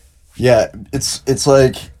like. Yeah, it's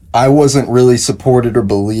like I wasn't really supported or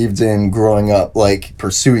believed in growing up, like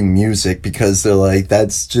pursuing music, because they're like,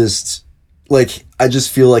 that's just like, I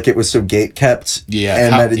just feel like it was so gate kept,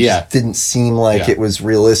 and that it just didn't seem like it was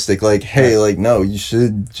realistic. Like, hey, like, no, you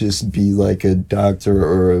should just be like a doctor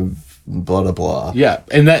or a blah blah blah. Yeah,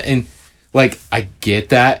 and like I get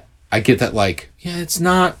that, like, yeah, it's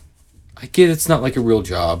not. I get it's not like a real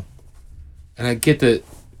job, and I get that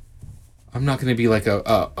I'm not going to be like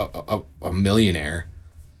a millionaire,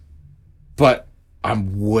 but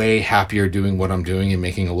I'm way happier doing what I'm doing and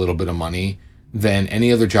making a little bit of money than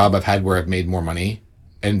any other job I've had where I've made more money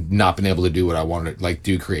and not been able to do what I wanted to like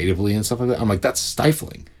do creatively and stuff like that. I'm like, that's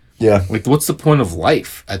stifling. Yeah. Like, what's the point of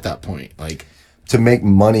life at that point? Like, to make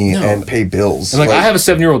money and pay bills. And like I have a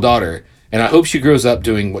 7-year-old daughter, and I hope she grows up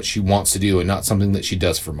doing what she wants to do and not something that she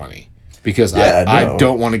does for money. Because I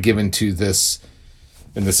don't want to give into this,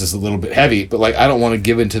 and this is a little bit heavy, but like I don't want to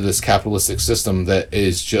give into this capitalistic system that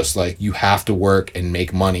is just like you have to work and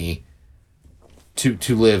make money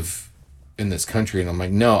to live in this country. And I'm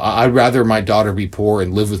like, no, I'd rather my daughter be poor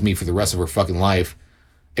and live with me for the rest of her fucking life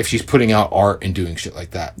if she's putting out art and doing shit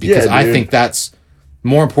like that, because I think that's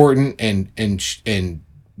more important and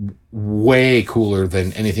way cooler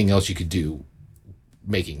than anything else you could do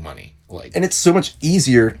making money. Like, and it's so much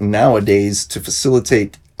easier nowadays to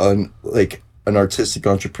facilitate an artistic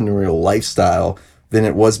entrepreneurial lifestyle than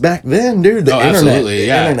it was back then, dude. The internet, absolutely,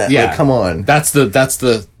 internet, like, come on. That's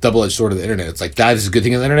the double-edged sword of the internet. It's like, that is a good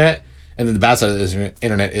thing of the internet, and then the bad side of the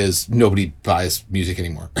internet is nobody buys music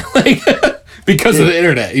anymore, like because of the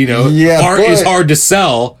internet. You know, art is hard to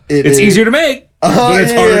sell. It's easier to make, but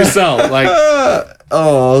it's harder to sell. Like,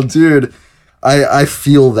 oh, dude, I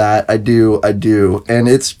feel that. I do, and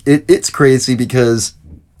it's crazy because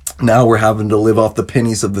now we're having to live off the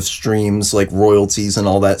pennies of the streams, like royalties and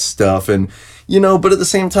all that stuff, and you know, but at the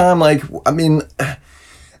same time, like, I mean,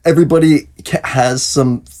 everybody has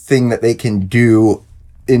something that they can do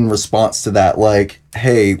in response to that, like,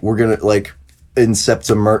 hey, we're gonna like incept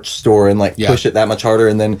a merch store and like push it that much harder.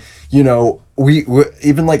 And then, you know, we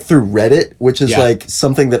even like through Reddit, which is like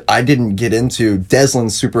something that I didn't get into.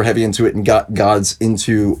 Deslin's super heavy into it and got God's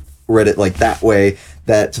into Reddit like that way,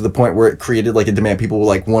 that to the point where it created like a demand. People were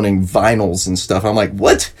like wanting vinyls and stuff. I'm like,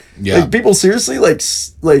 what? Like, people seriously like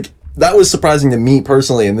that was surprising to me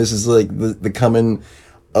personally. And this is like the coming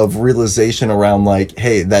of realization around like,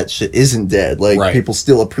 hey, that shit isn't dead. Like, people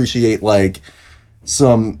still appreciate like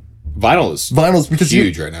some vinyls because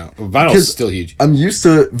huge right now. Vinyl is still huge. I'm used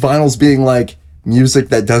to vinyls being like music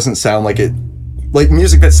that doesn't sound like it, like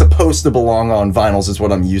music that's supposed to belong on vinyls is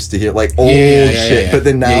what I'm used to hear, like old shit. But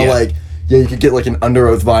then now like you could get like an Under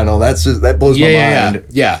Oath vinyl. That's just, that blows my mind.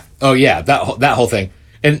 Oh yeah, that whole thing.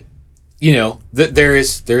 And you know, there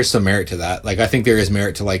is some merit to that. Like, I think there is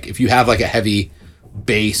merit to like, if you have like a heavy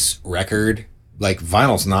bass record, like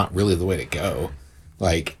vinyl's not really the way to go.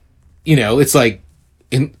 Like, you know, it's like,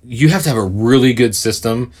 you have to have a really good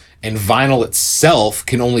system, and vinyl itself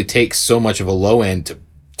can only take so much of a low end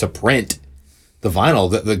to print the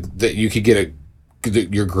vinyl that you could get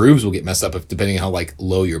your grooves will get messed up depending on how like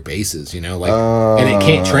low your bass is, you know, like, and it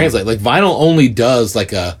can't translate. Like, vinyl only does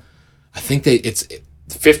like I think it's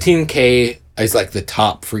 15K is like the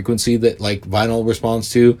top frequency that like vinyl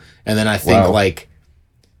responds to, and then I think like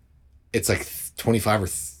it's like 25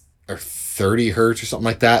 or 30 hertz or something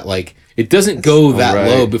like that. Like, it doesn't go that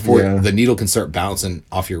low before the needle can start bouncing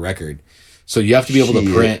off your record. So you have to be able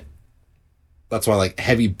to print. That's why like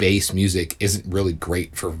heavy bass music isn't really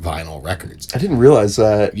great for vinyl records. I didn't realize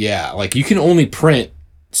that. Yeah, like you can only print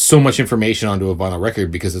so much information onto a vinyl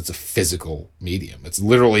record because it's a physical medium. It's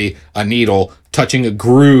literally a needle touching a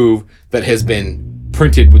groove that has been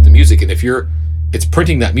printed with the music. And if it's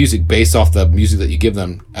printing that music based off the music that you give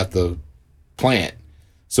them at the plant.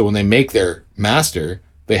 So when they make their master,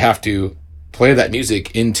 they have to play that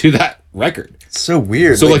music into that record. It's so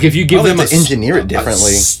weird. So like if you give them to engineer it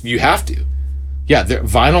differently, you have to. Yeah,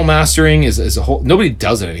 vinyl mastering is a whole. Nobody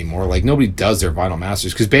does it anymore. Like, nobody does their vinyl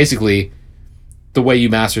masters because basically, the way you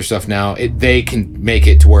master stuff now, they can make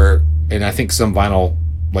it to where, and I think some vinyl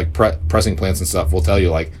like pressing plants and stuff will tell you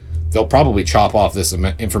like they'll probably chop off this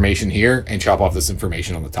information here and chop off this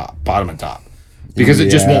information on the top, bottom and top, because it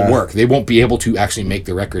just won't work. They won't be able to actually make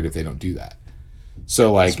the record if they don't do that.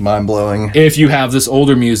 So like, it's mind blowing. If you have this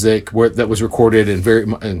older music that was recorded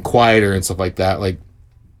and quieter and stuff like that, like.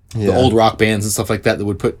 The old rock bands and stuff like that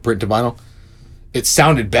would print to vinyl, it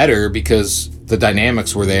sounded better because the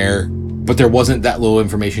dynamics were there, but there wasn't that low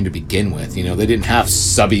information to begin with. You know, they didn't have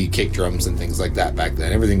subby kick drums and things like that back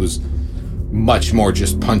then. Everything was much more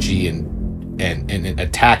just punchy and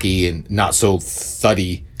attacky and not so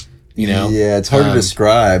thuddy, you know? Yeah, it's hard to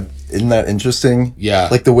describe. Isn't that interesting? Yeah.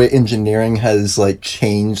 Like the way engineering has like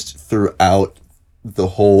changed throughout the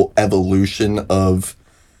whole evolution of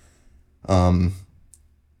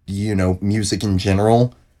you know, music in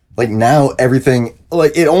general. Like now everything,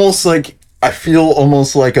 like it almost like I feel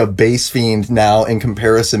almost like a bass fiend now in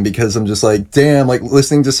comparison, because I'm just like, damn, like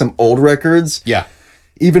listening to some old records. Yeah.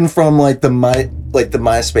 Even from like the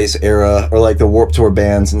MySpace era or like the Warped Tour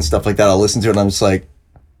bands and stuff like that, I'll listen to it and I'm just like,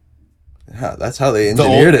 yeah, that's how they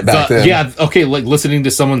engineered it back then. Yeah, okay, like listening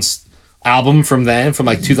to someone's album from then, from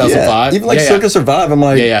like 2005. Yeah, even like Circa Survive, I'm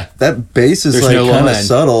like, that bass is like kind of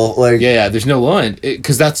subtle. Like, there's no low end,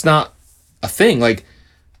 because that's not a thing. Like,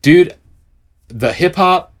 dude, the hip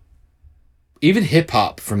hop, even hip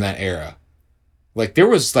hop from that era, like there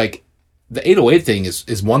was like the 808 thing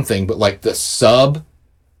is one thing, but like the sub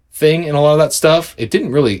thing and a lot of that stuff, it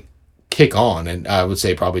didn't really kick on. And I would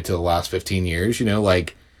say probably to the last 15 years, you know,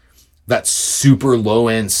 like that super low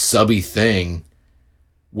end subby thing,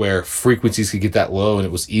 where frequencies could get that low and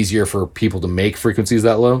it was easier for people to make frequencies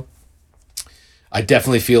that low. I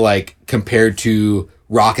definitely feel like compared to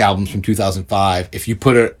rock albums from 2005,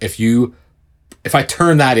 if I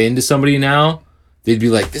turn that into somebody now, they'd be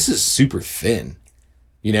like, this is super thin.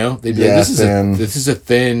 You know? They'd be like, this is a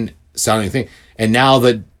thin sounding thing. And now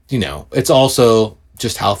that, you know, it's also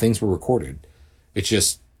just how things were recorded. It's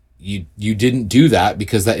just you didn't do that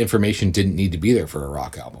because that information didn't need to be there for a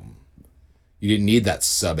rock album. You didn't need that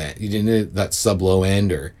sub end. You didn't need that sub low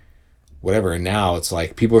end or whatever. And now it's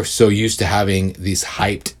like people are so used to having these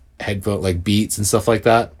hyped headphone like Beats and stuff like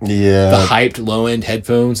that. Yeah. The hyped low end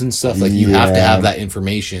headphones and stuff. Like you have to have that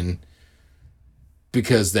information,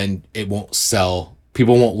 because then it won't sell.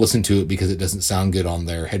 People won't listen to it because it doesn't sound good on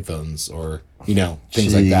their headphones, or, you know,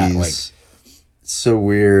 things like that. Like, so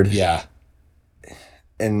weird. Yeah.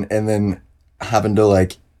 And then having to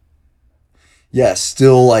like,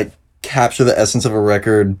 still like capture the essence of a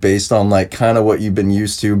record based on like kind of what you've been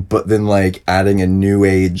used to, but then like adding a new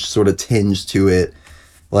age sort of tinge to it.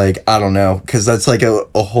 Like, I don't know, because that's like a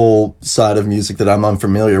whole side of music that I'm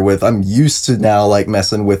unfamiliar with. I'm used to now like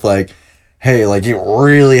messing with like, hey, like you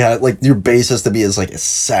really have like your bass has to be as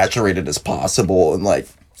saturated as possible and like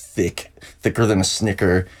thicker than a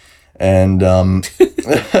Snicker. And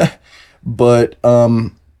but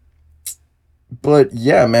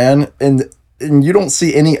yeah, man, and you don't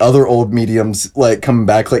see any other old mediums like coming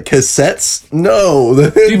back, like cassettes. No,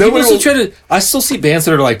 dude, people still try to. I still see bands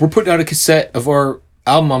that are like, we're putting out a cassette of our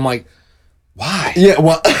album. I'm like, why? Yeah,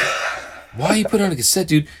 well, why you put out a cassette,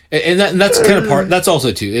 dude? And that's kind of part. That's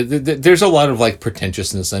also too. There's a lot of like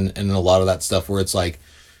pretentiousness and a lot of that stuff where it's like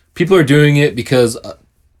people are doing it because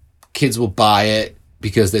kids will buy it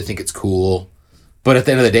because they think it's cool. But at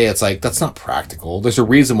the end of the day, it's like, that's not practical. There's a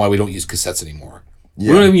reason why we don't use cassettes andianymore.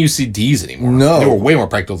 Yeah. We don't even use CDs anymore. No. They were way more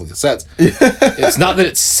practical than cassettes. It's not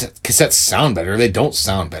that cassettes sound better. They don't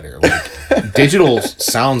sound better. Like, digital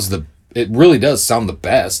sounds it really does sound the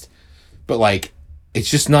best. But like, it's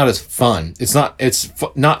just not as fun. It's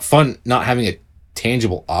not fun not having a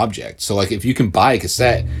tangible object. So like, if you can buy a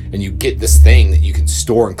cassette and you get this thing that you can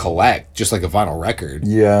store and collect, just like a vinyl record.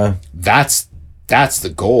 Yeah. That's the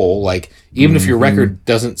goal. Like, even if your record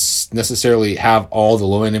doesn't necessarily have all the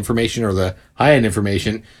low end information or the high end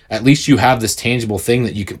information, at least you have this tangible thing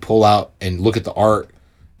that you can pull out and look at the art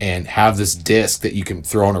and have this disc that you can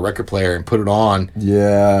throw on a record player and put it on.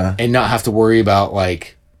 Yeah. And not have to worry about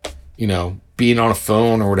like, being on a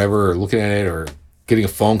phone or whatever, or looking at it or getting a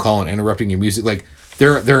phone call and interrupting your music. Like,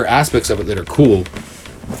 there are aspects of it that are cool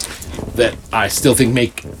that I still think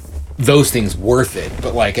make those things worth it.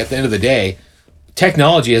 But like, at the end of the day,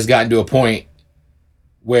 technology has gotten to a point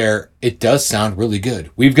where it does sound really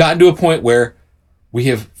good. We've gotten to a point where we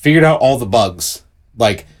have figured out all the bugs,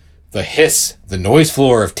 like the hiss, the noise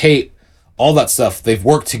floor of tape, all that stuff. They've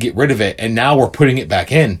worked to get rid of it, and now we're putting it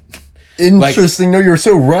back in. Interesting. Like, no, you're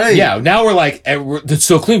so right. Yeah, now we're like, it's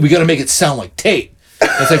so clean, we got to make it sound like tape.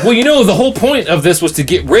 It's like, well, the whole point of this was to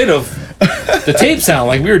get rid of the tape sound.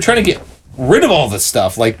 Like, we were trying to get rid of all this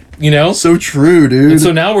stuff, like, So true, dude. And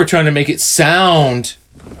so now we're trying to make it sound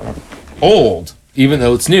old, even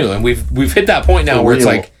though it's new. And we've hit that point now where it's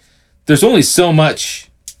like, there's only so much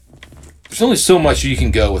you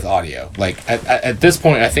can go with audio. Like, at this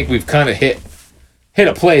point, I think we've kind of hit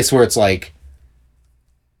a place where it's like,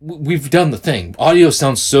 we've done the thing. Audio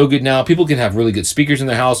sounds so good now. People can have really good speakers in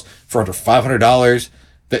their house for under $500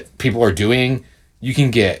 that people are doing. You can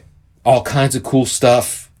get all kinds of cool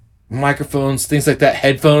stuff, microphones, things like that,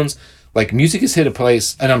 headphones. Like, music has hit a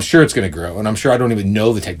place, and I'm sure it's going to grow, and I'm sure I don't even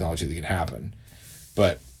know the technology that can happen.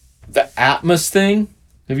 But the Atmos thing,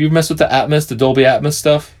 have you messed with the Atmos, the Dolby Atmos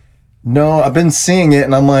stuff? No, I've been seeing it,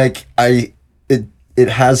 and I'm like, it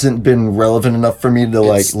hasn't been relevant enough for me to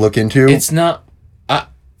like look into. It's not.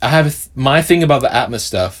 I have my thing about the Atmos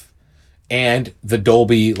stuff and the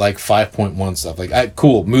Dolby like 5.1 stuff. Like,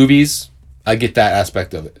 cool movies, I get that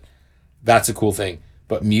aspect of it. That's a cool thing.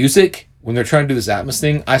 But music, when they're trying to do this Atmos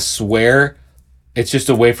thing, I swear it's just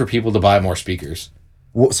a way for people to buy more speakers.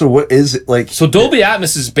 So what is it like? So Dolby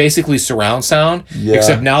Atmos is basically surround sound,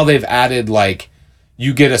 except now they've added like,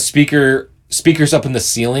 you get speakers up in the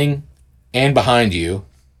ceiling and behind you.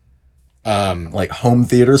 Like home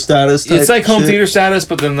theater status type it's like home shit? theater status,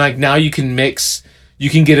 but then like now you can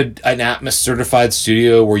get an Atmos certified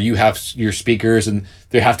studio where you have your speakers, and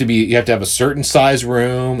you have to have a certain size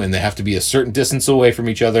room, and they have to be a certain distance away from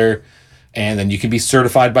each other, and then you can be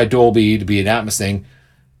certified by Dolby to be an Atmos thing.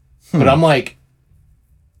 But I'm like,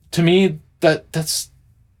 to me, that's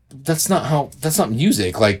not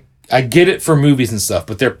music. Like, I get it for movies and stuff,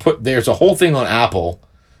 but there's a whole thing on Apple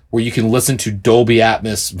where you can listen to Dolby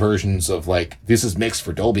Atmos versions of like, this is mixed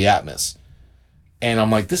for Dolby Atmos. And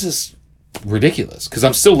I'm like, this is ridiculous, because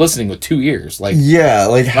I'm still listening with 2 ears. Like, yeah,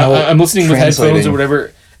 like how I'm listening with headphones or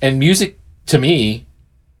whatever. And music, to me,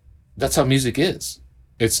 that's how music is.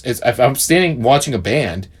 It's if I'm standing watching a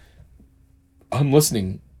band, I'm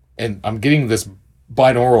listening and I'm getting this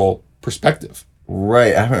binaural perspective.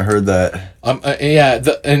 Right, I haven't heard that. I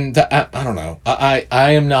don't know.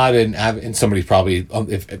 I am not and somebody probably,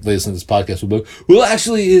 if they listen to this podcast, will be like, well,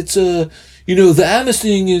 actually, it's the Atmos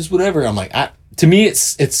thing is whatever. I'm like, to me,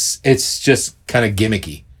 it's just kind of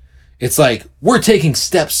gimmicky. It's like, we're taking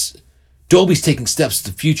steps. Dolby's taking steps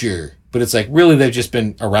to the future, but it's like, really, they've just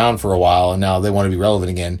been around for a while, and now they want to be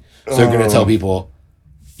relevant again. So they're going to tell people,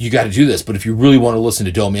 you got to do this. But if you really want to listen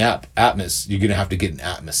to Dolby Atmos, you're going to have to get an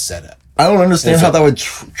Atmos setup. I don't understand how that would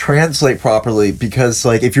translate properly, because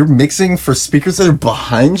like if you're mixing for speakers that are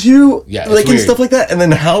behind you, like and stuff like that, and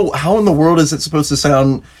then how in the world is it supposed to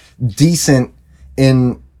sound decent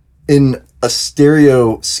in a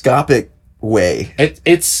stereoscopic way?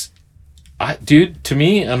 Dude, to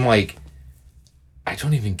me, I'm like, I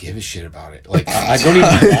don't even give a shit about it. Like, I don't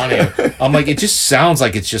even want to. I'm like, it just sounds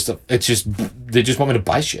like they just want me to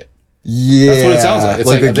buy shit. Yeah, that's what it sounds like. It's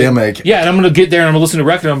like a gimmick. Yeah, and I'm gonna get there and I'm gonna listen to a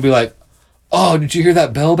record and I'm gonna be like, oh, did you hear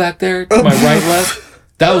that bell back there to my right,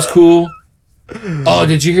 left? That was cool. Oh,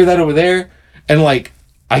 did you hear that over there? And like,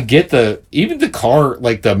 I get even the car,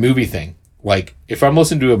 like the movie thing. Like, if I'm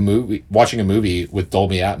listening to watching a movie with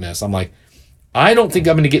Dolby Atmos, I'm like, I don't think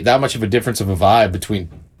I'm going to get that much of a difference of a vibe between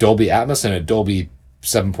Dolby Atmos and a Dolby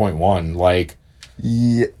 7.1. Like,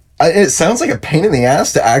 yeah, it sounds like a pain in the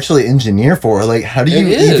ass to actually engineer for. Like, how do you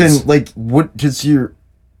even, like, what does your,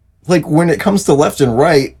 like, when it comes to left and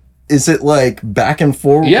right, is it like back and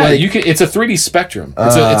forth? Yeah, like, you can. It's a 3D spectrum.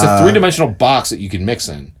 It's a three-dimensional box that you can mix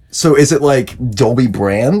in. So is it like Dolby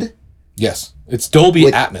brand? Yes, it's Dolby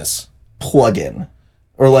Atmos plugin,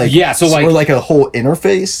 or like or like a whole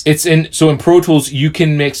interface. So in Pro Tools you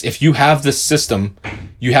can mix. If you have the system,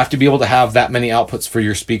 you have to be able to have that many outputs for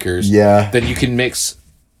your speakers. Yeah. Then you can mix.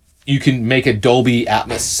 You can make a Dolby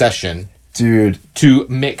Atmos session, dude, to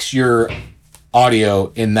mix your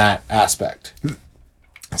audio in that aspect.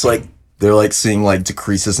 It's like they're like seeing like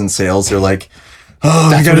decreases in sales. They're like,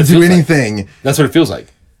 oh, I gotta do anything. Like. That's what it feels like.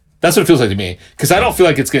 That's what it feels like to me. Because I don't feel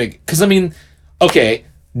like it's gonna. Because I mean, okay,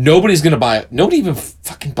 nobody even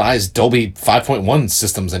fucking buys Dolby 5.1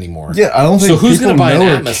 systems anymore. Yeah, I don't think so. Who's gonna buy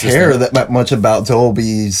an Atmos care system? That much about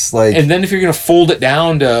Dolby's like. And then if you're gonna fold it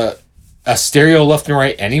down to a stereo left and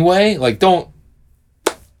right anyway, like don't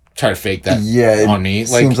try to fake that on me.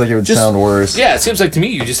 Like, seems like it would sound worse. Yeah, it seems like to me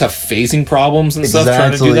you just have phasing problems and stuff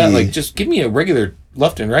trying to do that. Like, just give me a regular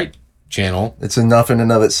left and right channel. It's enough in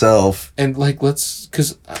and of itself. And like,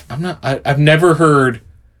 because I've never heard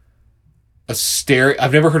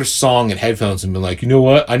I've never heard a song in headphones and been like, you know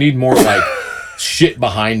what? I need more like shit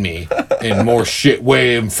behind me and more shit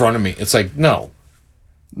way in front of me. It's like, no.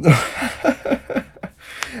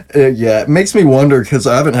 Yeah, it makes me wonder, because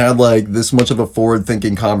I haven't had like this much of a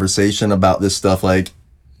forward-thinking conversation about this stuff like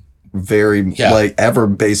like ever,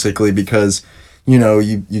 basically, because you know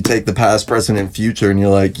you take the past, present, and future, and you're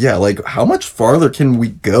like, yeah, like how much farther can we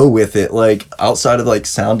go with it, like outside of like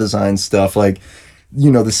sound design stuff, like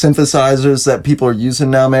you know the synthesizers that people are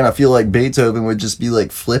using now, man. I feel like Beethoven would just be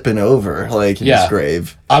like flipping over like in his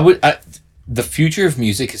grave. The future of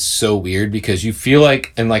music is so weird, because you feel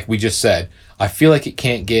like, and like we just said, I feel like it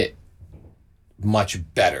can't get much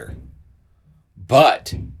better,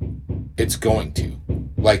 but it's going to.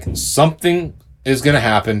 Like, something is going to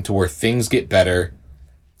happen to where things get better,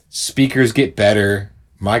 speakers get better,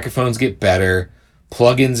 microphones get better,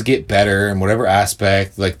 plugins get better in whatever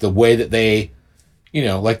aspect, like the way that they, you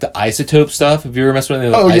know, like the isotope stuff. Have you ever messed with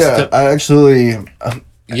anything? Yeah, I actually...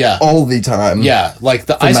 all the time. Yeah, like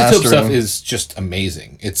the isotope stuff is just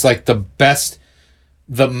amazing. It's like the best.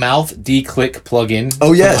 The mouth D-click plugin.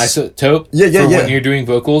 Oh yes, from Isotope. Yeah. When you're doing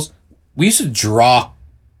vocals, we used to draw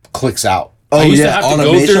clicks out. Oh, I used to have to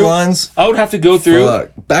go through lines. I would have to go through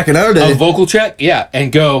back in our day a vocal check. Yeah, and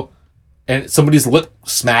go, and somebody's lip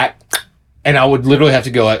smack, and I would literally have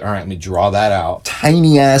to go like, all right, let me draw that out.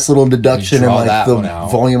 Tiny ass little deduction and like the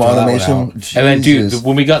volume automation. And then, dude,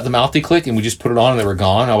 when we got the mouth D-click and we just put it on and they were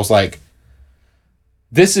gone, I was like,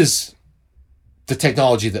 this is the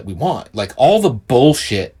technology that we want. Like, all the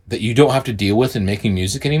bullshit that you don't have to deal with in making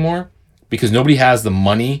music anymore, because nobody has the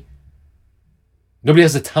money, nobody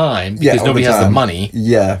has the time, because nobody has the money.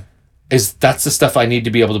 Yeah. That's the stuff I need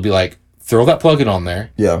to be able to be like, throw that plugin on there.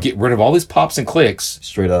 Yeah. Get rid of all these pops and clicks.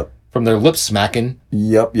 Straight up. From their lip smacking.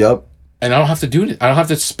 Yep. And I don't have to do it. I don't have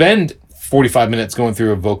to spend 45 minutes going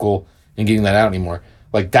through a vocal and getting that out anymore.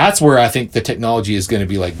 Like, that's where I think the technology is going to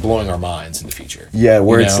be like blowing our minds in the future. Yeah,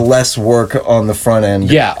 where it's less work on the front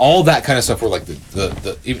end. Yeah, all that kind of stuff. Where like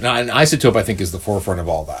even an Isotope, I think, is the forefront of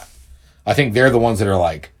all that. I think they're the ones that are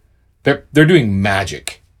like they're doing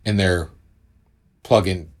magic in their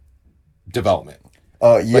plugin development.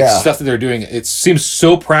 Like, stuff that they're doing. It seems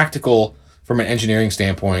so practical from an engineering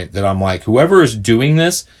standpoint that I'm like, whoever is doing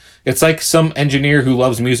this, it's like some engineer who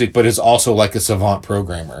loves music but is also like a savant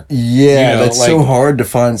programmer. Yeah, that's like, so hard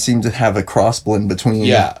to seem to have a cross blend between.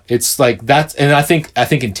 Yeah, it's like that's, and I think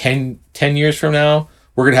in 10 years from now,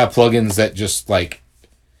 we're gonna have plugins that just like,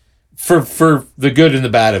 for the good and the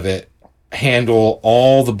bad of it, handle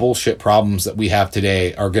all the bullshit problems that we have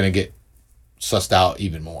today are gonna get sussed out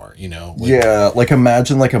even more, you know? Yeah, like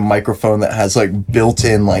imagine like a microphone that has like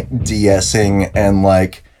built-in like de-essing and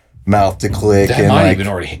like mouth to click That and might like even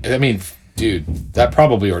already, I mean, dude, that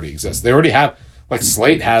probably already exists. They already have, like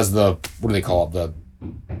Slate has the, what do they call it? The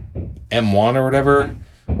M1 or whatever,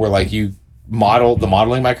 where like you model the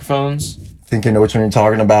modeling microphones. think you know which one you're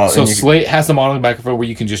talking about. So and Slate has the modeling microphone where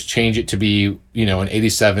you can just change it to be, you know, an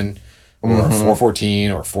 87 or a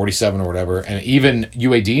 414 or 47 or whatever. And even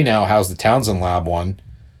UAD now has the Townsend Lab one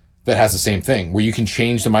that has the same thing where you can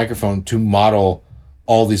change the microphone to model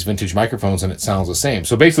all these vintage microphones and it sounds the same.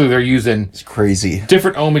 So basically they're using It's crazy.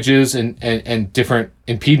 different ohmages and different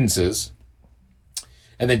impedances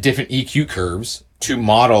and then different EQ curves to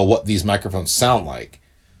model what these microphones sound like.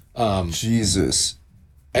 Jesus.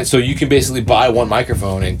 And so you can basically buy one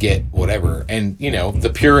microphone and get whatever. And, you know, the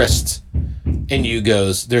purist in you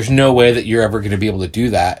goes, there's no way that you're ever going to be able to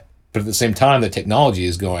do that. But at the same time, the technology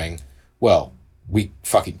is going, well, we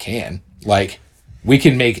fucking can. Like, we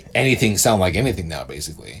can make anything sound like anything now,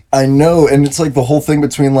 basically. I know, and it's like the whole thing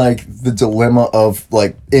between like the dilemma of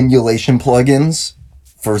like emulation plugins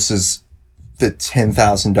versus the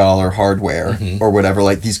 $10,000 hardware or whatever,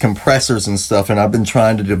 like these compressors and stuff. And I've been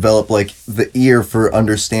trying to develop like the ear for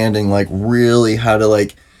understanding like really how to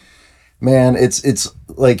like, man, it's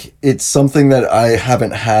like it's something that I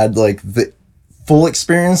haven't had like the full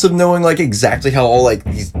experience of knowing like exactly how all like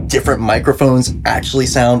these different microphones actually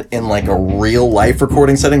sound in like a real life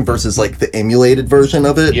recording setting versus like the emulated version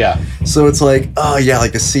of it. Yeah. So it's like, oh yeah,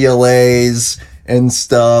 like the CLAs and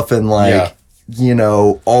stuff and like, you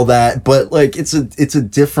know, all that. But like, it's a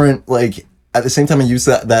different, like at the same time I use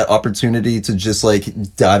that opportunity to just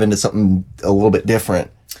like dive into something a little bit different.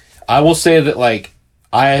 I will say that, like,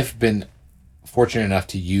 I've been fortunate enough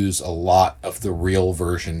to use a lot of the real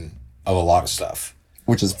version of a lot of stuff.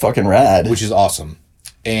 Which is fucking rad. Which is awesome.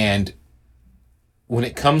 And when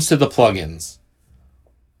it comes to the plugins,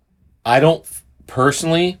 I don't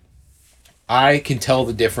personally, I can tell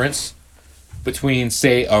the difference between,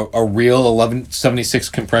 say, a real 1176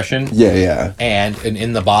 compression yeah. and an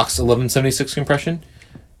in-the-box 1176 compression.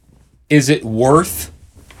 Is it worth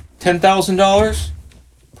 $10,000?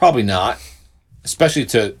 Probably not, especially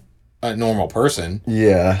to a normal person.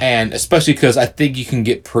 Yeah. And especially because I think you can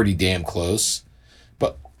get pretty damn close.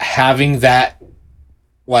 But having that,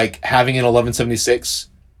 like having an 1176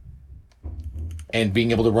 and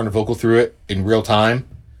being able to run a vocal through it in real time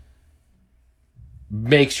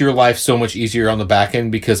makes your life so much easier on the back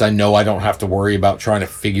end, because I know I don't have to worry about trying to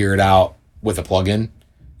figure it out with a plugin,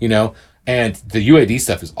 you know? And the UAD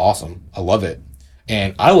stuff is awesome. I love it.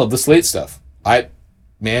 And I love the Slate stuff. I've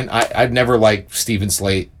never liked Steven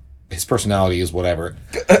Slate. His personality is whatever.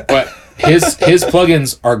 But his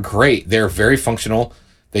plugins are great. They're very functional.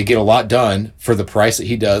 They get a lot done for the price that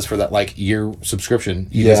he does for that like year subscription.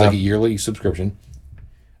 He does like a yearly subscription.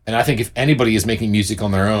 And I think if anybody is making music on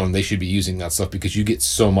their own, they should be using that stuff, because you get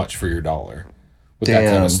so much for your dollar with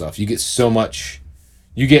that kind of stuff. You get so much.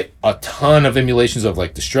 You get a ton of emulations of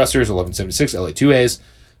like Distressors, 1176, LA2As.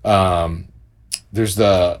 There's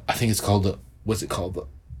I think it's called what's it called? The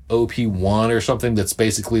OP1 or something, that's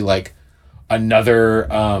basically like another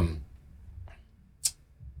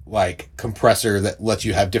like compressor that lets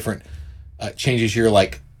you have different changes your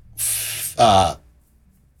like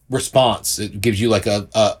response. It gives you like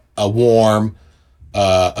a warm,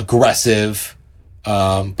 aggressive,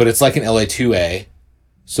 but it's like an LA2A,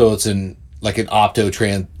 so it's like an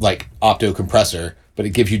opto compressor, but it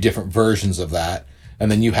gives you different versions of that.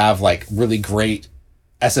 And then you have like really great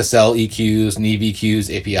SSL EQs, Neve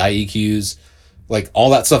EQs, API EQs, like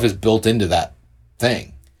all that stuff is built into that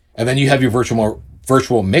thing. And then you have your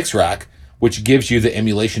virtual mix rack, which gives you the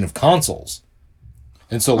emulation of consoles.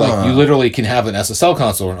 And so like you literally can have an SSL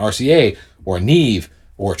console or an RCA or a Neve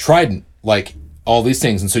or a Trident, like all these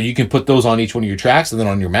things. And so you can put those on each one of your tracks, and then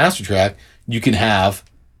on your master track, you can have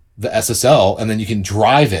the SSL, and then you can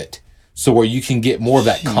drive it. So where you can get more of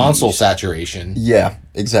that console saturation. Yeah,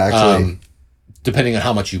 exactly. Depending on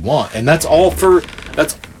how much you want. And that's a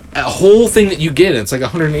whole thing that you get. It's like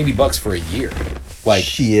 $180 for a year. Like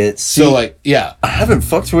shit. So See, like, yeah. I haven't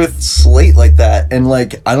fucked with Slate like that. And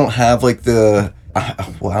like, I don't have like I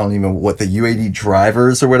don't even know what the UAD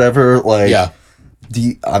drivers or whatever. Like, yeah.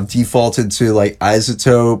 I've defaulted to like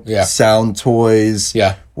Isotope, Sound Toys,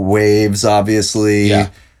 Waves, obviously. Yeah.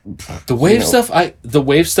 The Wave stuff,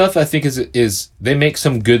 I think is they make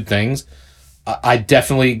some good things. I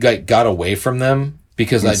definitely got away from them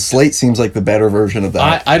because Slate seems like the better version of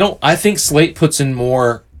that. I think Slate puts in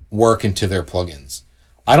more work into their plugins.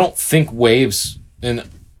 I don't think Waves, and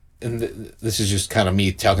this is just kind of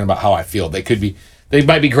me talking about how I feel. They could be They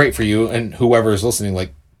might be great for you, and whoever is listening,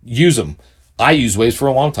 like, use them. I used Waves for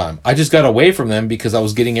a long time. I just got away from them because I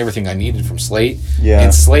was getting everything I needed from Slate. Yeah.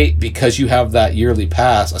 And Slate, because you have that yearly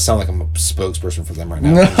pass, I sound like I'm a spokesperson for them right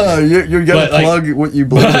now. No, you're gonna plug what you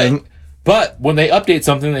believe in. But when they update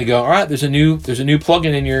something, they go, all right, there's a new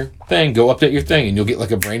plugin in your thing. Go update your thing, and you'll get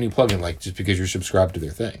like a brand new plugin, like just because you're subscribed to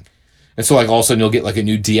their thing. And so like all of a sudden you'll get like a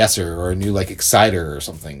new de-esser or a new like exciter or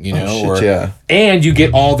something, you know? Oh, shit, yeah. And you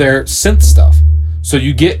get all their synth stuff. So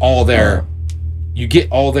you get all their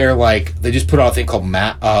like, they just put out a thing called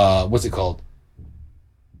what's it called?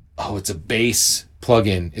 Oh, it's a bass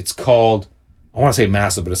plugin. It's called, I want to say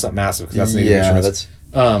Massive, but it's not Massive because that's the name of the that's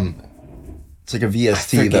it's like a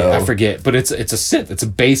VST though. I forget, but it's a synth. It's a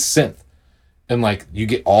bass synth, and like you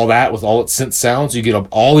get all that with all its synth sounds. You get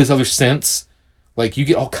all these other synths. Like you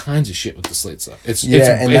get all kinds of shit with the Slate stuff.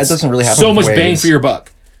 That doesn't really happen. So much Waves. bang for your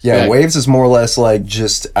buck. Yeah, Waves is more or less like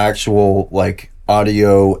just actual like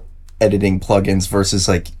audio editing plugins versus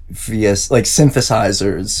like like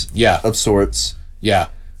synthesizers. Yeah. Of sorts. Yeah,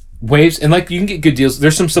 Waves, and like you can get good deals.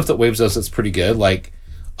 There's some stuff that Waves does that's pretty good. Like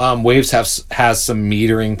Waves has some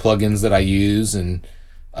metering plugins that I use, and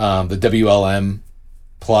the WLM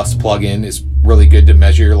Plus plugin is really good to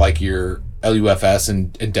measure like your LUFS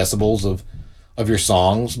and decibels of your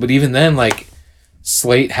songs. But even then, like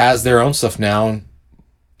Slate has their own stuff now, and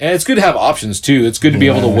it's good to have options too. It's good to be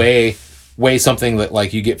able to weigh something that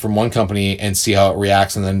like you get from one company and see how it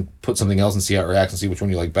reacts, and then put something else and see how it reacts and see which one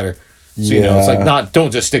you like better. So you know, it's like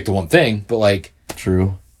don't just stick to one thing, but like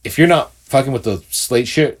true. If you're not fucking with the Slate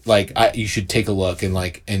shit, like you should take a look and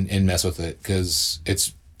like and mess with it, because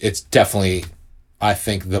it's definitely, I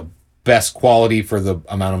think, the best quality for the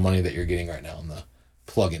amount of money that you're getting right now in the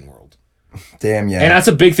plugin world. Damn, yeah. And that's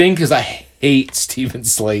a big thing because I hate Steven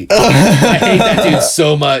Slate. I hate that dude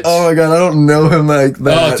so much. Oh my god, I don't know him like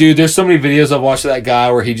that. Oh, dude, there's so many videos I've watched of that guy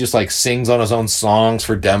where he just like sings on his own songs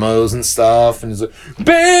for demos and stuff, and he's like,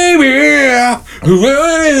 "Baby,"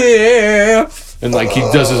 and like he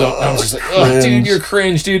does his own. I'm just like, oh, dude, you're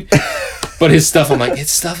cringe, dude. But his stuff, I'm like, his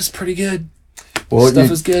stuff is pretty good. Well, his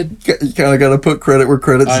stuff is good. You kind of got to put credit where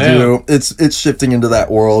credit's due. It's shifting into that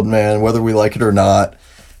world, man, whether we like it or not.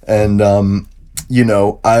 And you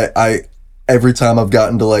know, I every time I've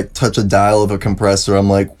gotten to like touch a dial of a compressor, I'm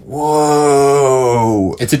like,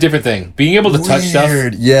 whoa. It's a different thing. Being able to touch stuff,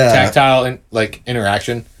 tactile and like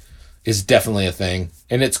interaction is definitely a thing.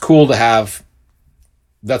 And it's cool to have.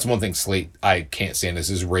 That's one thing Slate I can't stand, is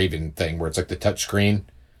his Raven thing where it's like the touch screen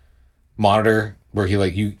monitor where he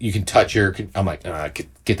like you can touch your. I'm like,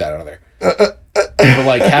 get that out of there. But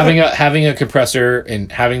like having a compressor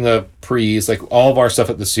and having the pre's, like all of our stuff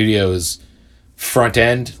at the studio is front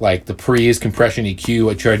end, like the pre's, compression,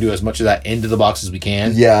 EQ. I try to do as much of that into the box as we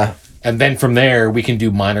can. Yeah. And then from there we can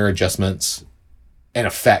do minor adjustments and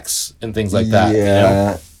effects and things like that.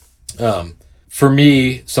 Yeah. You know? For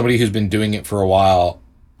me, somebody who's been doing it for a while,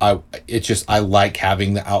 I like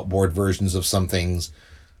having the outboard versions of some things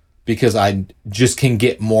because I just can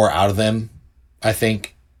get more out of them, I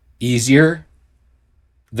think, easier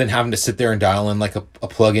than having to sit there and dial in like a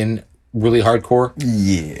plugin really hardcore.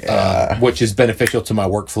 Yeah. Which is beneficial to my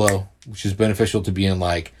workflow, which is beneficial to being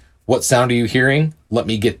like, what sound are you hearing? Let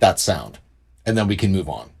me get that sound. And then we can move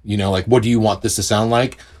on. You know, like, what do you want this to sound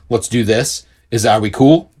like? Let's do this. Are we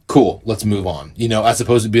cool? Cool. Let's move on. You know, as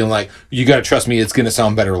opposed to being like, you got to trust me, it's going to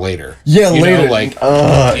sound better later. Yeah, you later. Know, like,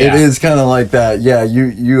 It is kind of like that. Yeah,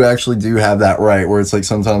 you actually do have that right, where it's like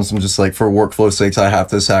sometimes I'm just like, for workflow sakes, I have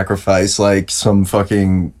to sacrifice like some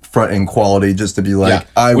fucking front end quality just to be like,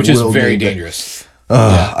 which is very dangerous.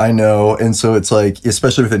 I know. And so it's like,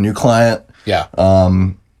 especially with a new client. Yeah.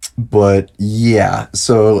 But yeah,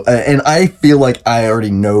 so, and I feel like I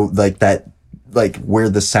already know like that, like where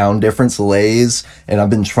the sound difference lays, and I've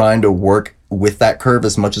been trying to work with that curve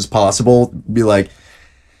as much as possible. Be like,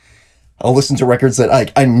 I'll listen to records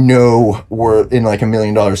that I know were in like $1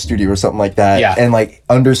 million studio or something like that, and like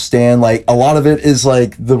understand like a lot of it is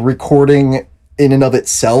like the recording in and of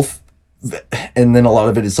itself, and then a lot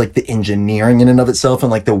of it is like the engineering in and of itself,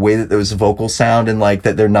 and like the way that those vocals sound, and like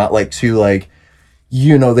that they're not like too like,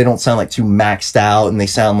 you know, they don't sound like too maxed out, and they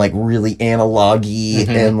sound like really analog-y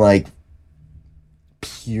and like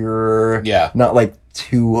pure, not like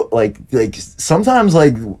too like sometimes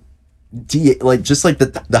like like just like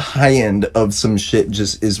the high end of some shit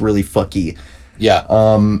just is really fucky,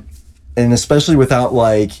 and especially without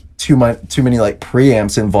like too many like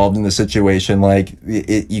preamps involved in the situation, like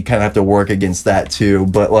you kind of have to work against that too.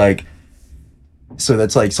 But like, so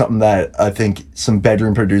that's like something that I think some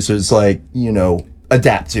bedroom producers like, you know,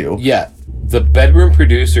 adapt to. The bedroom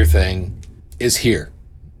producer thing is here,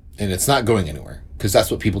 and it's not going anywhere. because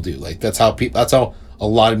that's what people do. Like that's how a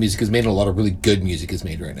lot of music is made, and a lot of really good music is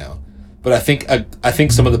made right now. But I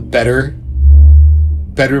think some of the better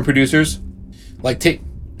producers, like take,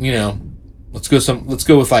 you know, let's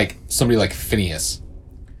go with like somebody like Phineas,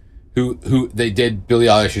 who they did Billie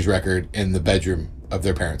Eilish's record in the bedroom of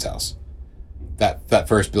their parents' house. That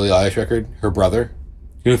first Billie Eilish record, her brother,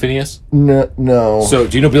 you know Phineas? No. So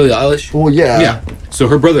do you know Billie Eilish? Well, yeah. Yeah. So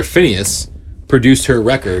her brother Phineas produced her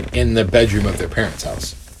record in the bedroom of their parents'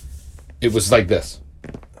 house. It was like this.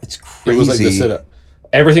 It's crazy. It was like this setup.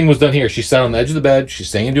 Everything was done here. She sat on the edge of the bed. She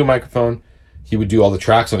sang into a microphone. He would do all the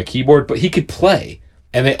tracks on a keyboard, but he could play.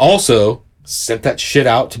 And they also sent that shit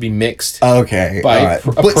out to be mixed by a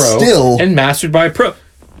pro still, and mastered by a pro.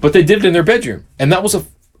 But they did it in their bedroom. And that was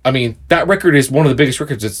that record is one of the biggest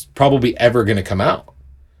records that's probably ever going to come out.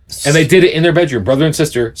 And they did it in their bedroom, brother and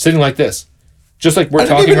sister, sitting like this. Just like we're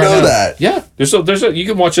talking right now. I didn't even know that. Yeah. There's a you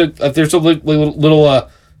can watch it. There's a little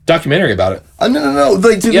documentary about it. No.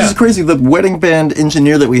 Like, dude, this is crazy. The wedding band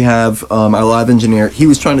engineer that we have, our live engineer, he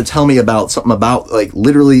was trying to tell me about something about, like,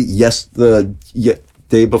 literally, the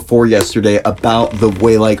day before yesterday, about the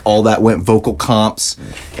way, like, all that went, vocal comps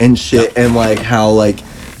and shit, and, like, how, like,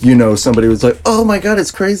 you know, somebody was like, oh my God,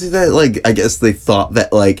 it's crazy that, like, I guess they thought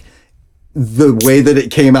that, like, the way that it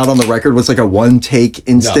came out on the record was like a one take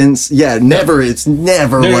instance. No. Yeah, never. It's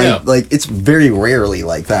never like it's very rarely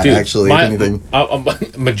like that. Dude, actually, if anything.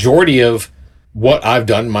 Majority of what I've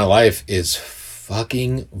done in my life is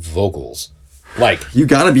fucking vocals. Like you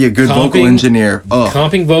got to be a good vocal engineer.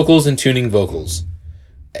 Comping vocals and tuning vocals.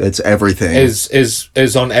 That's everything.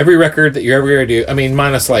 Is on every record that you're ever gonna do. I mean,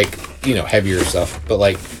 minus like, you know, heavier stuff, but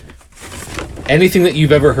like anything that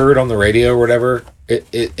you've ever heard on the radio or whatever.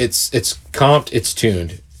 It's comped, it's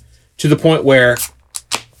tuned to the point where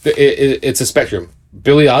it's a spectrum.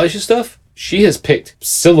 Billie Eilish's stuff, she has picked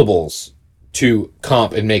syllables to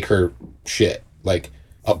comp and make her shit. Like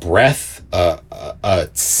a breath, pop,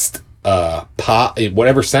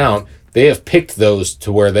 whatever sound, they have picked those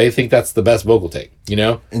to where they think that's the best vocal take, you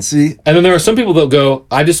know? And then there are some people that go,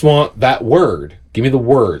 I just want that word. Give me the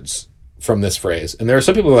words from this phrase. And there are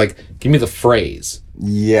some people that are like, give me the phrase.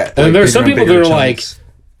 Yeah. And then there are some people that are like,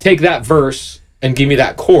 take that verse and give me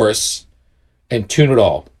that chorus and tune it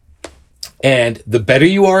all. And the better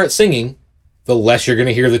you are at singing, the less you're going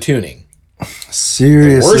to hear the tuning.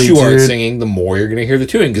 Seriously, the worse you are at singing, the more you're going to hear the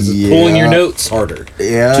tuning because it's pulling your notes harder.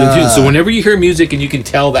 Yeah. So whenever you hear music and you can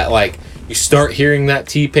tell that, like, you start hearing that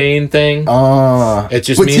T-Pain thing, it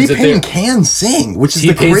just means that T-Pain can sing, which is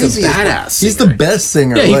the craziest. Badass. He's the best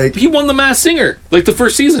singer. Yeah, he won the Masked Singer, like the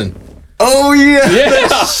first season. Oh yeah,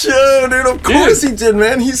 that show, dude. Of course he did,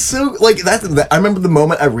 man. He's so like that. I remember the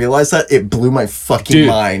moment I realized that, it blew my fucking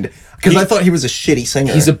mind because I thought he was a shitty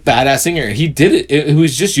singer. He's a badass singer. He did it. He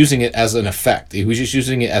was just using it as an effect. He was just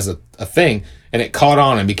using it as a thing, and it caught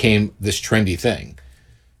on and became this trendy thing.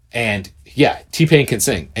 And yeah, T-Pain can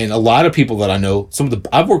sing, and a lot of people that I know,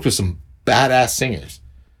 I've worked with some badass singers,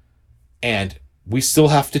 and we still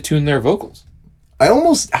have to tune their vocals. I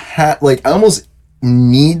almost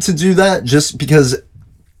need to do that just because,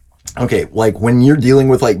 okay, like when you're dealing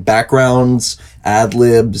with like backgrounds,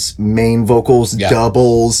 ad-libs, main vocals,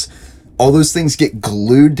 doubles, all those things get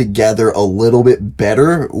glued together a little bit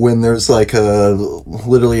better when there's like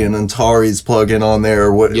literally an Antares plugin on there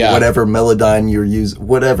or whatever Melodyne you're using,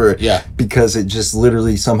 whatever. Yeah. Because it just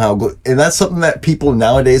literally somehow, and that's something that people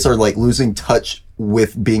nowadays are like losing touch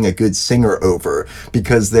with being a good singer over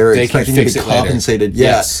because they're expecting to be compensated.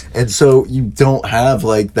 Yes. And so you don't have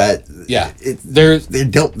like that. Yeah. They're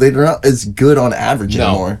not as good on average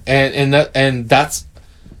anymore. And that's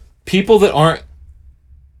people that are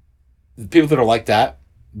like that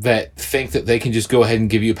think that they can just go ahead and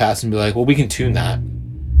give you a pass and be like, well, we can tune that.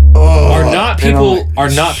 Are not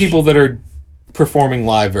people that are performing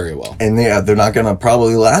live very well. And they're not going to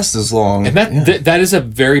probably last as long. And that is a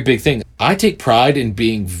very big thing. I take pride in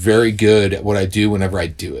being very good at what I do whenever I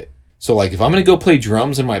do it. So like if I'm going to go play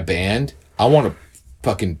drums in my band, I want to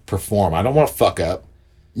fucking perform. I don't want to fuck up.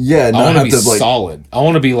 Yeah, I want to be solid. I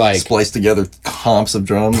want to be like splice together comps of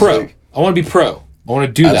drums. Pro. I want to be pro. I want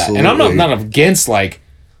to do that. And I'm not against like,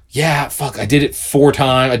 yeah, fuck, I did it 4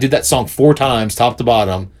 times. I did that song 4 times, top to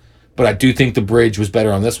bottom. But I do think the bridge was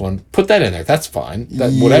better on this one. Put that in there. That's fine.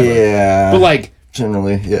 Whatever. Yeah. But like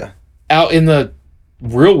generally, yeah. Out in the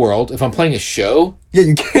real world, if I'm playing a show, yeah,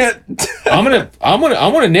 you can't. I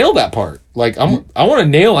want to nail that part. Like I want to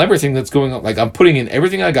nail everything that's going on. Like I'm putting in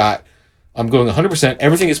everything I got. I'm going 100%.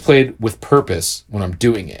 Everything is played with purpose when I'm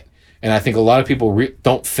doing it. And I think a lot of people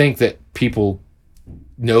don't think that people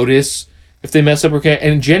notice if they mess up or can't.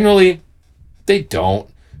 And generally, they don't.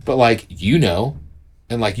 But like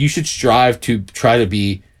And like, you should strive to try to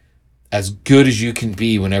be as good as you can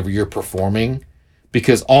be whenever you're performing,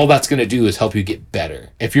 because all that's going to do is help you get better.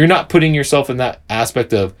 If you're not putting yourself in that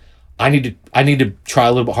aspect of, I need to try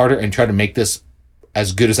a little bit harder and try to make this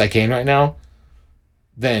as good as I can right now,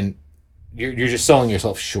 then you're just selling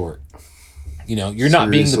yourself short. You know, you're not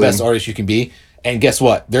being the best artist you can be. And guess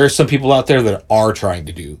what? There are some people out there that are trying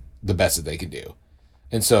to do the best that they can do.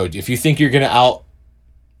 And so if you think you're going to out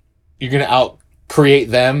create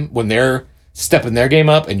them when they're stepping their game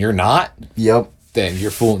up and you're not, then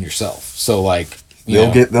you're fooling yourself. So like,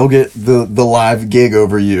 they'll get the live gig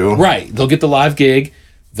over you. Right. They'll get the live gig.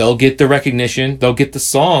 They'll get the recognition. They'll get the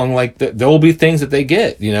song. Like there will be things that they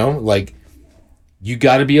get, you know, like you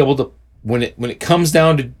got to be able to, when it comes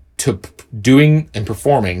down to doing and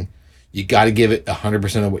performing, you got to give it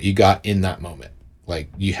 100% of what you got in that moment. Like,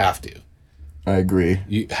 you have to. I agree.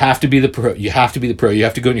 You have to be the pro. You have to be the pro. You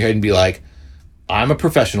have to go in your head and be like, I'm a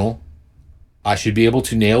professional. I should be able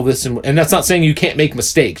to nail this. And that's not saying you can't make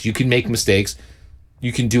mistakes. You can make mistakes.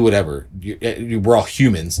 You can do whatever. We're all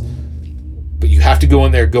humans. But you have to go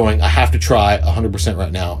in there going, I have to try 100%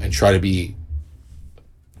 right now and try to be...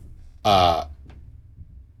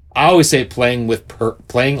 I always say playing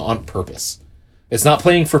on purpose. It's not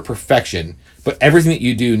playing for perfection, but everything that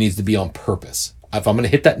you do needs to be on purpose. If I'm going to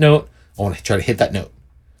hit that note, I want to try to hit that note.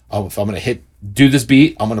 If I'm going to do this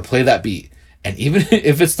beat, I'm going to play that beat. And even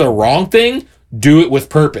if it's the wrong thing, do it with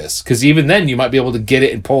purpose. Because even then, you might be able to get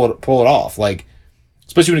it and pull it off. Like,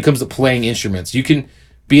 especially when it comes to playing instruments. You can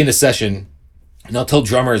be in a session, and I'll tell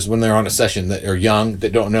drummers when they're on a session that are young,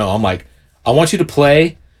 that don't know, I'm like, I want you to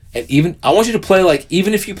play, and I want you to play like,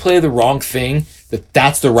 even if you play the wrong thing,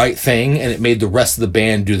 that's the right thing, and it made the rest of the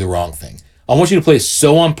band do the wrong thing. I want you to play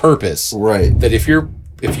so on purpose, right, that if you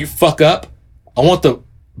fuck up, I want the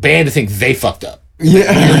band to think they fucked up.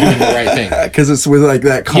 Yeah, you're doing the right thing. Because it's with like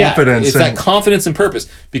that confidence. Yeah, it's that confidence and purpose.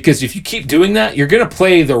 Because if you keep doing that, you're gonna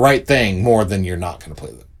play the right thing more than you're not gonna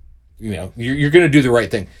play the. You know, you're gonna do the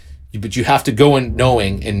right thing, but you have to go in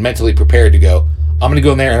knowing and mentally prepared to go. I'm gonna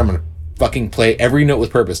go in there and I'm gonna fucking play every note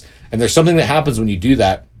with purpose. And there's something that happens when you do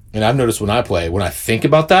that. And I've noticed when I play, when I think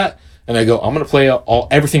about that, and I go, I'm gonna play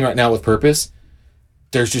everything right now with purpose.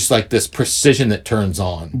 There's just like this precision that turns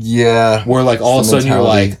on. Yeah. Where like all of a sudden you're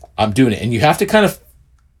like, I'm doing it. And you have to kind of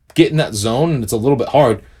get in that zone, and it's a little bit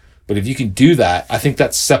hard. But if you can do that, I think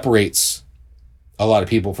that separates a lot of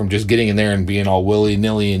people from just getting in there and being all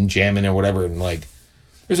willy-nilly and jamming or whatever. And like,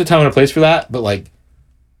 there's a time and a place for that. But like,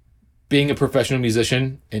 being a professional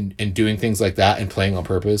musician and doing things like that and playing on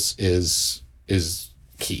purpose is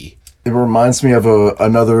key. It reminds me of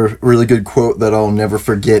another really good quote that I'll never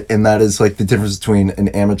forget, and that is like the difference between an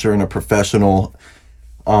amateur and a professional.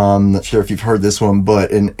 Not sure if you've heard this one, but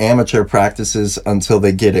an amateur practices until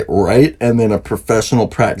they get it right, and then a professional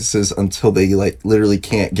practices until they like literally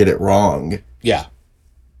can't get it wrong. Yeah.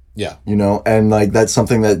 Yeah. You know, and like that's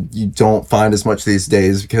something that you don't find as much these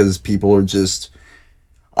days because people are just,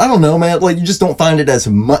 I don't know, man. Like, you just don't find it as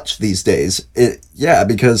much these days.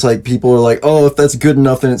 Because like people are like, oh, if that's good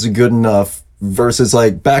enough, then it's good enough. Versus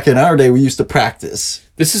like back in our day, we used to practice.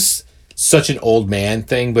 This is such an old man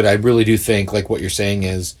thing, but I really do think like what you're saying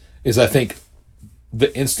is I think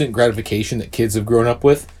the instant gratification that kids have grown up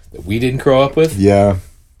with, that we didn't grow up with,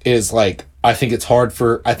 is like, I think it's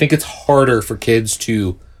harder for kids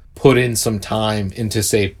to put in some time into,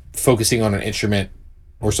 say, focusing on an instrument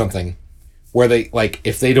or something. Where they, like,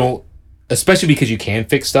 if they don't, especially because you can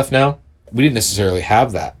fix stuff now, we didn't necessarily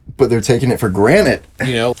have that. But they're taking it for granted.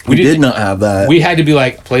 You know? We did not have that. We had to be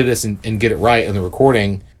like, play this and get it right in the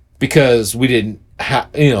recording, because we didn't have,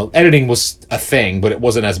 editing was a thing, but it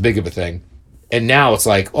wasn't as big of a thing. And now it's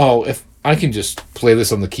like, oh, if I can just play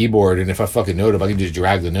this on the keyboard, and if I fucking note it, I can just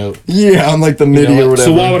drag the note. Yeah, on like the MIDI or whatever.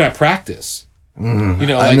 So why would I practice? I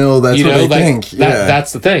know, that's what they think.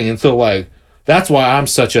 That's the thing. And so like, that's why I'm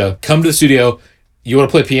such a, come to the studio, you want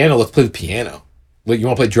to play piano, let's play the piano. Like, you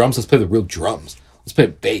want to play drums, let's play the real drums. Let's play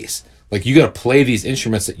bass. Like, you got to play these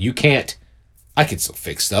instruments that you can't, I can still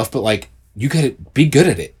fix stuff, but like, you got to be good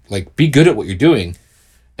at it. Like, be good at what you're doing.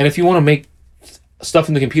 And if you want to make stuff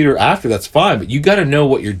in the computer after, that's fine, but you got to know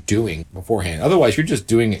what you're doing beforehand. Otherwise, you're just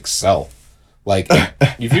doing Excel. Like,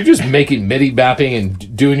 if you're just making MIDI mapping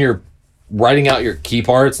and writing out your key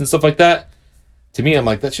parts and stuff like that, to me, I'm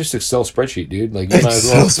like, that's just Excel spreadsheet, dude. Like, you might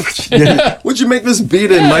as well. Yeah. Would you make this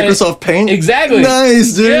beat in Microsoft Paint? Exactly.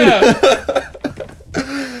 Nice, dude. Yeah.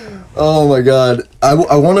 Oh my god. I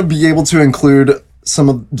want to be able to include some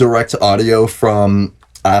of direct audio from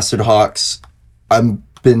Acid Hawks. I've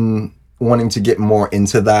been wanting to get more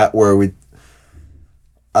into that, where we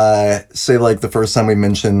say like the first time we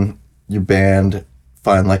mention your band,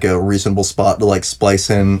 find like a reasonable spot to like splice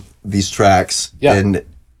in these tracks. Yeah. And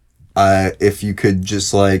if you could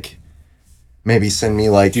just like maybe send me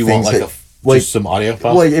like Do you want like just some audio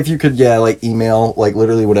file? Like if you could, like email, like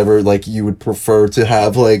literally whatever like you would prefer to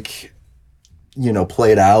have like,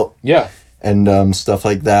 played out. Yeah. And stuff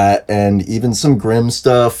like that, and even some grim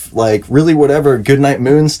stuff, like really whatever, Goodnight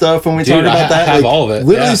Moon stuff. When we talk about that, I have like, all of it.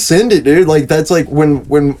 Literally send it, dude. Like that's like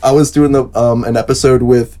when I was doing the an episode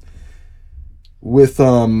with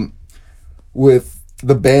the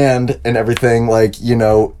band and everything, like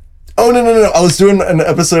oh no, I was doing an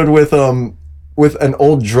episode with an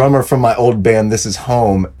old drummer from my old band, This Is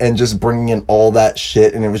Home, and just bringing in all that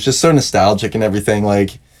shit, and it was just so nostalgic and everything,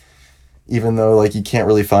 like. Even though, like, you can't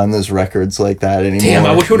really find those records like that anymore. Damn,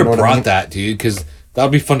 I wish we would have brought that, dude, because that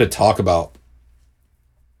would be fun to talk about.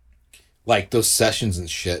 Like, those sessions and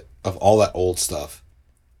shit of all that old stuff.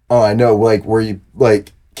 Oh, I know, like, where you,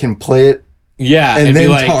 like, can play it. Yeah. And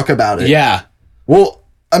then talk about it. Yeah. Well,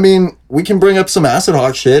 I mean, we can bring up some Acid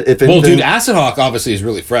Hawk shit. Well, dude, Acid Hawk obviously is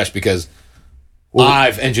really fresh because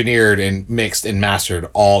I've engineered and mixed and mastered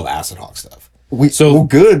all the Acid Hawk stuff. Well,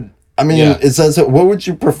 good. I mean, what would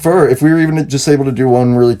you prefer if we were even just able to do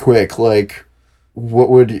one really quick? Like, what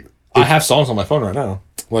would you... I have songs on my phone right now.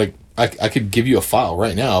 Like, I could give you a file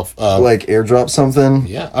right now. Like, airdrop something?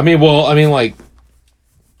 Yeah. Like,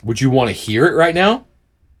 would you want to hear it right now?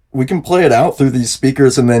 We can play it out through these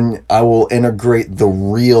speakers, and then I will integrate the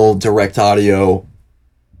real direct audio...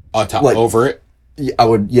 On top, over it? I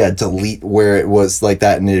would, delete where it was like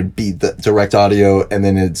that, and it'd be the direct audio, and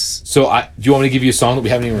then it's... So, do you want me to give you a song that we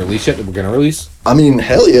haven't even released yet that we're going to release? I mean,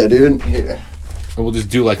 hell yeah, dude. Yeah. And we'll just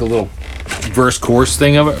do like a little verse-chorus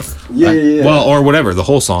thing of it? Yeah. Well, or whatever, the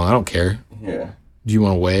whole song. I don't care. Yeah. Do you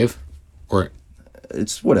want to wave? Or...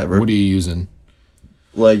 It's whatever. What are you using?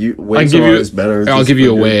 Like, waves are always better. I'll give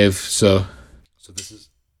you a wave, so this is...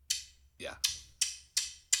 Yeah.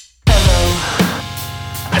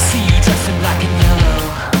 I see you dressed in black and yellow.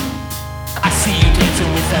 I see you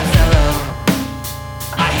dancing with that fellow.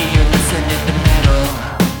 I hear you listening to metal.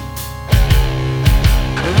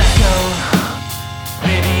 Let go,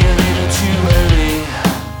 maybe a little too early.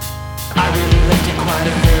 I really left in quite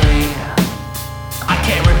a hurry. I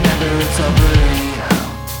can't remember, it's all blurry.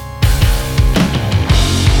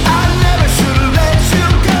 I never should have let you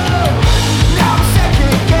go. Now I'm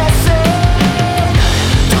second guessing.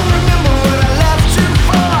 Don't remember what I left you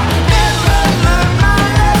for. Never learned my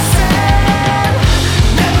lesson.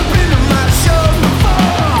 Never been to my shows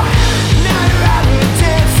before. Now you're out here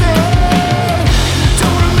dancing.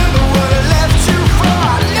 Don't remember what I left you for.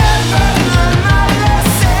 Never learned my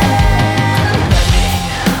lesson. Let me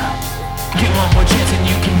get one more chance and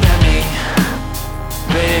you can bet me.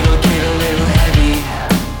 But it'll get a little heavy.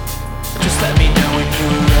 Just let me know when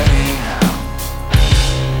you're ready.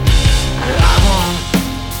 I want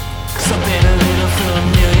something a little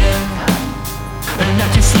familiar, and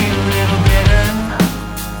not just you a little bitter.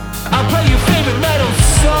 I'll play your favorite metal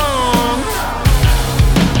song.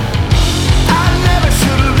 I never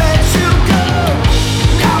should have let you go.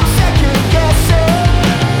 Now I'm second guessing.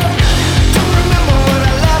 Don't remember what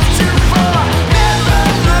I left you for. Never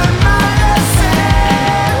learned my lesson.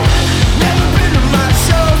 Never been to my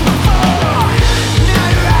shows before. Now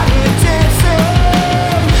you're out here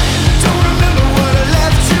dancing. Don't remember what I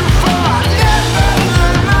left you for. Never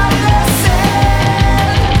learned my lesson.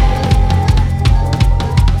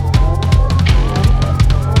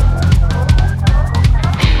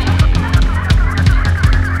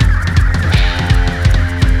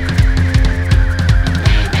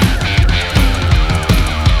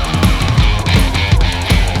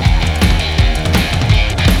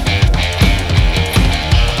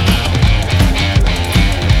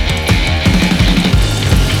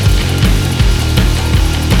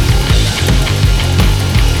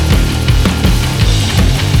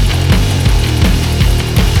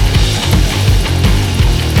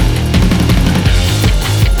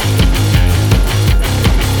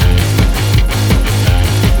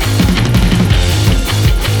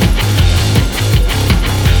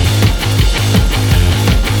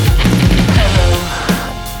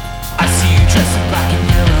 I see you dressed in black and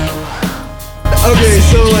yellow. Okay,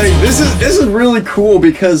 so, like, this is really cool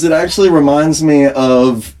because it actually reminds me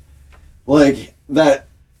of, like, that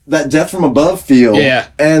Death from Above feel. Yeah.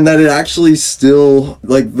 And that it actually still,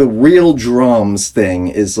 like, the real drums thing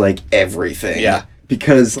is, like, everything. Yeah.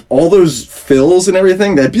 Because all those fills and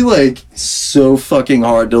everything, that'd be, like, so fucking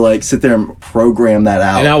hard to, like, sit there and program that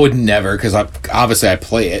out. And I would never, because obviously I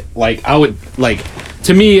play it. Like, I would, like,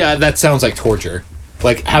 to me, that sounds like torture.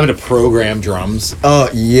 like having to program drums. Oh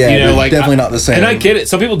yeah, You know, like definitely not the same. And I get it.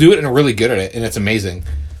 Some people do it and are really good at it, and it's amazing.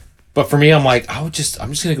 But for me, I'm like, I'm just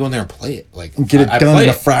gonna go in there and play it. Like Get it I done play in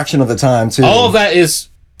a it. fraction of the time too. All of that is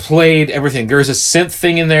played. Everything. There's a synth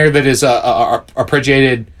thing in there that is a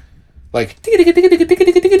arpeggiated, like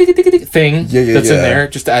thing that's in there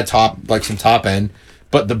just to add like some top end.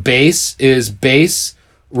 But the bass is bass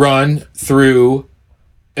run through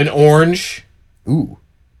an orange, Ooh,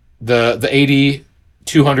 the 80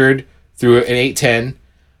 200 through an 810.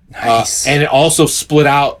 nice. And it also split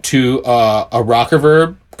out to a rocker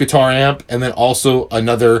verb guitar amp, and then also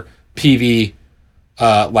another PV,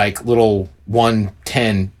 like little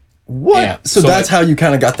 110. What? amp. So that's how you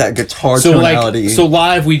kind of got that guitar tonality. So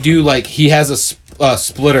live we do like he has a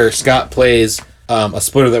splitter. Scott plays a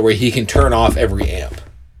splitter that where he can turn off every amp,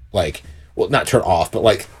 like well not turn off, but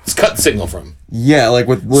like cut the signal from. Yeah, like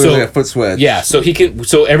with literally a foot switch. Yeah, so he can.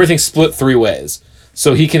 So everything's split 3 ways.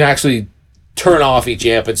 So he can actually turn off each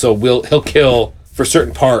amp, and so he'll kill for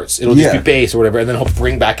certain parts. It'll just be bass or whatever, and then he'll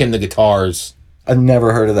bring back in the guitars. I've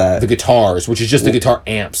never heard of that. The guitars, which is just the guitar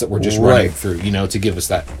amps that we're just running through, you know, to give us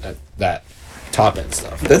that top end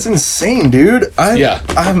stuff. That's insane, dude.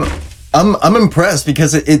 I'm impressed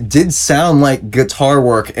because it did sound like guitar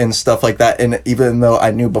work and stuff like that. And even though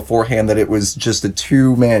I knew beforehand that it was just a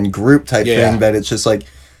 2-man group type thing, that it's just like,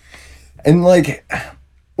 and like,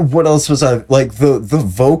 what else was I like the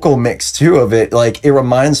vocal mix too of it? Like it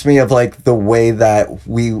reminds me of like the way that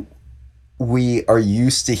we are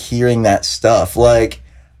used to hearing that stuff. Like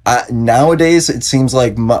nowadays it seems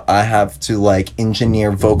like I have to like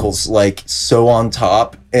engineer vocals like so on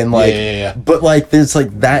top and like but like there's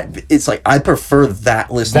like that it's like I prefer that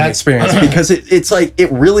listening experience because it's like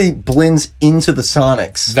it really blends into the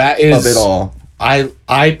sonics of it all.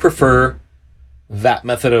 I prefer that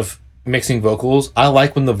method of mixing vocals. I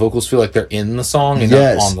like when the vocals feel like they're in the song and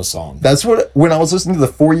not on the song. That's what when I was listening to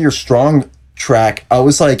the 4 Year Strong track, I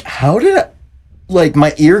was like, how did I, like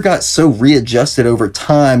my ear got so readjusted over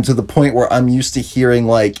time to the point where I'm used to hearing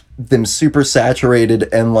like them super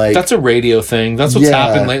saturated and like that's a radio thing. That's what's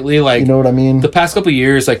happened lately. Like, you know what I mean? The past couple of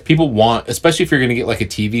years, like people want, especially if you're gonna get like a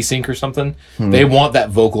TV sync or something, they want that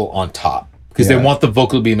vocal on top because they want the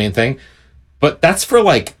vocal to be the main thing. But that's for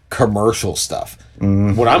like commercial stuff.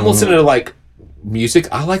 When I'm listening to like music,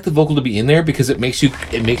 I like the vocal to be in there because it makes you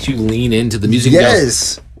lean into the music.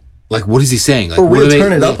 Yes. Like, what is he saying? Like, or we'll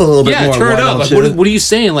turn it up a little bit more. Yeah, turn it up. Like, what are you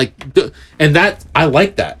saying? Like, and that, I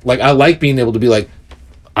like that. Like, I like being able to be like,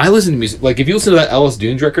 I listen to music. Like, if you listen to that Ellis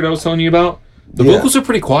Dunes record I was telling you about, the vocals are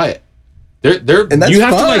pretty quiet. They're and that's you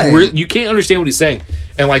have fine. to like, you can't understand what he's saying.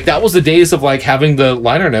 And like, that was the days of like having the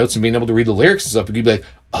liner notes and being able to read the lyrics and stuff. And you'd be like,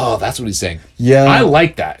 oh, that's what he's saying. Yeah. I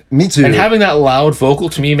like that. Me too. And having that loud vocal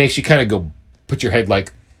to me makes you kind of go, put your head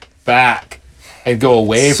like back and go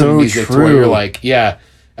away from music to where you're like, yeah.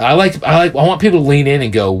 I want people to lean in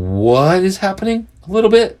and go, what is happening a little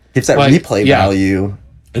bit? It's that like, replay value.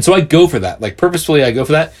 And so I go for that. Like purposefully I go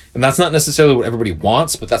for that. And that's not necessarily what everybody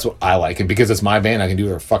wants, but that's what I like. And because it's my band, I can do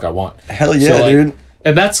whatever the fuck I want. Hell yeah, so, like, dude.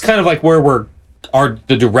 And that's kind of like where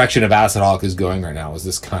the direction of Acid Hawk is going right now is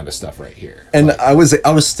this kind of stuff right here. And like, I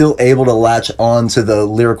was still able to latch on to the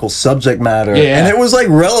lyrical subject matter. Yeah. And it was like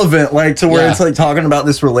relevant, like to where it's like talking about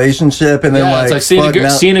this relationship and then like it's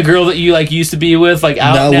like seeing a girl that you like used to be with like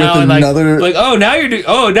out now and like oh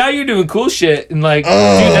now you're doing cool shit and like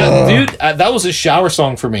that was a shower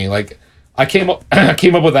song for me. Like I came up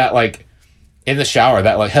with that like in the shower,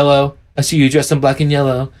 that like, hello, I see you dressed in black and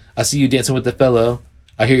yellow, I see you dancing with the fellow,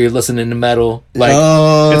 I hear you listening to metal. Like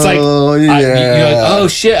it's like you're like, oh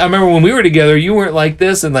shit, I remember when we were together you weren't like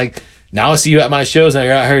this, and like now I see you at my shows and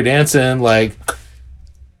you're out here dancing. Like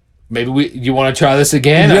maybe you want to try this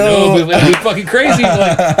again? I know it'll be fucking crazy.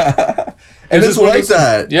 Like, and it's like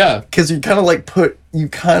that. Yeah. Because you kind of like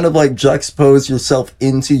juxtapose yourself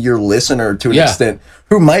into your listener to an extent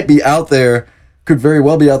who might be out there, could very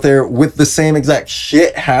well be out there with the same exact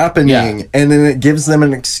shit happening. Yeah. And then it gives them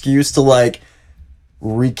an excuse to like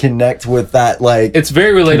reconnect with that. Like it's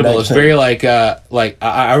very relatable. Connection. It's very like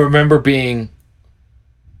I remember being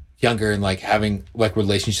younger and like having like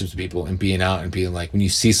relationships with people and being out and being like, when you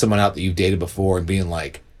see someone out that you've dated before and being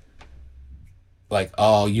like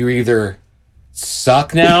oh, you either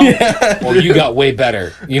suck now or you got way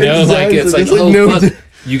better, you know? Exactly. Like it's like, oh fuck,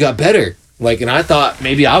 you got better. Like, and I thought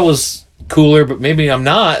maybe I was cooler, but maybe I'm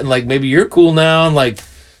not, and like maybe you're cool now, and like,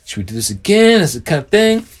 should we do this again? Is the kind of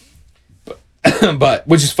thing. But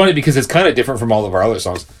which is funny because it's kind of different from all of our other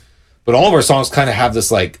songs, but all of our songs kind of have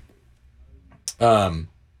this like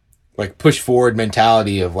push forward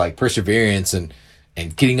mentality of like perseverance and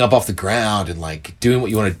getting up off the ground and like doing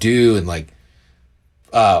what you want to do, and like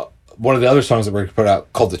one of the other songs that we're gonna put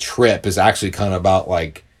out called "The Trip" is actually kind of about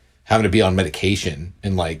like having to be on medication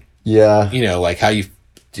and like Yeah. you know like how you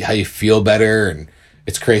feel better, and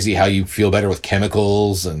it's crazy how you feel better with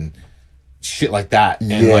chemicals and shit like that. And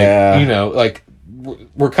Yeah. like you know like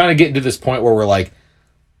we're kind of getting to this point where we're like,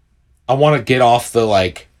 I want to get off the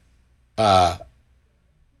like I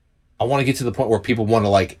want to get to the point where people want to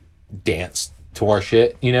like dance to our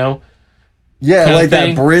shit, you know? Yeah, kind of like that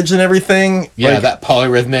thing. bridge and everything. Yeah, like, that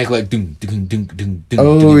polyrhythmic like ding ding ding ding ding.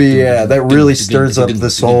 Oh, yeah, that really stirs up the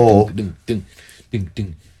soul. Ding ding ding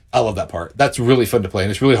ding. I love that part. That's really fun to play,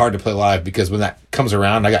 and it's really hard to play live because when that comes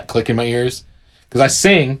around, I got click in my ears because I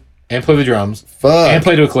sing and play the drums Fuck. and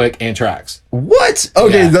play to a click and tracks. What?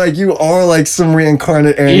 Okay, Yeah. like you are like some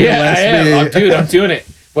reincarnate Aaron Yeah, I am. Gillespie. Dude, I'm doing it.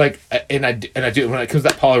 Like, and I do it when it comes to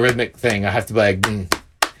that polyrhythmic thing. I have to be like,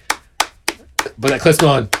 but that click's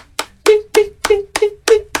going. Ding, ding, ding, ding,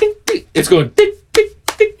 ding, ding, ding. It's going. Ding, ding,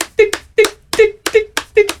 ding, ding, ding, ding, ding, ding,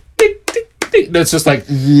 ding, ding, ding. No, it's just like,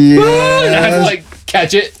 Yeah. and I have to like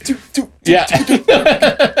catch it. Yeah.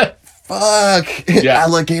 Fuck. Yeah.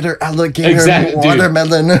 Alligator, Exactly, dude.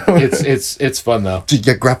 watermelon. It's fun though.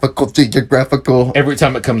 Geographical. Every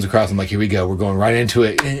time it comes across, I'm like, here we go. We're going right into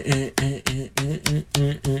it.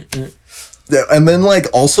 Yeah, and then like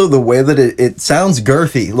also the way that it sounds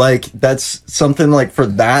girthy. Like that's something like for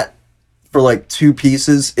like two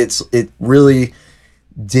pieces, it really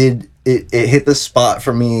did it hit the spot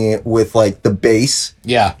for me with like the bass.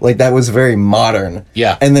 Yeah. Like that was very modern.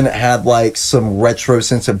 Yeah. And then it had like some retro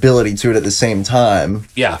sensibility to it at the same time.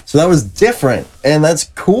 Yeah. So that was different. And that's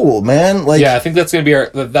cool, man. Like Yeah, I think that's gonna be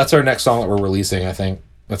that's our next song that we're releasing. I think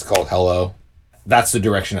that's called "Hello." That's the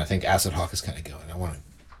direction I think Acid Hawk is kind of going.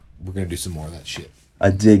 We're gonna do some more of that shit.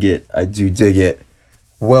 I dig it. I do dig it.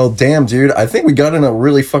 Well, damn, dude. I think we got in a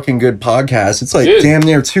really fucking good podcast. It's like Dude. damn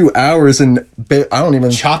near 2 hours, and I don't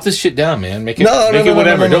even. Chop this shit down, man. Make it No,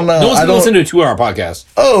 whatever. no, No one's I gonna don't- listen to a 2-hour podcast.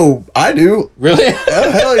 Oh, I do. Really?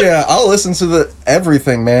 Oh, hell yeah! I'll listen to the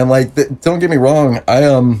everything, man. Like, don't get me wrong.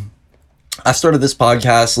 I started this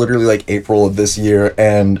podcast literally like April of this year,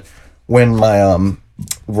 and when my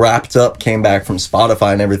Wrapped Up came back from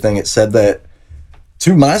Spotify and everything, it said that,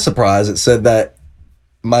 to my surprise, it said that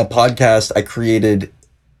my podcast I created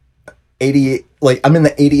 88, like I'm in the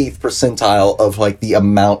 88th percentile of like the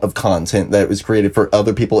amount of content that was created for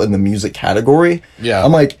other people in the music category. Yeah.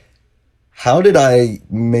 I'm like, how did I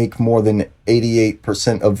make more than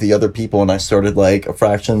 88% of the other people? And I started like a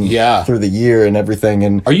fraction Yeah. through the year and everything.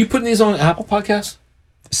 And Are you putting these on Apple Podcasts?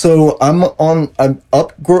 so I'm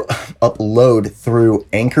upload through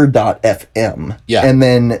anchor.fm. Yeah. And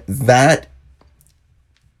then that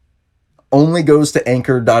only goes to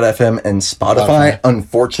anchor.fm and Spotify, Spotify.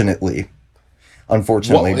 unfortunately.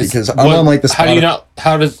 Because I'm what- on like the Spotify. How do you not?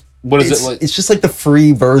 What is it's, it like? it's just like the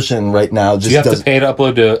free version right now. Just Do you have does, to pay to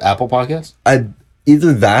upload to Apple Podcasts?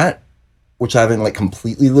 either that, which I haven't like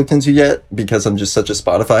completely looked into yet because I'm just such a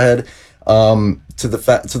Spotify head, to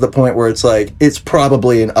the point where it's like it's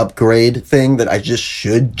probably an upgrade thing that I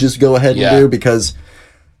should go ahead Yeah. and do because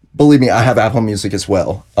believe me, I have Apple Music as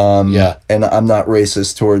well. Yeah. And I'm not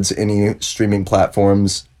racist towards any streaming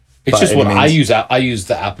platforms. It's by just any what I means. use. I use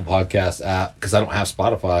the Apple Podcast app because I don't have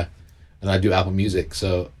Spotify, and I do Apple Music.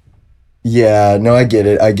 So Yeah, no, I get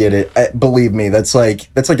it. Believe me, that's like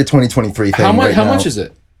a 2023 thing. how much? right How now. much is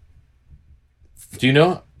it? Do you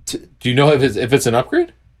know? Do you know if it's an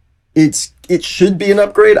upgrade? It should be an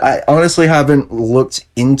upgrade. I honestly haven't looked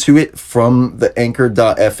into it from the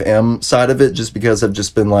anchor.fm side of it just because I've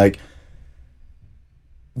just been like,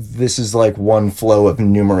 this is like one flow of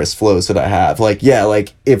numerous flows that I have. Like, yeah,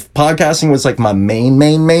 like if podcasting was like my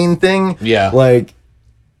main thing, Yeah. like,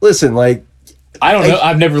 listen, like, I don't know.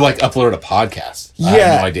 I've never like uploaded a podcast. I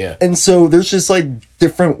yeah, have no idea. And so there's just like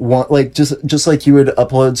different one, like just like you would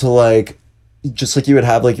upload to like, just like you would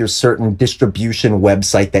have like your certain distribution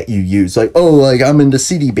website that you use, like, oh, like I'm into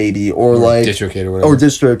CD Baby or like DistroKid or whatever. or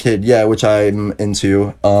DistroKid, yeah, which I'm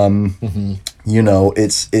into. You know,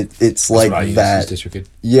 it's like That's what I use, that. is DistroKid.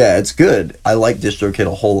 Yeah, it's good. I like DistroKid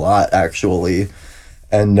a whole lot actually,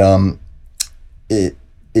 and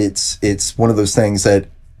it's one of those things that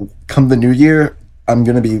come the new year, I'm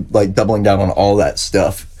gonna be like doubling down on all that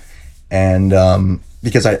stuff, and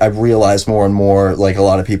because I've realized more and more, like a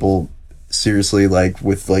lot of people seriously like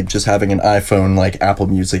with like just having an iPhone, like Apple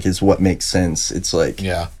Music is what makes sense. It's like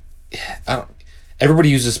Yeah. I don't. Everybody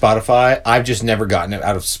uses Spotify. I've just never gotten it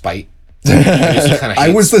out of spite.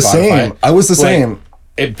 I was the same. I was the same.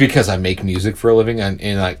 Because I make music for a living, and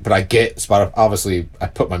like, but I get Spotify. Obviously, I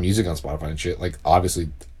put my music on Spotify and shit. Like, obviously,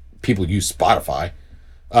 people use Spotify.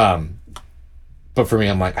 But for me,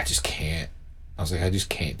 I'm like, I just can't. I was like, I just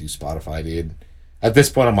can't do Spotify, dude. At this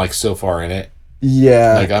point, I'm like so far in it.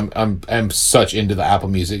 Yeah. Like I'm such into the Apple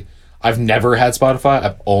Music. I've never had Spotify.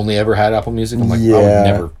 I've only ever had Apple Music. I'm like, I would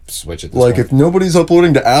never switch at this like point. if nobody's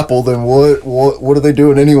uploading to Apple, then what are they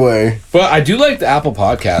doing anyway? But I do like the Apple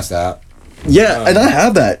Podcast app. Yeah, and I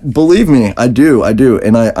have that. Believe me, I do.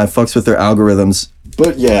 And I fucks with their algorithms.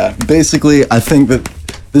 But yeah, basically, I think that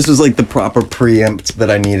this was like the proper preempt that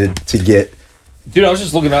I needed to get. Dude, I was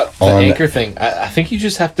just looking up the Anchor thing. I think you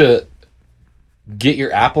just have to get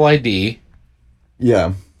your Apple ID.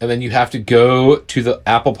 Yeah. And then you have to go to the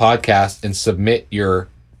Apple Podcast and submit your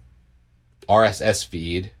RSS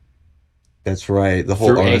feed. That's right. The whole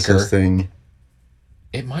Through RSS Anchor. thing.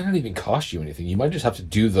 It might not even cost you anything. You might just have to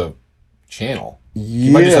do the channel.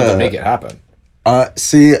 You might just have to make it happen.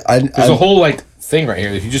 See, There's a whole like thing right here.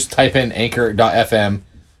 If you just type in anchor.fm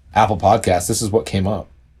Apple Podcast, this is what came up.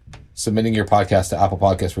 Submitting your podcast to Apple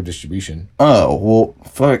Podcast for distribution. Oh, well,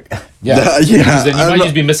 fuck. Yeah. Yeah. Because then you might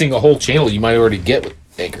just be missing a whole channel you might already get with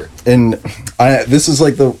Anchor. And this is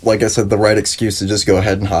like I said, the right excuse to just go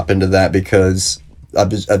ahead and hop into that, because I've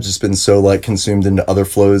just been so like consumed into other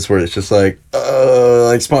flows where it's just like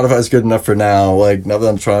Spotify's good enough for now. Like, not that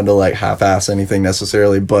I'm trying to like half-ass anything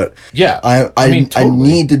necessarily, but yeah, I mean, totally.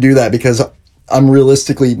 I need to do that because I'm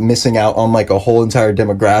realistically missing out on like a whole entire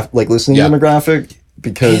demographic, like listening demographic,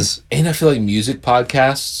 because and I feel like music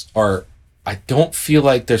podcasts are. I don't feel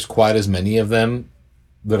like there's quite as many of them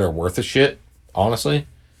that are worth a shit, honestly,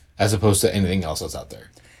 as opposed to anything else that's out there.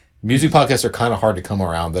 Music podcasts are kind of hard to come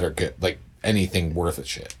around that are good, like anything worth a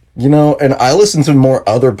shit. You know, and I listen to more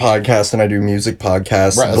other podcasts than I do music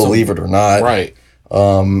podcasts, believe it or not. Right.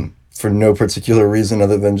 For no particular reason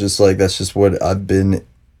other than just like that's just what I've been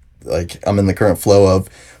like I'm in the current flow of.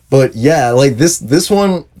 But yeah, like this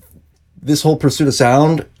whole pursuit of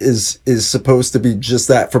sound is supposed to be just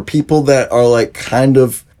that, for people that are like kind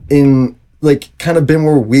of been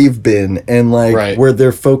where we've been, and like where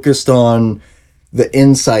they're focused on the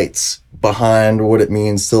insights behind what it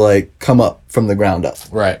means to like come up from the ground up,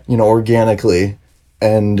 right? You know, organically.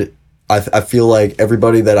 And I feel like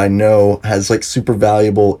everybody that I know has like super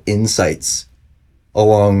valuable insights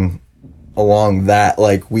along that.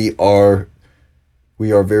 Like we are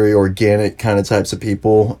very organic kind of types of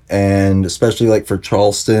people, and especially like for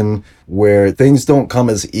Charleston, where things don't come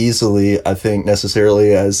as easily, I think,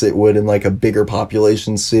 necessarily as it would in like a bigger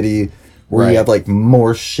population city where you have like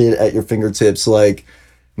more shit at your fingertips. Like,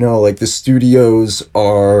 no, like the studios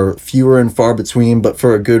are fewer and far between, but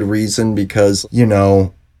for a good reason, because, you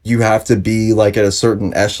know, you have to be like at a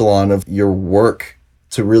certain echelon of your work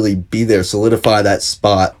to really be there, solidify that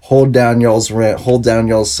spot, hold down y'all's rent, hold down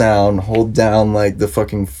y'all's sound, hold down like the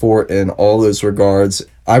fucking fort in all those regards.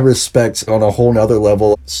 I respect on a whole nother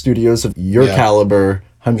level studios of your caliber,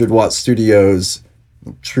 100-watt studios,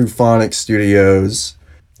 True Phonic Studios.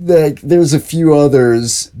 Like, there's a few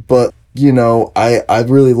others, but you know, I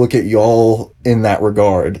really look at y'all in that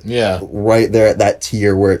regard. Yeah. Right there at that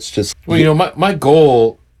tier where it's just... Well, you know, my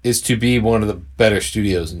goal is to be one of the better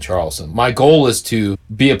studios in Charleston. My goal is to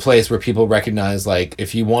be a place where people recognize, like,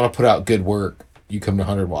 if you want to put out good work, you come to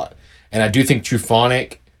 100 Watt. And I do think True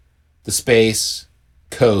Phonic, The Space,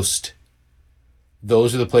 Coast,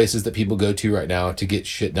 those are the places that people go to right now to get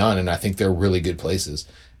shit done. And I think they're really good places.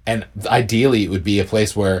 And ideally, it would be a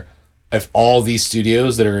place where if all these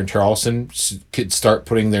studios that are in Charleston could start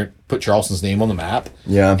put Charleston's name on the map,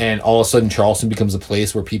 and all of a sudden Charleston becomes a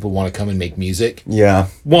place where people want to come and make music. Yeah.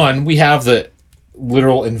 One, we have the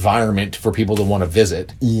literal environment for people to want to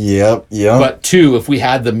visit. Yep. But two, if we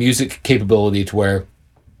had the music capability to where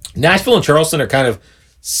Nashville and Charleston are kind of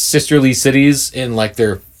sisterly cities in like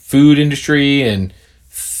their food industry and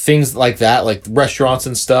things like that, like restaurants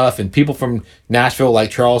and stuff, and people from Nashville like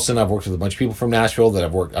Charleston. I've worked with a bunch of people from Nashville that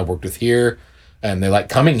I've worked with here, and they like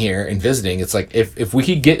coming here and visiting. It's like if we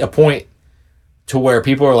could get a point to where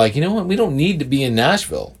people are like, you know what, we don't need to be in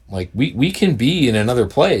Nashville. Like we can be in another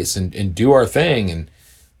place and do our thing, and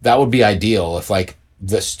that would be ideal if like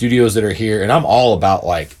the studios that are here, and I'm all about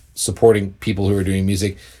like supporting people who are doing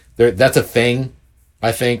music. That's a thing.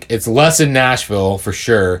 I think it's less in Nashville for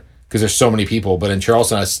sure, because there's so many people, but in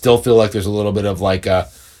Charleston, I still feel like there's a little bit of like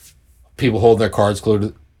people holding their cards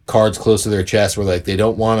close to their chest, where like they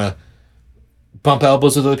don't want to bump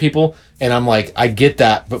elbows with other people. And I'm like, I get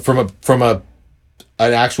that, but from an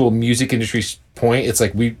actual music industry point, it's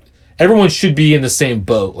like everyone should be in the same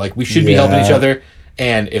boat. Like we should be helping each other.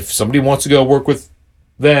 And if somebody wants to go work with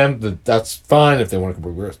them, that's fine. If they want to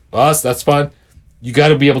work with us, that's fine. You got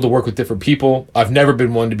to be able to work with different people. I've never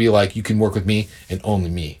been one to be like, you can work with me and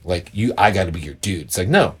only me. Like I got to be your dude. It's like,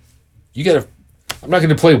 no, you got to I'm not going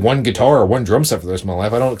to play one guitar or one drum set for the rest of my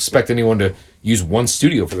life. I don't expect anyone to use one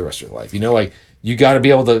studio for the rest of their life. You know, like you got to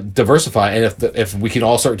be able to diversify. And if we can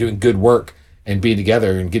all start doing good work and being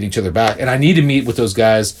together and getting each other back, and I need to meet with those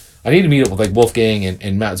guys. I need to meet up with like Wolfgang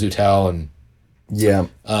and Matt Zutel and Yeah.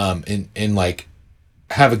 and like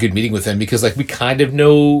have a good meeting with them because like we kind of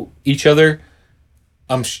know each other.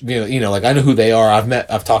 You know, like I know who they are.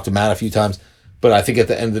 I've talked to Matt a few times. But I think at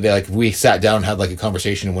the end of the day, like if we sat down and had like a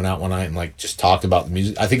conversation and went out one night and like just talked about the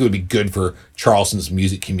music, I think it would be good for Charleston's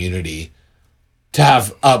music community to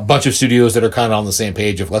have a bunch of studios that are kind of on the same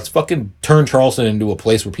page of let's fucking turn Charleston into a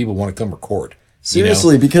place where people want to come record.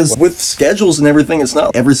 Seriously, because with schedules and everything, it's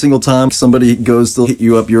not every single time somebody goes to hit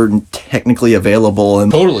you up, you're technically available.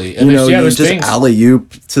 And Totally. And you know, you there's just things, alley-oop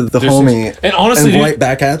to the homie and honestly, and dude, right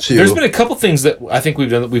back at you. There's been a couple things that I think we've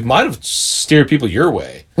done that we might have steered people your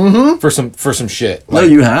way for some shit. No, Like,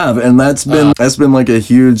 you have, and that's been like a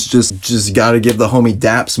huge just got to give the homie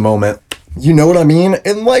daps moment. You know what I mean?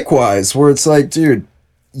 And likewise, where it's like, dude,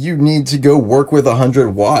 you need to go work with 100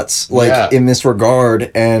 watts, like Yeah. in this regard,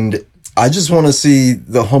 and I just want to see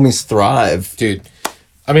the homies thrive. dude.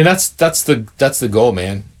 I mean, that's the goal,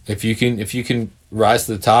 man. If you can rise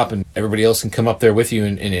to the top and everybody else can come up there with you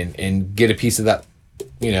and get a piece of that,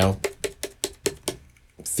 you know,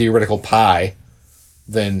 theoretical pie,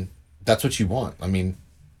 then that's what you want. I mean,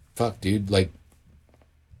 fuck, dude. Like,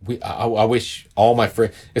 I wish all my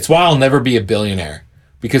friends. It's why I'll never be a billionaire.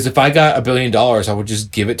 Because if I got $1 billion, I would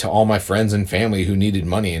just give it to all my friends and family who needed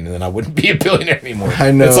money, and then I wouldn't be a billionaire anymore.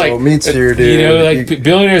 I know, it's like, me too, dude. You know, like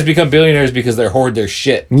billionaires become billionaires because they hoard their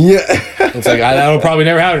shit. Yeah. It's like that'll probably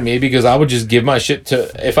never happen to me because I would just give my shit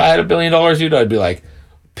to. If I had $1 billion, dude, I'd be like,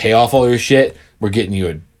 pay off all your shit. We're getting you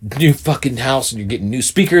a new fucking house, and you're getting new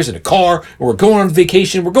speakers and a car, and we're going on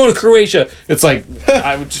vacation. We're going to Croatia. It's like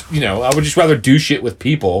I would just rather do shit with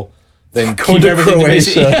people than keep to everything to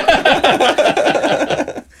Croatia. me.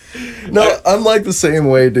 No, I'm like the same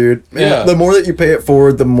way, dude. Man, Yeah. the more that you pay it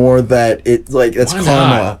forward, the more that it like that's Why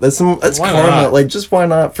karma. not? That's Why karma. not? Like, just why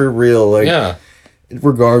not for real? Like, Yeah.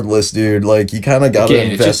 regardless, dude. Like, you kind of gotta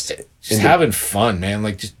Again, it's invest. just having fun, man.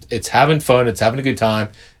 Like, just it's having fun. It's having a good time.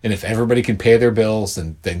 And if everybody can pay their bills,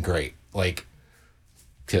 then great. Like,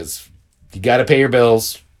 because you got to pay your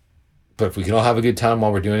bills. But if we can all have a good time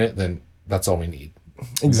while we're doing it, then that's all we need.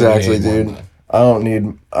 Exactly, We don't need any dude. more than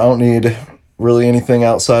I don't need really anything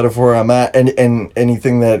outside of where I'm at, and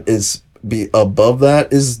anything that is be above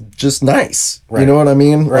that is just nice. Right. You know what I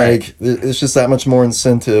mean? Right. Like, it's just that much more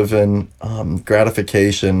incentive and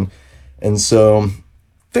gratification, and so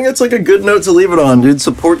I think that's like a good note to leave it on, dude.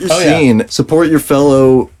 Support your Oh, yeah. scene, support your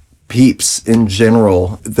fellow peeps in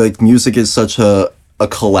general. Like, music is such a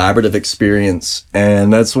collaborative experience,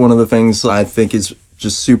 and that's one of the things I think is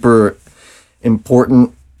just super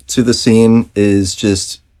important to the scene, is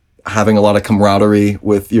just having a lot of camaraderie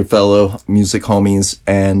with your fellow music homies.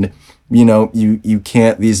 And you know, you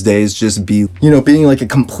can't these days just be, you know, being like a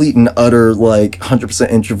complete and utter like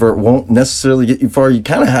 100% introvert won't necessarily get you far. You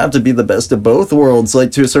kind of have to be the best of both worlds,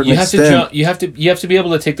 like, to a certain You have extent. to jump. You have to be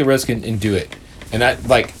able to take the risk and do it. And that,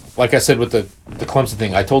 like I said with the Clemson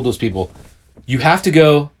thing, I told those people, you have to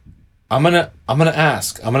go. I'm gonna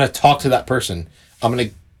ask. I'm gonna talk to that person. I'm gonna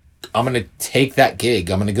take that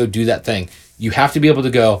gig. I'm gonna go do that thing. You have to be able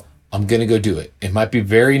to go. I'm gonna go do it. It might be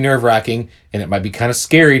very nerve-wracking and it might be kind of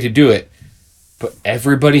scary to do it, but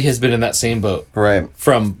everybody has been in that same boat. Right.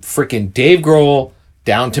 From freaking Dave Grohl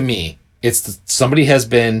down to me. Somebody has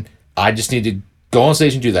been. I just need to go on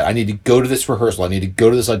stage and do that. I need to go to this rehearsal. I need to go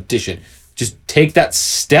to this audition. Just take that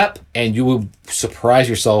step, and you will surprise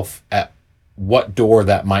yourself at what door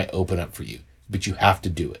that might open up for you. But you have to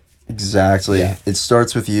do it. Exactly. Yeah. It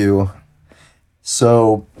starts with you.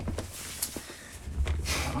 So,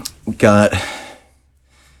 got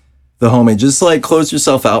the homie, just like close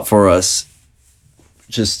yourself out for us.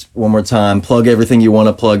 Just one more time, plug everything you want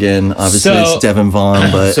to plug in. Obviously, So- it's Devin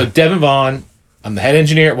Vaughn, but So Devin Vaughn, I'm the head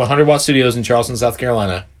engineer at 100 Watt Studios in Charleston, South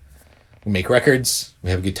Carolina. We make records. We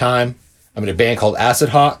have a good time. I'm in a band called Acid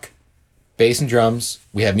Hawk, bass and drums.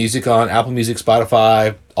 We have music on Apple Music,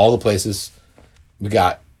 Spotify, all the places. We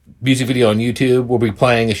got music video on YouTube. We'll be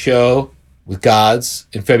playing a show with Gods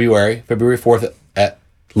in February 4th at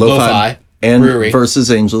Lo-Fi and Brewery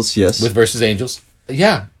Versus Angels, yes. with Versus Angels.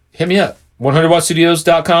 Yeah, hit me up.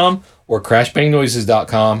 100wattstudios.com or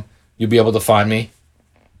crashbangnoises.com. You'll be able to find me.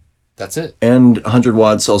 That's it. And 100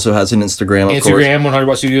 Watts also has an Instagram, of course. Instagram, 100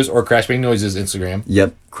 Watt Studios, or Crash Bang Noises Instagram.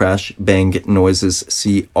 Yep, Crash Bang Noises,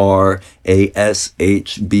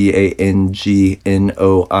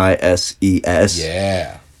 CRASHBANGNOISES.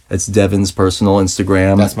 Yeah. That's Devin's personal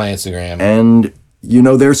Instagram. That's my Instagram. And you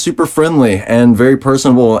know, they're super friendly and very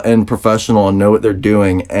personable and professional and know what they're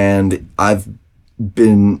doing. And I've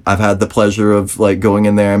had the pleasure of like going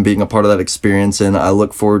in there and being a part of that experience, and I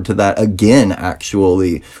look forward to that again.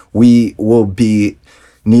 Actually, we will be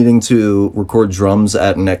needing to record drums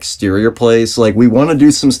at an exterior place. Like, we want to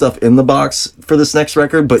do some stuff in the box for this next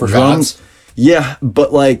record, but For drums, Gods? yeah,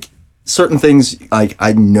 but like certain things, like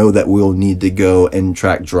I know that we'll need to go and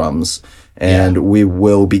track drums, and we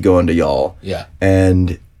will be going to y'all. Yeah.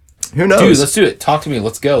 And who knows? Dude, let's do it. Talk to me.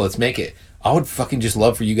 Let's go. Let's make it. I would fucking just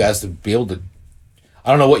love for you guys to be able to. I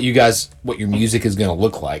don't know what your music is going to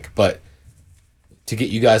look like, but to get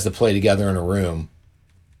you guys to play together in a room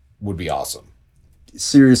would be awesome.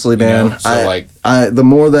 Seriously, man. know? So, The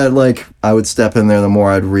more that like I would step in there, the more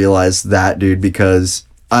I'd realize that, dude, because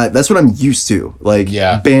that's what I'm used to. Like,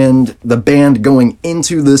 the band going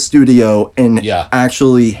into the studio and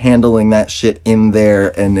actually handling that shit in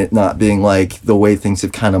there, and it not being like the way things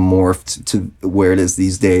have kind of morphed to where it is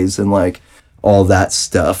these days, and like all that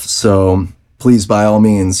stuff. So please, by all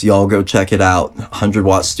means, y'all go check it out. 100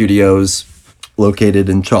 Watt Studios, located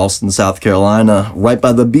in Charleston, South Carolina, right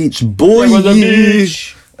by the beach, boy. Right by the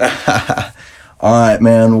beach. All right,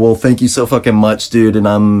 man. Well, thank you so fucking much, dude. And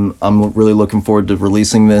I'm really looking forward to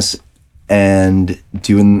releasing this and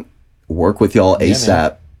doing work with y'all ASAP.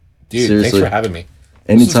 Man. Dude, seriously. thanks for having me.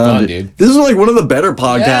 Anytime, this was fun, dude. This is like one of the better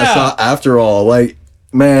podcasts after all. Like,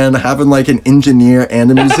 man, having like an engineer and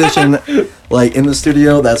a musician like in the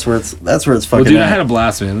studio, that's where it's fucking Well, dude, at. I had a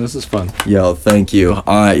blast, man. This is fun. Yo, thank you. All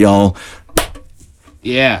right, y'all.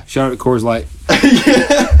 Yeah. Shout out to Coors Light.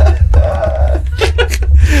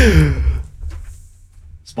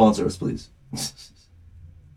 Sponsor us, please.